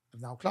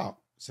of Noel Clarke.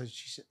 So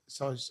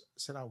I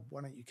said, "Oh,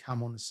 why don't you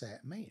come on the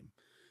set and meet him?"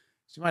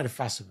 She made a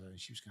fuss of her, and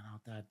she was going, "Oh,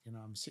 Dad, my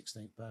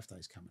 16th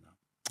birthday's coming up.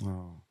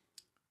 Oh,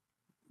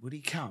 Would he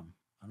come?"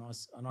 And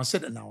I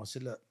said to Noel, I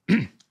said, "Look,"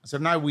 I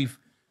said, "No,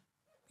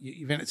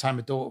 you've entertained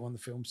my daughter on the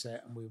film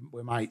set, and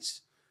we're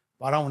mates,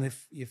 but I don't want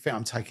you to think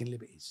I'm taking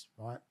liberties,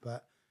 right?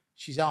 But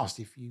she's asked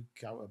if you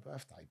go to a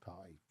birthday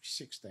party. She's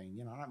 16,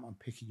 I don't mind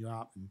picking you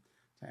up and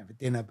taking her for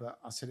dinner, but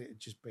I said it'd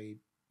just be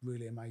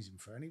really amazing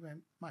for her." And he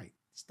went, "Mate,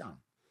 it's done."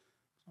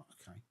 I was like,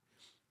 "Okay."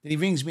 Then he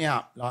rings me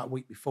up a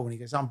week before, and he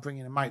goes, "I'm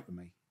bringing a mate with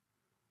me."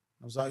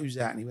 I was like, "Who's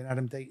that?" And he went,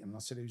 "Adam Deacon." And I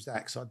said, "Who's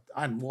that?" Because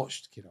I hadn't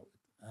watched Kidulthood.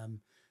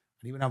 And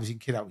he went, "Obviously,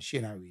 Kidulthood, she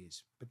know who he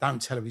is, but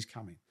don't tell her he's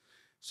coming."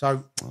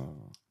 So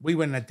we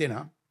went and had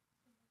dinner,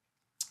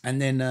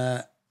 and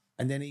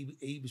then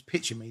he was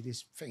pitching me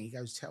this thing. He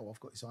goes, I've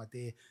got this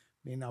idea.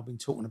 Me and I've been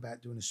talking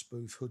about doing a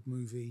spoof Hood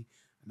movie,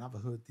 another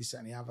Hood, this, that,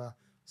 and the other.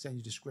 Send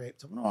you the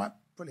script. I went, "All right,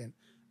 brilliant."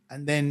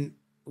 And then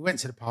we went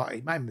to the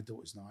party, made my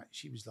daughter's night.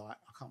 She was like,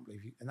 "I can't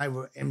believe you." And they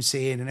were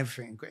MCing and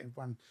everything and got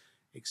everyone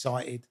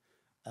excited.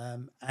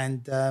 And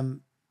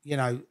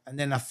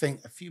then I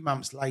think a few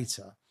months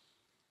later,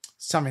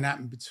 something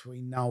happened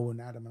between Noel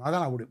and Adam, and I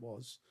don't know what it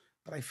was,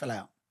 but they fell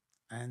out.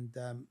 And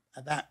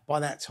by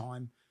that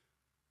time,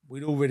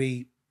 we'd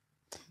already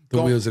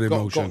got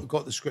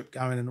the script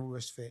going and all the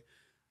rest of it.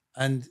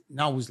 And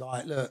Noel was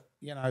like, "Look,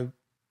 I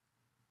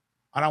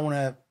don't want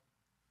to,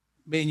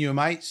 me and you are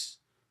mates,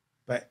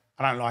 but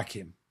I don't like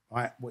him,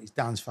 right? What he's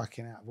done's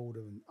fucking out of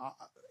order." And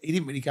he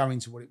didn't really go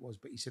into what it was,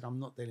 but he said, "I'm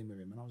not dealing with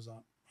him." And I was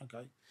like,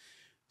 "Okay."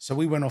 So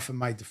we went off and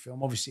made the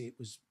film. Obviously, it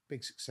was a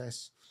big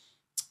success.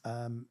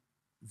 I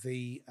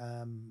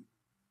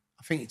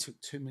think it took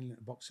 2 million at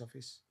the box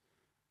office.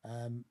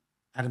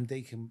 Adam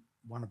Deacon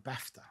won a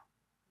BAFTA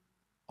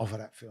off of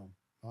that film,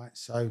 right?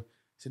 So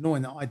it's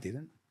annoying that I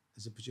didn't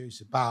as a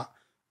producer, but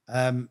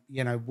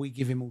we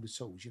give him all the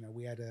tools.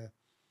 We had a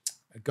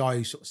guy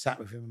who sort of sat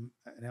with him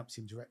and helped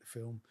him direct the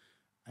film,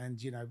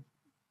 and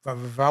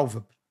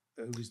Revolver,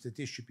 who was the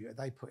distributor,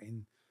 they put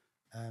in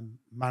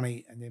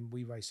money, and then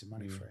we raised some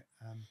money for it.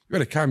 You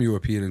had a cameo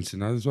appearance in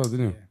that as well,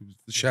 didn't you? Yeah.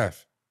 The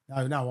chef.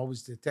 No, I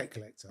was the debt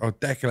collector. Oh,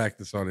 debt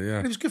collector, sorry, yeah.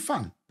 And it was good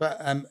fun, but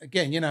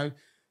again,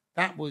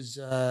 that was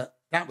a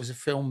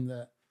film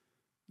that,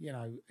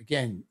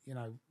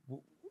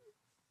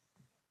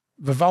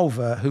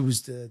 Revolver, who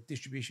was the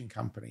distribution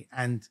company,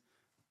 and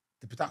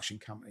the production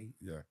company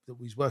Yeah. that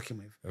we was working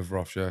with, Of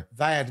Ross, yeah.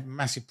 they had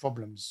massive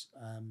problems.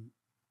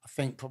 I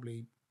think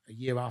probably a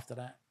year after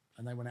that,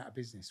 and they went out of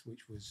business,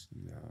 which was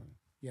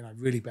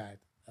really bad.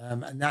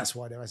 And that's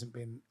why there hasn't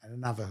been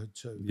another Hood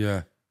 2.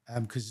 Yeah.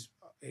 Because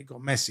it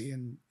got messy,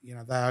 and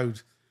they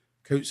owed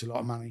Coots a lot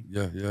of money.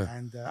 Yeah, yeah.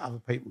 And other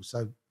people.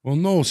 So, well,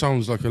 Noel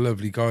sounds like a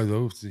lovely guy,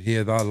 though. To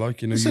hear that,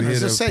 like, listen, you hear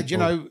as I said,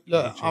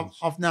 look, change.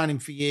 I've known him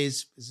for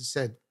years. As I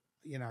said,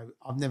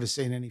 I've never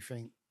seen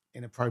anything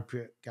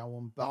inappropriate go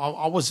on. But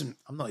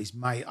I'm not his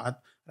mate. I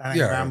don't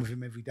hang around with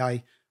him every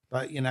day.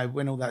 But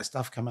when all that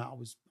stuff came out, I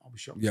was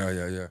shocked. Yeah.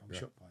 I was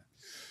shocked by it.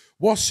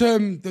 What's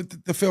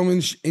the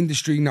film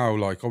industry now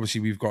like?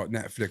 Obviously, we've got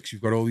Netflix,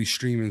 we've got all these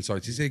streaming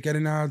sites. Is it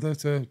getting harder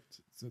to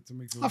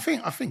make? I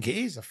think it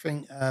is. I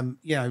think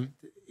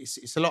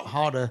it's a lot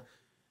harder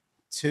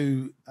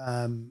to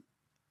I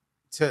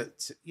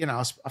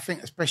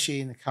think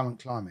especially in the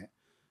current climate,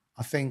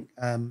 I think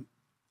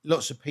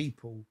lots of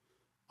people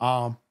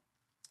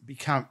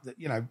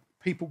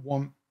people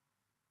want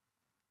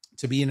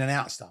to be in and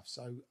out stuff.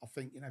 So I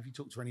think if you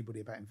talk to anybody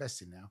about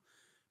investing now,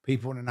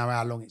 people want to know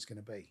how long it's going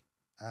to be.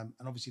 And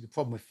obviously the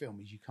problem with film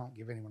is you can't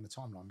give anyone a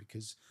timeline,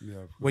 because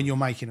when you're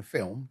making a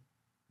film,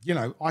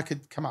 I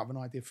could come up with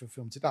an idea for a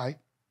film today.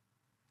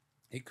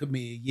 It could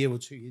be a year or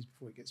 2 years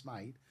before it gets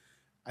made.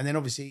 And then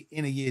obviously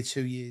in a year,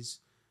 2 years,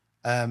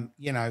 there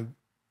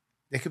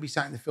could be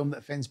something in the film that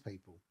offends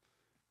people.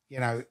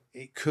 There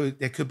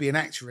could be an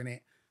actor in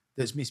it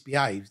that's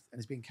misbehaved and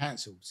has been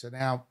cancelled. So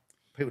now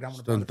people don't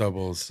want to Stunt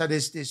doubles. So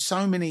there's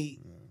so many,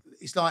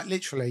 it's like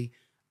literally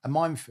a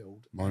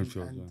minefield.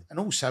 And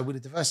also with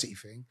the diversity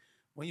thing,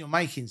 when you're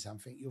making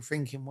something, you're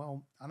thinking,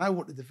 well, I know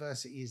what the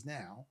diversity is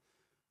now,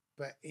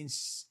 but in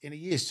a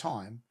year's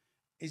time,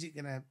 is it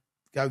going to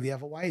go the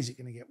other way? Is it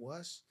going to get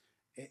worse?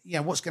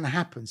 What's going to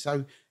happen?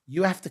 So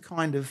you have to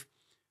kind of,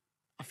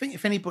 I think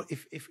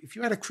if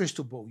you had a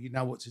crystal ball, you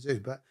know what to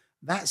do. But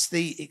that's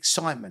the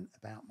excitement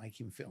about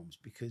making films,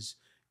 because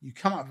you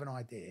come up with an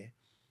idea,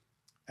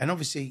 and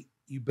obviously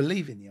you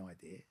believe in the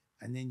idea,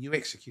 and then you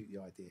execute the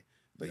idea,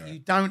 but you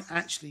don't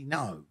actually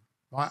know.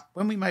 Right?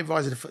 When we made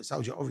Rise of the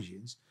Footsoldier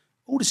Origins,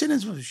 all the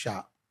cinemas were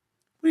shut.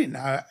 We didn't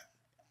know.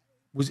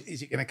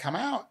 Is it going to come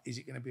out? Is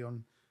it going to be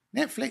on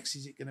Netflix?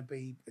 Is it going to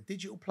be a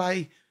digital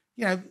play?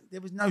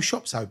 There was no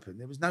shops open.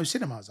 There was no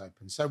cinemas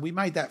open. So we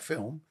made that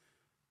film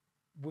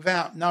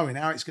without knowing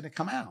how it's going to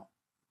come out.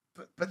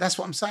 But that's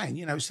what I'm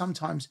saying.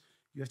 Sometimes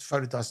you have to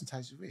throw the dice and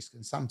take the risk,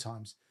 and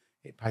sometimes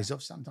it pays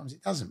off, sometimes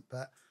it doesn't.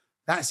 But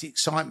that's the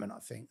excitement, I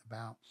think,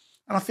 about.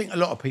 And I think a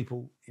lot of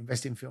people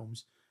invest in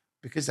films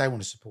because they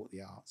want to support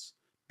the arts,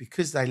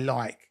 because they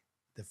like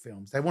the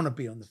films. They want to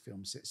be on the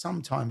film set.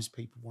 Sometimes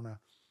people want to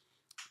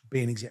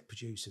be an exec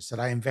producer, so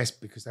they invest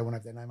because they want to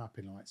have their name up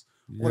in lights,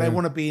 or they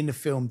want to be in the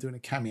film doing a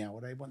cameo, or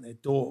they want their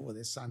daughter or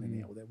their son in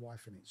it, or their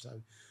wife in it.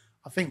 So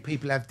I think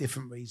people have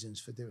different reasons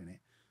for doing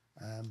it.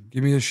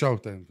 Give me a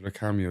shout then for a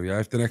cameo. Yeah,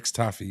 if the next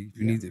Taffy, if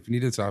you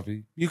need a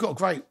Taffy, you've got a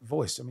great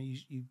voice. I mean,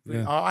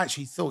 I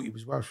actually thought you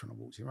was Welsh when I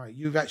walked in. Right,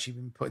 you've actually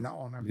been putting that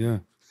on, haven't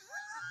you?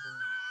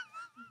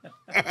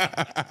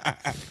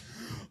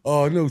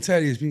 Oh no,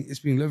 Terry, it's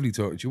been lovely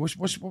talking to you.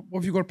 What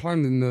have you got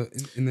planned in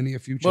the near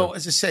future? Well,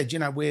 as I said,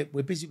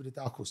 we're busy with the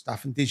Dark Horse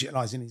stuff and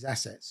digitalising his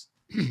assets,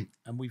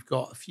 and we've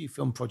got a few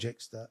film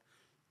projects that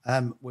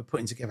we're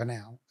putting together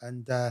now.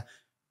 And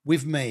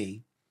with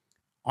me,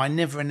 I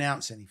never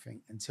announce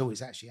anything until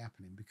it's actually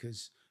happening,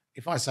 because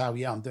if I say, "Oh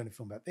yeah, I'm doing a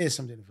film about this,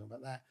 I'm doing a film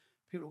about that,"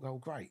 people will go, "Oh,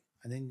 great,"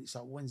 and then it's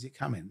like, "When's it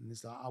coming?" And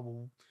it's like, "Oh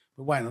well,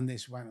 we're waiting on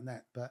this, we're waiting on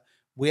that." But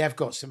we have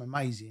got some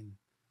amazing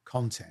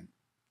content.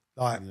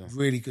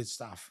 Really good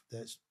stuff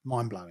that's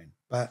mind-blowing.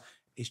 But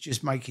it's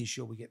just making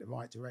sure we get the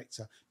right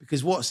director,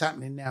 because what's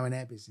happening now in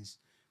our business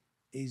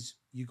is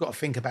you've got to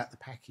think about the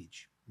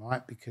package,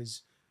 right?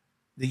 Because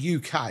the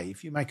UK,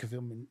 if you make a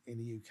film in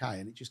the UK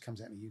and it just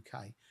comes out in the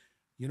UK,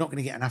 you're not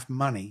going to get enough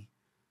money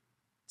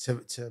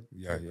to So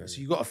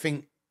you've got to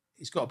think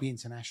it's got to be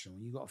international.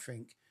 You've got to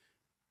think,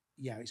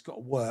 it's got to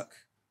work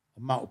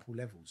on multiple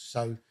levels.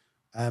 So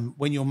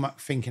when you're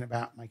thinking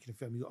about making a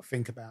film, you've got to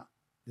think about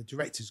the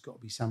director's got to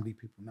be somebody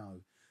people know.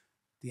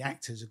 The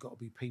actors have got to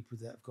be people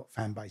that have got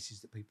fan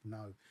bases that people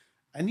know.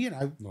 And,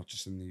 not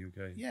just in the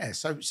UK. Yeah.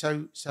 So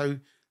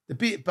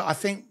but I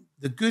think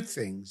the good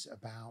things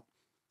about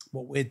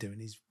what we're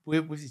doing is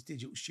with this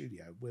digital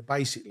studio, we're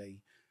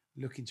basically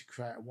looking to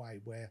create a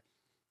way where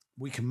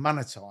we can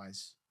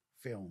monetize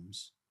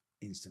films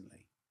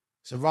instantly.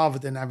 So rather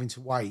than having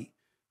to wait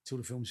till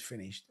the film's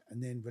finished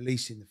and then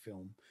releasing the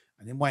film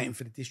and then waiting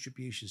for the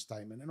distribution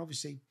statement, and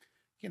obviously,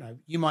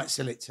 you might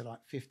sell it to like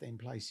 15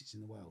 places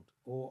in the world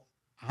or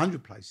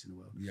 100 places in the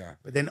world. Yeah.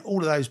 But then all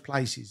of those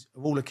places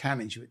are all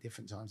accounting you at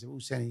different times. They're all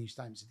sending you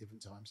statements at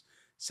different times.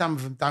 Some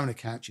of them don't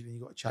account you, then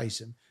you've got to chase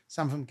them.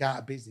 Some of them go out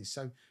of business.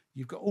 So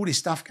you've got all this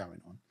stuff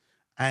going on.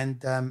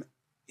 And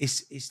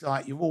it's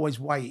like you're always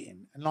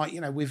waiting. And like,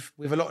 with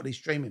a lot of these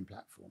streaming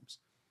platforms,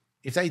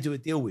 if they do a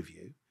deal with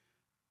you,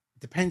 it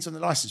depends on the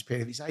license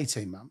period. If it's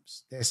 18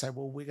 months, they say,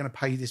 well, we're going to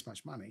pay you this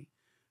much money,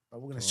 but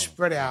we're going to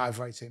spread it out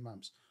over 18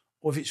 months.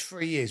 or if it's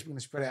 3 years, we're going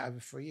to spread it over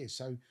 3 years.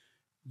 So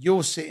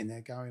you're sitting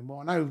there going, well,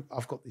 I know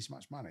I've got this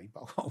much money,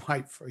 but I've got to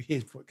wait 3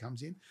 years before it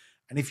comes in.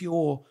 And if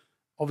you're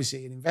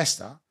obviously an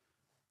investor,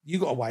 you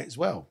got to wait as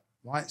well,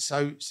 right?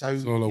 So It's all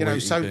a you know,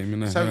 waiting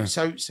game, isn't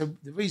it? so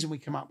the reason we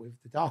come up with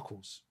the Dark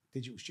Horse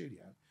Digital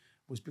Studio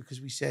was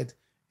because we said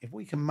if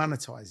we can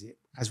monetize it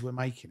as we're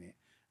making it,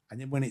 and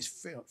then when it's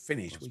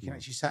finished, we can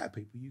actually say to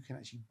people, you can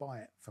actually buy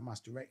it from us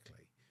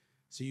directly.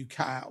 So you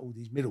cut out all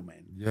these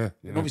middlemen. Yeah.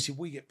 And obviously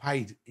we get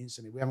paid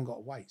instantly. We haven't got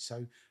to wait.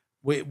 So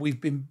we've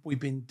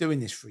been doing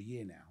this for a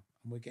year now,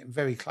 and we're getting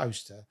very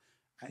close to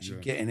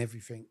actually getting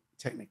everything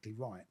technically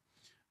right.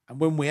 And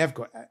when we have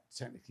got that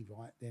technically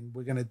right, then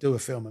we're going to do a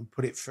film and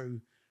put it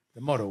through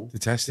the model To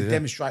test it,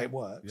 demonstrate it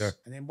works. Yeah.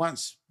 And then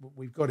once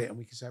we've got it, and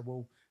we can say,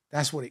 well,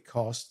 that's what it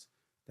cost.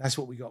 That's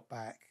what we got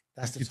back.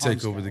 That's You the take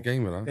time over scale. the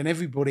game with that. Then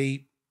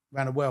everybody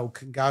around the world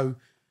can go,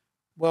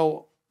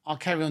 well, I'll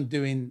carry on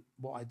doing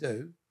what I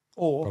do.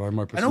 Or, But I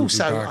might put and something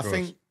also, through I Dark Horse.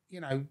 think, you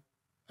know,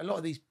 a lot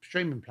of these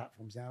streaming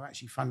platforms now are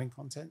actually funding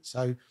content.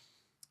 So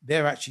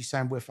they're actually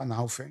saying we'll fund the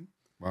whole thing.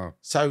 Wow.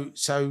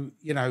 So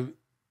you know,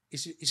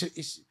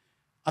 it's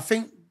I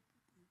think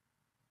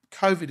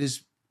COVID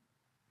has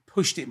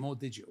pushed it more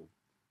digital,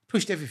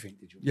 pushed everything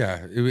digital.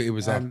 Yeah, it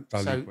was that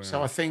value.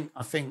 So I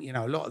think you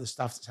know, a lot of the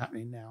stuff that's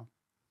happening now,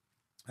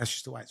 that's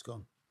just the way it's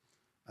gone.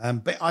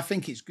 But I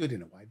think it's good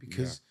in a way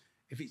because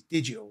if it's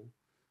digital,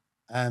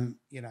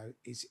 you know,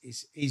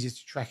 it's easier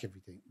to track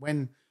everything.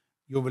 When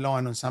you're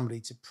relying on somebody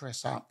to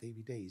press up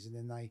DVDs and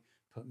then they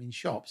put them in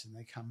shops and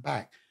they come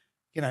back,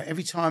 you know,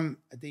 every time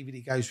a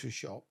DVD goes for a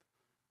shop,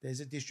 there's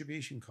a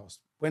distribution cost.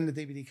 When the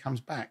DVD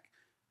comes back,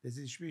 there's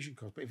a distribution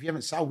cost. But if you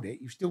haven't sold it,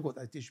 you've still got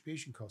those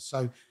distribution costs.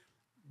 So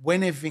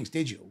when everything's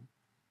digital,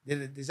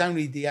 there's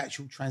only the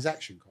actual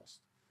transaction cost.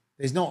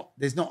 There's not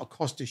a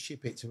cost to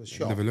ship it to a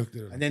shop. Never looked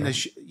at it. And then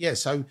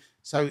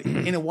so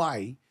in a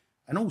way,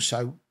 and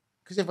also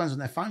because everyone's on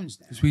their phones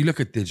now. Because we look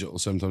at digital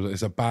sometimes,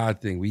 it's a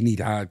bad thing. We need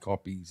hard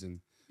copies. And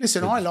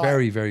listen, it's I like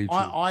very, very true.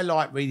 I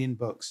like reading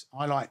books.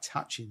 I like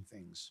touching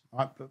things.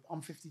 Right, but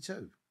I'm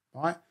 52,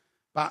 right?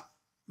 But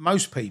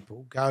most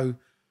people go,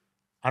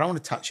 I don't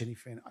want to touch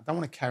anything. I don't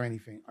want to carry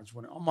anything. I just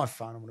want it on my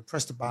phone. I want to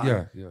press the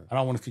button. Yeah. And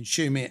I want to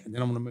consume it, and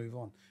then I want to move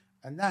on.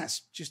 And that's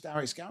just how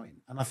it's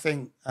going. And I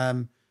think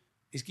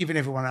it's giving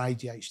everyone an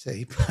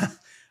ADHD. But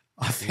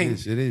I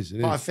think it is.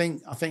 But I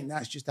think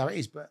that's just how it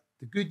is. But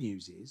the good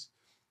news is,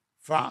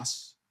 for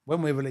us,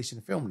 when we're releasing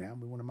a film now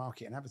and we want to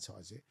market and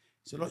advertise it,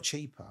 it's a lot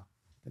cheaper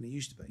than it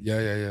used to be.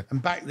 Yeah.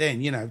 And back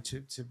then, you know,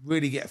 to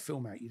really get a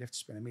film out, you'd have to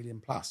spend $1 million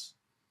plus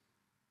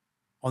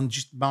on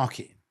just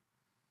marketing.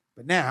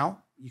 But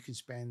now you can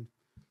spend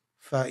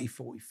 30,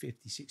 40,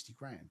 50, 60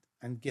 grand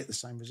and get the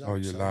same results. Oh,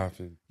 you're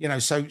laughing. You know,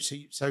 so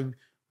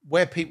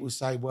where people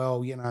say,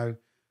 well, you know,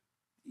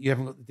 you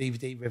haven't got the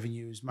DVD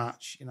revenue as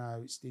much, you know,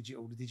 it's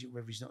digital, the digital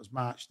revenue's not as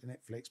much, the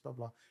Netflix, blah,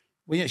 blah.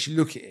 When you actually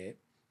look at it,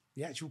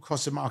 the actual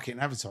cost of marketing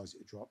and advertising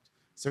have dropped.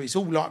 So it's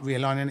all like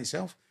realigning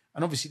itself.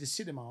 And obviously the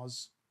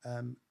cinemas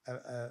are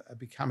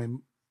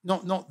becoming,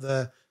 not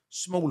the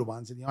smaller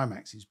ones and the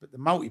IMAXs, but the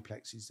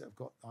multiplexes that have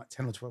got like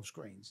 10 or 12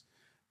 screens,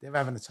 they're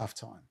having a tough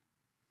time.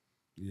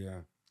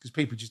 Yeah. Because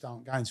people just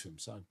aren't going to them.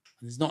 So and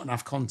there's not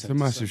enough content. It's a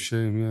massive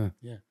shame,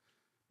 Yeah.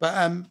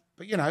 But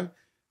you know,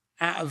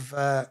 out of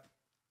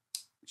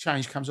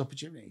change comes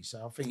opportunity.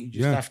 So I think you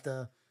just have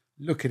to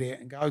look at it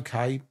and go,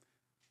 okay,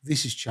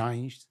 this has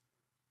changed.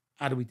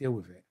 How do we deal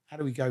with it? How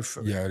do we go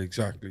through it? Yeah,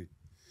 exactly.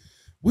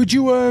 Would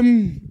you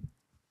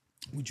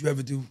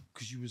ever do,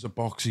 because you was a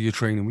boxer, you're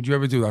training, would you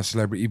ever do that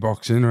celebrity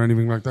boxing or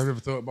anything like that? Have you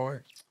ever thought about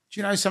it? Do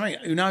you know something?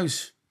 Who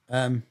knows?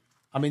 I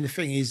mean, the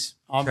thing is,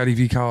 Teddy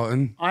v.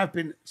 Carlton. I've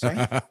been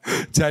saying,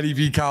 Teddy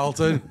v.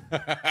 Carlton.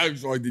 I'm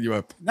winding you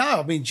up.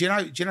 no, I mean, do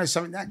you know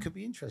something that could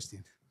be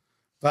interesting?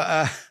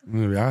 But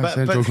There we are.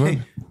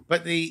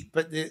 but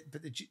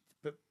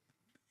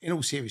in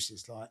all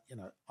seriousness, like, you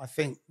know, I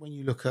think when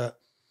you look at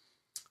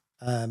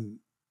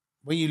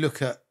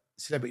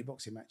celebrity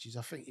boxing matches,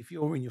 I think if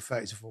you're in your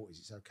 30s or 40s,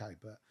 it's okay.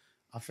 But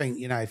I think,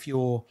 you know, if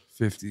you're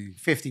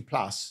 50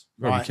 plus,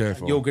 Very right,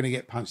 careful. you're going to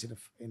get punched in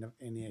the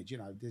head. You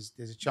know, there's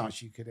a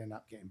chance you could end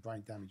up getting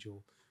brain damage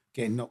or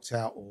getting knocked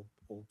out or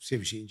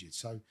seriously injured.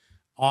 So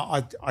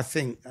I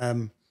think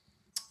for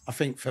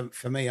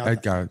me, I've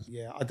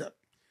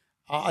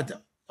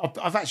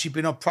actually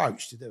been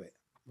approached to do it,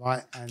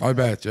 right? And, I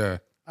bet, yeah.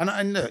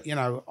 And look, you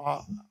know,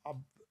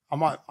 I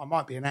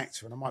might be an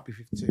actor and I might be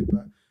 52,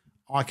 but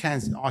I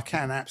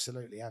can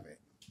absolutely have it.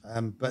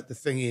 But the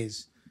thing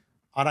is,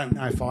 I don't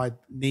know if I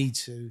need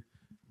to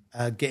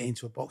get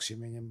into a boxing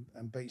ring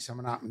and beat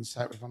someone up and say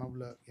to everyone, "Oh,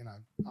 look, you know,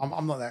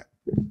 I'm not that,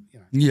 you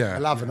know, Yeah.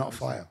 a lover, not a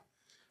fighter."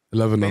 I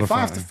love another If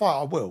I have to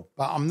fight, I will,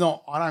 but I'm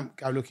not. I don't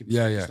go looking for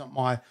it. It's not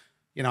my,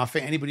 you know. I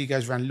think anybody who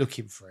goes around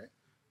looking for it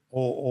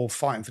or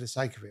fighting for the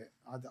sake of it,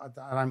 I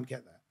don't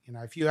get that. You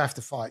know, if you have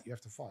to fight, you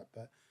have to fight,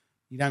 but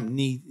you don't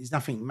need. There's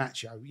nothing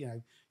macho. You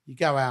know, you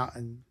go out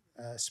and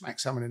smack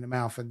someone in the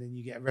mouth, and then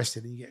you get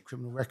arrested and you get a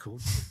criminal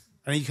record,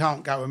 and you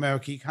can't go to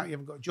America. You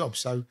haven't got a job.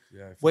 So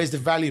where's the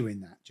value in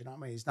that? Do you know what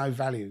I mean? There's no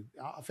value.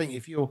 I think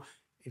if you're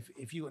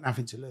if you got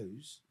nothing to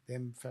lose,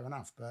 then fair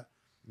enough. But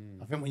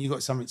I think when you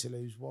got something to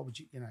lose, why would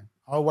you? You know,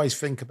 I always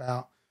think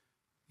about,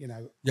 you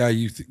know. Yeah,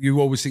 you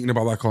always thinking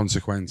about that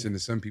consequence, and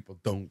some people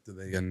don't, do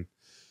they? And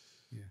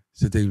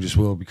it's a dangerous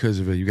world because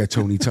of it. You get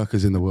Tony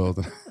Tuckers in the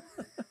world.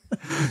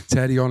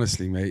 Teddy,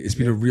 honestly, mate, it's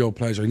been a real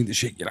pleasure. I need to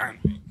shake your hand.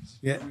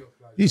 Yeah,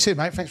 you too,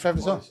 mate. Thanks for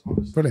having us on.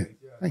 Brilliant.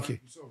 Thank you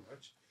so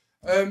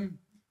much.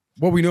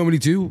 What we normally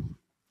do,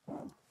 a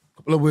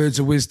couple of words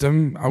of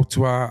wisdom out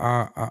to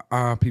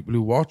our people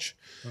who watch.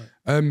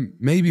 Right.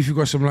 Maybe if you've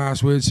got some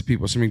last words to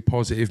people, something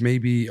positive,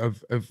 maybe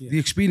of the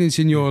experience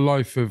in your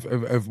life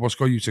of what's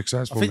got you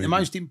successful. I think maybe. the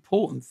most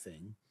important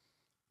thing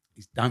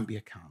is don't be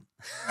a cunt.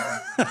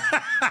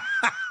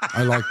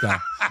 I like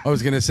that. I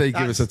was going to say,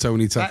 give us a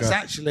Tony Tucker. That's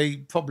actually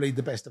probably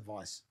the best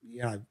advice,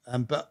 you know.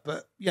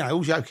 But you know,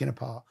 all joking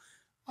apart,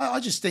 I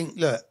just think,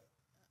 look,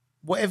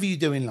 whatever you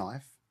do in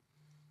life,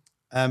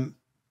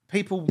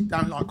 people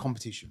don't like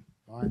competition,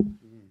 right?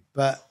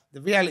 But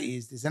the reality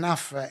is, there's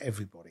enough for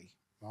everybody,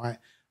 right?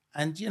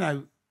 And you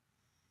know,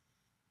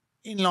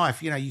 in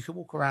life, you know, you can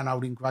walk around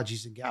holding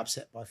grudges and get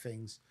upset by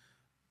things,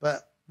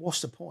 but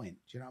what's the point?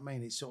 Do you know what I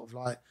mean? It's sort of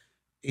like,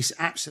 it's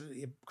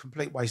absolutely a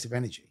complete waste of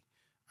energy.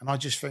 And I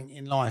just think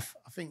in life,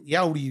 I think the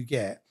older you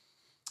get,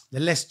 the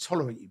less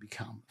tolerant you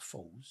become of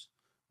fools.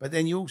 But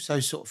then you also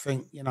sort of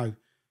think, you know,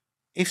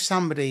 if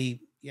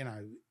somebody, you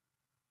know,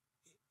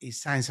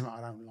 is saying something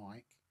I don't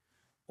like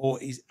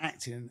or is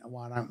acting in a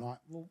way I don't like,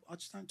 well, I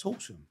just don't talk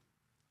to them.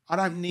 I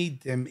don't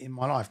need them in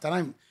my life. They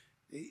don't,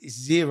 it's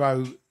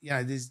zero, you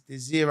know, there's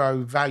zero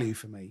value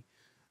for me.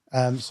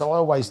 So I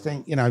always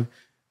think, you know,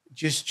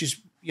 just,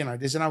 you know,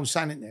 there's an old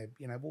saying in there,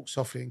 you know, walk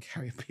softly and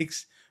carry a big,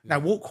 no,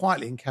 walk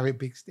quietly and carry a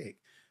big stick.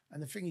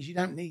 And the thing is, you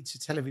don't need to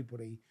tell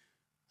everybody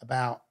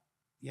about,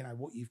 you know,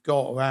 what you've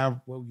got or how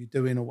well you're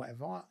doing or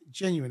whatever.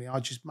 I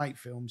just make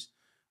films.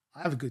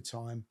 I have a good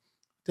time,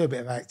 do a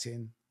bit of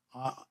acting.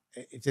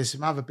 If there's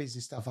some other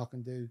business stuff I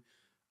can do,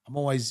 I'm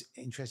always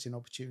interested in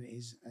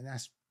opportunities, and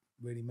that's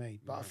really me.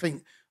 But I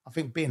think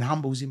being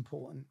humble is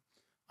important.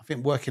 I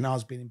think working hard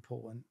has been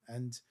important.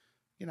 And,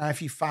 you know,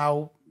 if you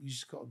fail, you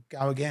just got to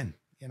go again.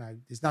 You know,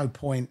 there's no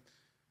point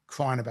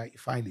crying about your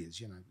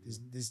failures. You know,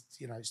 there's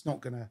you know, it's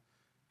not gonna,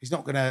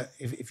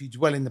 if you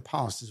dwell in the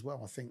past as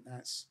well, I think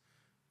that's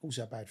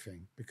also a bad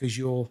thing, because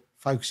you're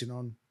focusing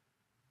on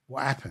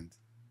what happened.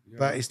 Yeah.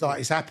 But it's like,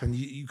 it's happened.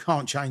 You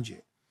can't change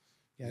it.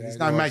 You know, there's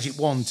no magic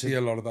wand. See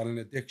a lot of that in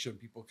addiction.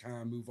 People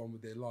can't move on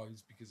with their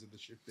lives because of the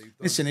shit they've done.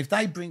 Listen, if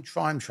they bring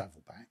time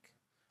travel back,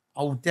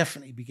 I will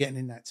definitely be getting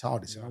in that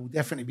TARDIS. Yeah. I will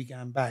definitely be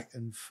going back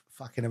and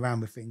fucking around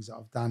with things that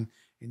I've done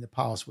in the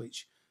past,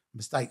 which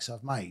mistakes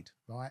I've made,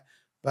 right?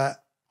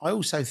 But I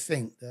also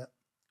think that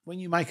when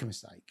you make a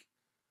mistake,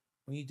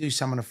 when you do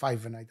someone a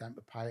favour and they don't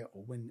repay it,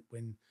 or when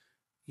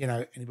you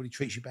know, anybody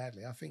treats you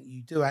badly, I think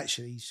you do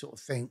actually sort of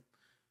think,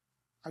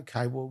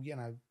 okay, well, you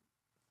know,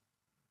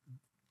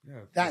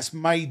 that's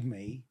made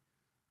me,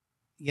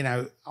 you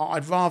know,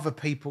 I'd rather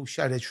people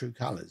show their true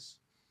colours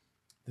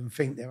than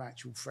think they're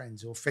actual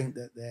friends or think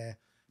that they're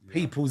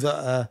people that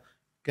are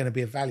going to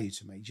be of value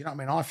to me. Do you know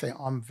what I mean? I think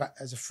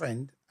as a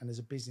friend and as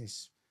a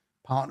business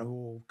partner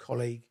or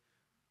colleague,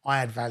 I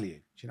add value.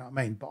 Do you know what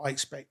I mean? But I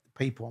expect the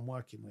people I'm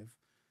working with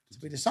to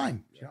be the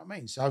same. Do you know what I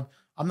mean? So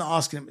I'm not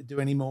asking them to do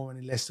any more or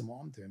any less than what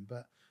I'm doing.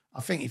 But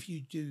I think if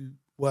you do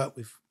work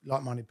with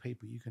like-minded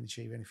people, you can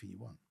achieve anything you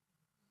want.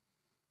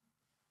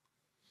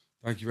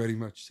 Thank you very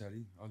much,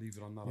 Teddy. I'll leave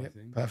it on that, I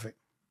think. Perfect.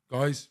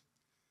 Guys,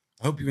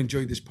 I hope you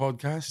enjoyed this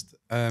podcast.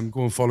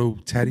 Go and follow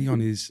Teddy on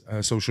his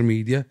social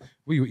media.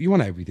 Well, you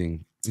on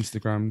everything?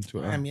 Instagram,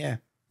 Twitter?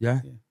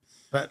 Yeah?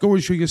 But go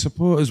and show your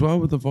support as well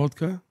with the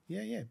vodka.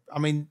 Yeah. I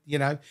mean, you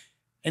know,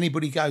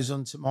 anybody goes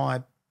onto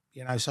my,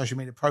 you know, social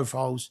media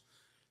profiles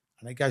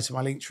and they go to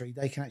my link tree,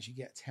 they can actually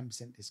get a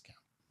 10% discount.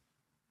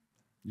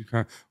 You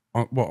can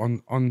on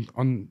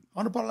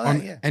a bottle of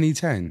that, yeah. Any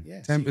 10?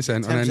 Yeah.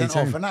 10% on any 10.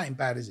 Off, and that ain't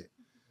bad, is it?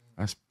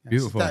 That's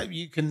beautiful. So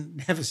you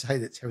can never say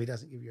that Terry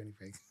doesn't give you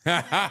anything.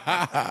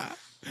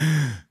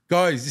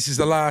 Guys, this is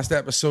the last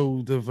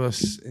episode of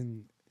us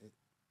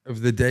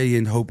of the day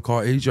in Hope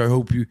Cottage. I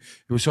hope you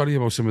were sorry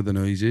about some of the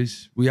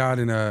noises. We are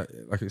in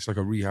it's like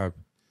a rehab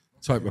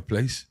type of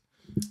place.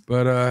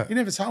 But you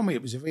never told me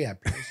it was a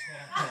rehab place.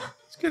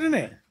 It's good, isn't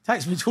it?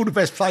 Takes me to all the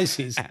best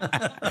places.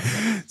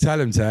 Tell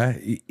him, Ter.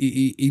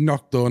 He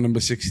knocked door number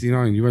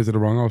 69. You went to the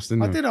wrong house,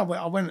 didn't you? I did.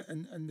 I went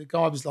and the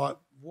guy was like,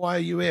 "Why are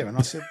you here?" And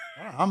I said,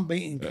 "I'm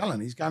meeting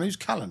Cullen." He's going, "Who's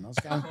Cullen?" I was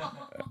going,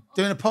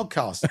 "Doing a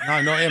podcast."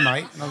 "No, not here,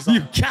 mate." And I was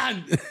like, "You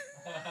can't."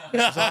 I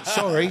was like,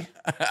 "Sorry."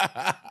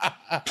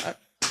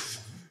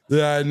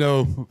 Yeah,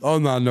 no.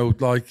 On that note,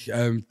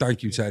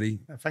 thank you,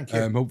 Teddy. Thank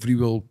you. Hopefully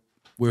we'll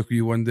work with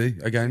you one day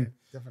again.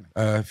 Yeah,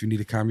 definitely. If you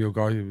need a cameo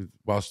guy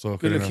whilst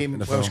talking. Good looking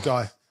Welsh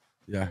guy.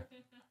 Yeah.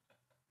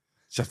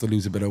 Just have to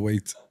lose a bit of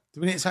weight. Do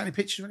we need to take any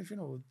pictures or anything?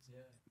 Or?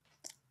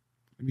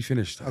 Let me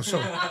finish. Oh,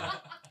 sorry.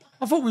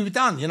 I thought we were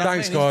done. You know.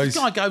 Thanks, guys. This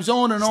guy goes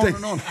on and on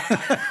and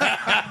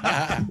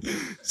on.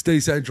 Stay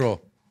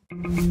central.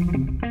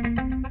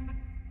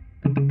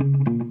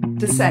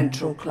 The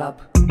Central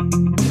Club.